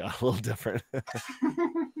 Yeah, a little different.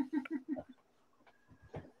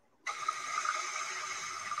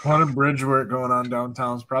 A lot of bridge work going on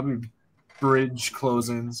downtown. It's probably bridge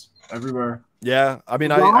closings everywhere. Yeah, I mean,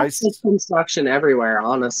 Lots of construction everywhere,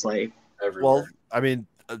 honestly. Everywhere. well, I mean,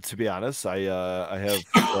 to be honest, I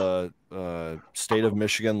have State of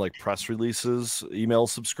Michigan like press releases email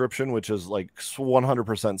subscription, which is like 100%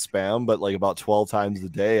 spam, but like about 12 times a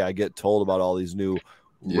day, I get told about all these new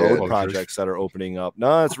Yeah, road closures. projects that are opening up.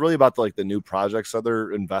 No, it's really about like the new projects that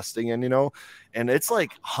they're investing in, you know, and it's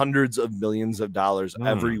like hundreds of millions of dollars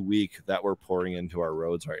every week that we're pouring into our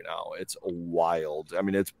roads right now. It's wild. I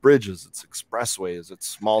mean, it's bridges, it's expressways, it's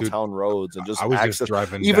small Dude, town roads, and just I was access. just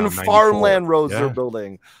driving Even down 94. farmland roads they're Yeah.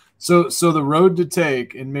 building. So the road to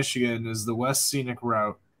take in Michigan is the West Scenic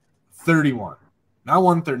Route 31. Not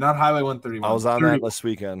 130, not Highway 131. I was on 31. that last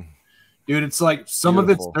weekend. Dude, it's like some of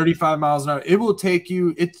Beautiful. it's 35 miles an hour. It will take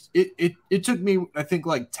you. It took me, I think,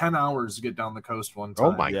 like 10 hours to get down the coast one time.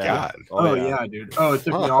 Oh my Yeah. god. Oh yeah, dude. Oh, it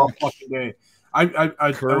took me all fucking day. I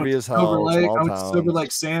Curvy went to as hell, Silver Lake. small I went to town. Silver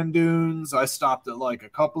Lake Sand Dunes. I stopped at like a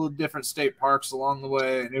couple of different state parks along the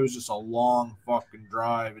way, and it was just a long fucking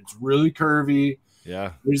drive. It's really curvy.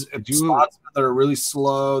 Yeah. There's spots that are really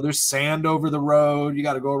slow. There's sand over the road. You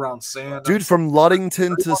got to go around sand. Dude, from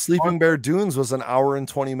Ludington to Sleeping Bear Dunes was an hour and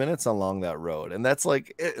 20 minutes along that road. And that's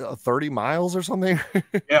like 30 miles or something.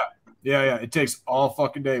 Yeah. It takes all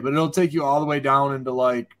fucking day, but it'll take you all the way down into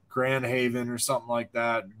like Grand Haven or something like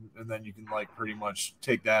that, and then you can like pretty much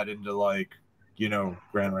take that into like, you know,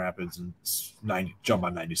 Grand Rapids and jump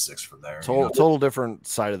on 96 from there. you know? Total different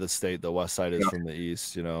side of the state. The west side is from the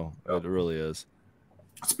east, you know. It really is.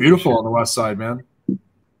 It's beautiful on the west side, man.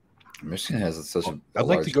 Michigan has such a. I'd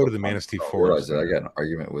like to go to the Manistee Forest. I got an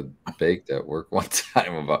argument with Baked at work one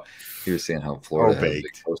time about he was saying how Florida has a big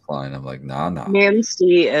Baked. coastline. I'm like, nah.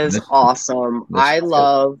 Manistee is awesome. I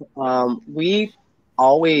love. We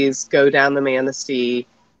always go down the Manistee.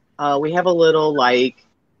 We have a little like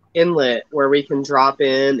inlet where we can drop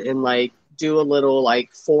in and like do a little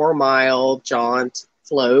like 4-mile jaunt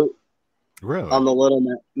float Really? on the little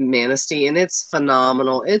Manistee, and it's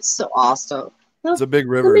phenomenal. It's so awesome. It's a big The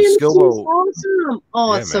river. Manistee's Skilbo. awesome.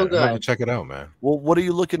 Oh, Yeah, it's so man. I'm gonna good. check it out, man. Well, what are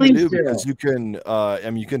you looking Please to do? do. Because you can, I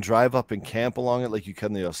mean, you can drive up and camp along it like you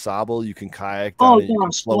can the Osable. You can kayak Oh, down it. You can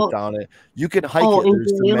gosh, float well- down it. You can hike Oh, it. and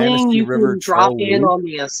There's the Grayling, Manistee you River can drop Trail in Loop. on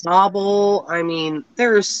the Asable. I mean,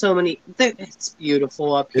 there's so many. It's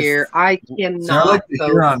beautiful up If- here. I So I cannot like the go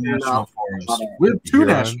Huron enough National Forest. about it. We have two Huron?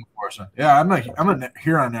 national forests. Yeah, I'm a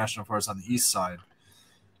Huron National Forest on the east side.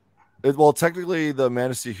 Well, technically, the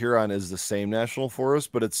Manistee Huron is the same national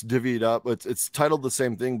forest, but it's divvied up. It's titled the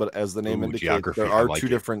same thing, but as the name indicates, geography, there I are like two it.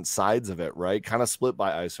 different sides of it, right? Kind of split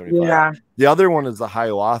by I-75. Yeah. The other one is the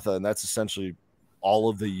Hiawatha, and that's essentially all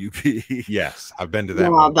of the UP. Yes, I've been to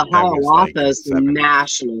that Well, one. the but that was, Hiawatha like, is the 70s.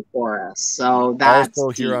 national forest, so that's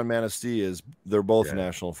Also, deep. Huron Manistee they're both Yeah.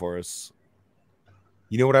 national forests.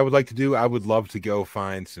 You know what I would like to do? I would love to go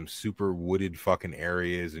find some super wooded fucking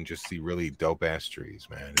areas and just see really dope ass trees,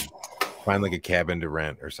 man. And find like a cabin to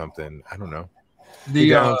rent or something. I don't know. The,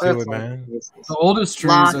 Get down to That's it, man. the oldest trees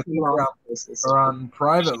Lots I and think lots of places. are on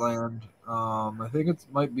private land. I think it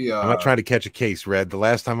might be. I'm not trying to catch a case, Red. The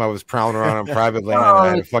last time I was prowling around on private land, I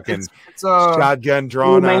had a fucking it's shotgun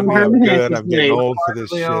drawn on me. I'm good. I'm getting old for this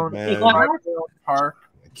shit, owned, man. privately owned park.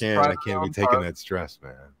 I can't be privately taking park. that stress,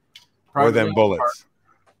 man. Or Privately them owned bullets.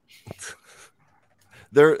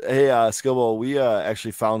 Hey, Skilbo, we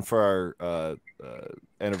actually found for our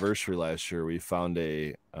anniversary last year, we found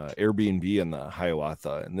a Airbnb in the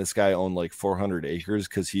Hiawatha, and this guy owned like 400 acres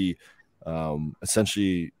because he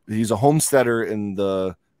essentially he's a homesteader in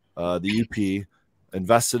the UP,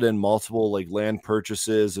 invested in multiple like land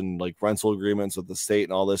purchases and like rental agreements with the state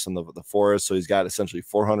and all this in the forest. So he's got essentially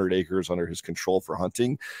 400 acres under his control for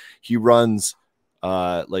hunting. He runs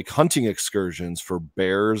like hunting excursions for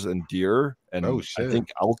bears and deer and Oh, I shit.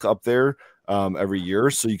 think elk up there every year.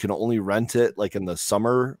 So you can only rent it like in the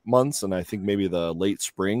summer months and I think maybe the late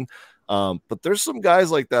spring. But there's some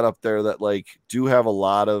guys like that up there that like do have a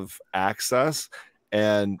lot of access,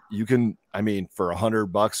 and you can, I mean, for $100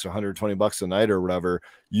 or $120 a night or whatever,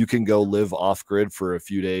 you can go live off grid for a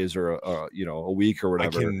few days or a week or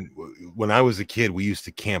whatever. When I was a kid, we used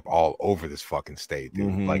to camp all over this fucking state, dude.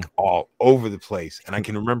 Mhm. Like all over the place. And I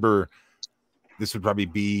can remember this would probably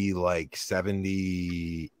be like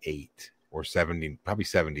 78 or 70, probably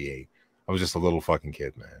 78. I was just a little fucking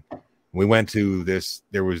kid, man. We went to this,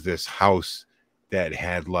 there was this house that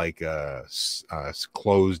had like a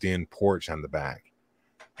closed in porch on the back.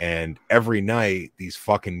 And every night, these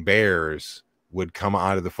fucking bears would come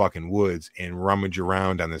out of the fucking woods and rummage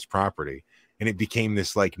around on this property. And it became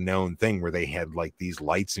this like known thing where they had like these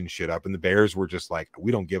lights and shit up. And the bears were just like,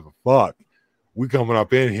 we don't give a fuck. We coming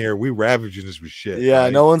up in here. We ravaging this with shit. Yeah,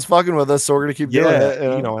 right? no one's fucking with us, so we're gonna keep doing it.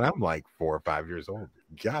 You know, and I'm like 4 or 5 years old.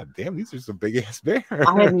 God damn, these are some big ass bears.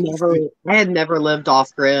 I had never lived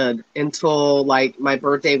off grid until like my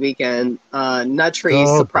birthday weekend. Nut Tree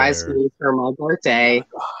Oh, surprised bear. me for my birthday,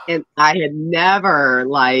 and I had never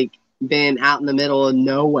like been out in the middle of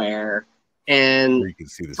nowhere and Where you can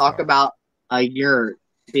see the talk stars. about a yurt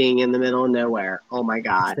being in the middle of nowhere. Oh my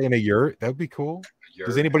god! Stay in a yurt. That would be cool.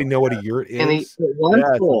 Does anybody know what a yurt is? And it was Yeah,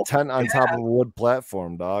 it's cool. a tent on top of a wood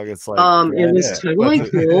platform, dog. It's like It was yeah. totally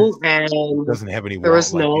But- cool, It and doesn't have any. there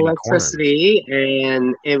was like, no any electricity,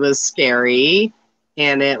 and it was scary,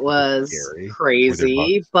 and it was Scary? crazy,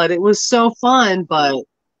 bugs? but it was so fun. But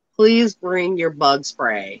please bring your bug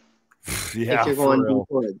spray yeah, if you're for going real. deep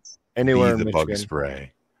woods. Anywhere Be in the bug Michigan.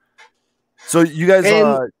 spray. So you guys,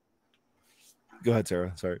 And- go ahead,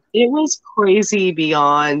 Sarah. Sorry. It was crazy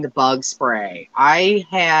beyond bug spray.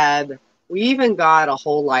 We even got a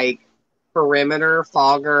whole like perimeter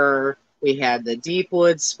fogger. We had the deep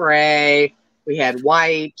wood spray. We had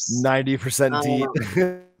wipes. 90% deep.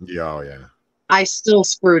 Yeah, oh yeah. I still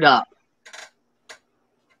screwed up.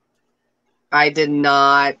 I did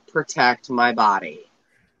not protect my body.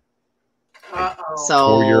 Uh-oh. So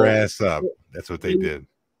Pull your ass up. That's what they did.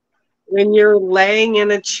 when you're laying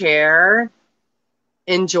in a chair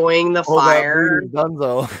enjoying the Oh, that fire, bleeding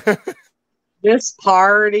Dunzo. this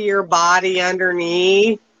part of your body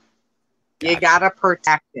underneath, you Gotcha. gotta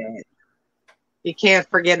protect it. You can't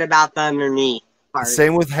forget about the underneath part.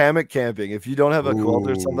 Same with hammock camping. If you don't have a quilt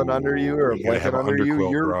or something under you or a Ooh, you gotta blanket have an under you,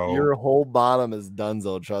 underquilt, bro. your whole bottom is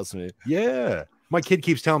Dunzo. Trust me. Yeah. My kid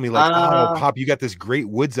keeps telling me, like, Uh, oh, Pop, you got this great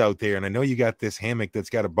woods out there, and I know you got this hammock that's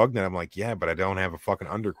got a bug net. I'm like, yeah, but I don't have a fucking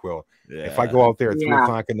underquilt. Yeah. If I go out there at 3 Yeah.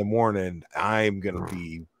 o'clock in the morning, I'm gonna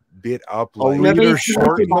be bit up a like liter Nobody's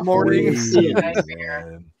short in the talking morning. about crazy,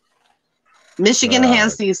 man. Michigan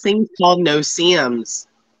has these things called no-see-ums.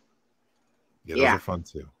 Yeah, those Yeah. are fun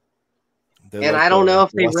too. They And like I don't the know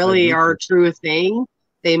if they West Side really Beach. are a true thing.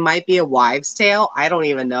 They might be a wives' tale. I don't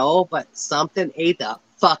even know, but something ate the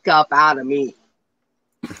fuck up out of me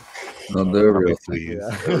No, they're Probably real please. things.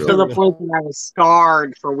 Yeah. They're to real the point that I was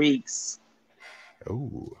scarred for weeks.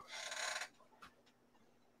 Oh,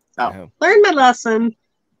 So Yeah. learn my lesson.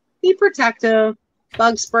 Be protective.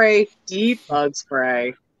 Bug spray, deep bug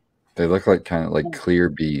spray. They look like kind of like clear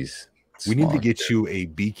bees. we need to Small. get you a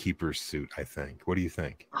beekeeper suit. I think. What do you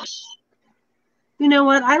think? You know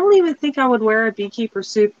what? I don't even think I would wear a beekeeper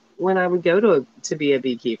suit when I would go to be a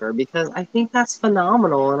beekeeper because I think that's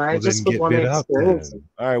phenomenal, and I Well, just then would get want bit to up experience it. then.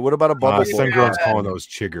 All right, what about a bubble boy? Sungrown's calling those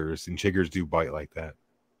chiggers, and chiggers do bite like that.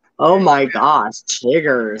 Oh my gosh,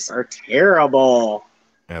 chiggers are terrible.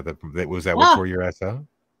 Yeah, was that what tore your ass out?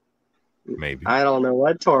 Maybe. I don't know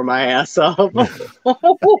what tore my ass up.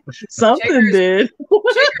 Something did.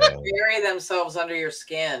 Chiggers bury themselves under your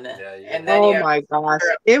skin. And then Oh my gosh.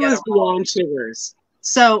 It was beyond chiggers.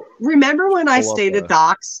 So remember when I Pull up stayed a- at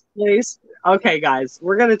Doc's place? Okay, guys,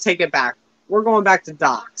 we're gonna take it back. We're going back to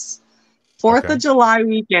Doc's. 4th Okay. of July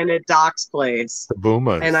weekend at Doc's place. The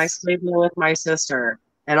Boomas. And I stayed there with my sister.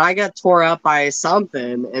 And I got tore up by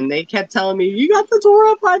something, and they kept telling me, "You got tore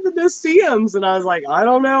up by the Noceums," and I was like, "I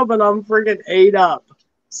don't know, but I'm freaking ate up."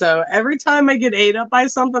 So every time I get ate up by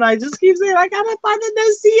something, I just keep saying, "I got it by the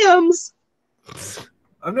Noceums."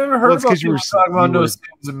 I've never heard Well, it's about 'cause you people were- talking about you were-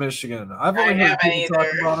 Noceums in Michigan. I've only I heard haven't people talk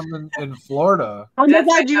either. about them in Florida. Oh my That's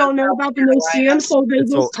God, like you don't know about the Noceums, so they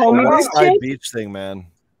It's just told me a this West Side shit? Beach thing, man.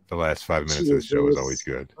 The last 5 minutes of the show is Jesus. always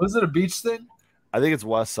good. Was it a beach thing? I think it's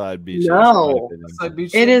West Side Beach. No. West Side Beach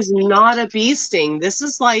It thing? is not a bee sting. This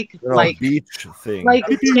is like beach thing. like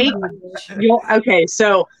take okay,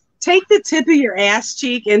 so take the tip of your ass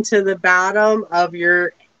cheek into the bottom of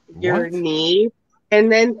your What? knee,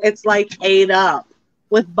 and then it's like ate up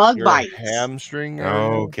with bug Your bites. hamstring. area?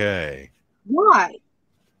 Okay. Why?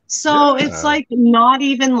 So Yeah. it's like not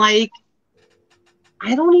even like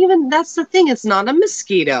I don't even. That's the thing. It's not a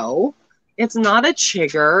mosquito. It's not a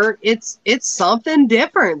chigger. It's something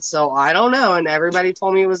different. So I don't know. And everybody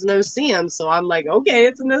told me it was Noceum. So I'm like, okay,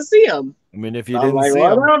 it's a Noceum. I mean, if you I'm didn't like, see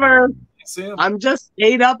 'em- whatever. See 'em? I'm just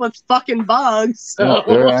ate up with fucking bugs. So.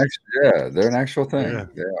 They're an actual thing. Yeah.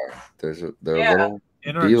 They are. They're Yeah. a little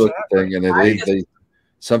In our bee-looking chat. thing, and I they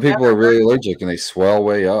some people are really allergic and they swell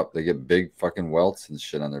way up. They get big fucking welts and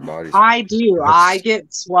shit on their bodies. I do. I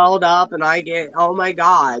get swelled up and I get, oh my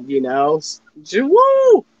God, you know.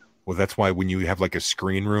 Woo! Well, that's why when you have like a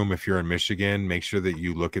screen room, if you're in Michigan, make sure that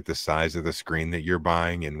you look at the size of the screen that you're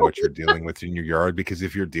buying and what you're dealing with in your yard. Because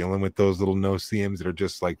if you're dealing with those little Noceums that are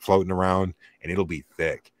just like floating around, and it'll be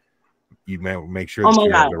thick, you make sure Oh that my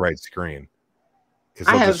you have God. the right screen. Because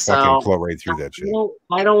I they'll hope just fucking so. float right through that shit.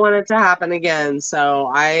 I don't want it to happen again. So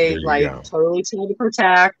I There you like go. totally try to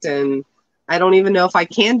protect, and I don't even know if I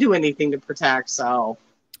can do anything to protect. So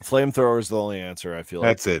Flamethrower is the only answer. I feel like.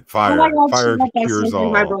 That's it. oh Fire. my God, Fire shut up, I cures sent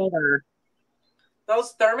you my all. brother.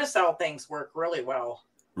 Those thermocell things work really well.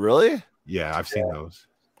 Really? Yeah, I've seen those.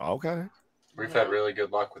 Okay. We've had really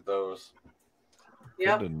good luck with those.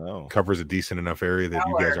 Yep. Good to know. Covers a decent enough area that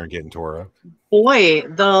you guys aren't getting tore up. Boy,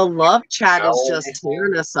 the love chat is No. just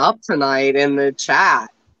tearing us up tonight in the chat.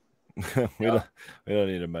 we don't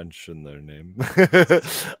need to mention their name.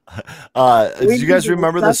 Do you guys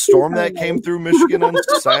remember the storm that came through Michigan on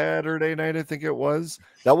Saturday night? I think it was.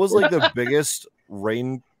 That was like the biggest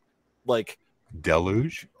rain, like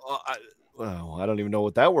Deluge? I don't even know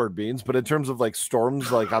what that word means, but in terms of like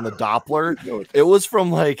storms, like on the Doppler, it was from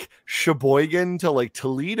like Sheboygan to like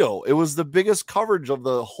Toledo. It was the biggest coverage of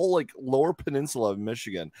the whole like lower peninsula of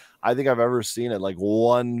Michigan I think I've ever seen it. Like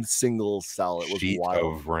one single cell. It was Sheet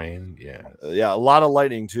wild. of rain. Yeah. Yeah, a lot of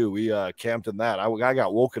lightning too. We camped in that. I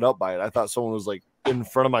got woken up by it. I thought someone was like in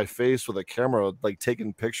front of my face with a camera, like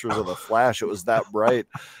taking pictures of the flash. It was that bright.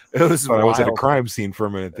 It was. I was at a wild. crime scene for a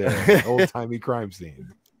minute there. Old timey crime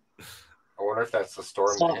scene. I wonder if that's the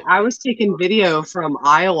storm. So that hit. I was taking video from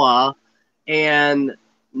Iowa, and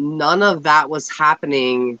none of that was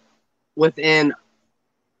happening within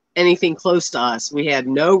anything close to us. We had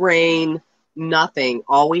no rain, nothing.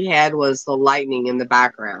 All we had was the lightning in the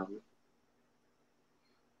background.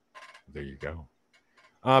 There you go.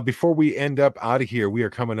 Before we end up out of here, we are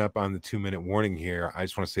coming up on the 2-minute warning here. I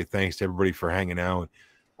just want to say thanks to everybody for hanging out.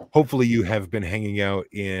 Hopefully you have been hanging out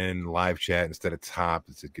in live chat instead of top.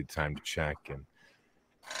 It's a good time to check and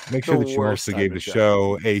make sure The that you worst mostly time gave to the check.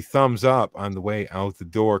 show a thumbs up on the way out the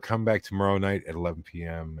door. Come back tomorrow night at 11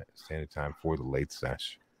 p.m. Standard Time for the late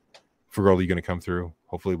sesh. Fergal, are you going to come through?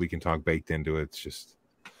 Hopefully we can talk baked into it. It's just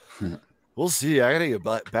We'll see. I gotta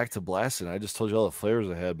get back to blasting. I just told you all the flavors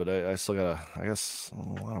I had, but I still got I guess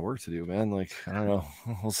a lot of work to do, man. Like I don't know.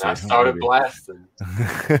 We'll see. I started blasting.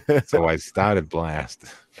 so I started blast.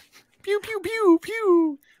 Pew pew pew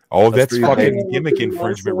pew. Oh, that's pretty fucking big. gimmick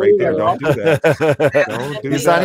infringement right there. Don't do that. Don't do He's that. not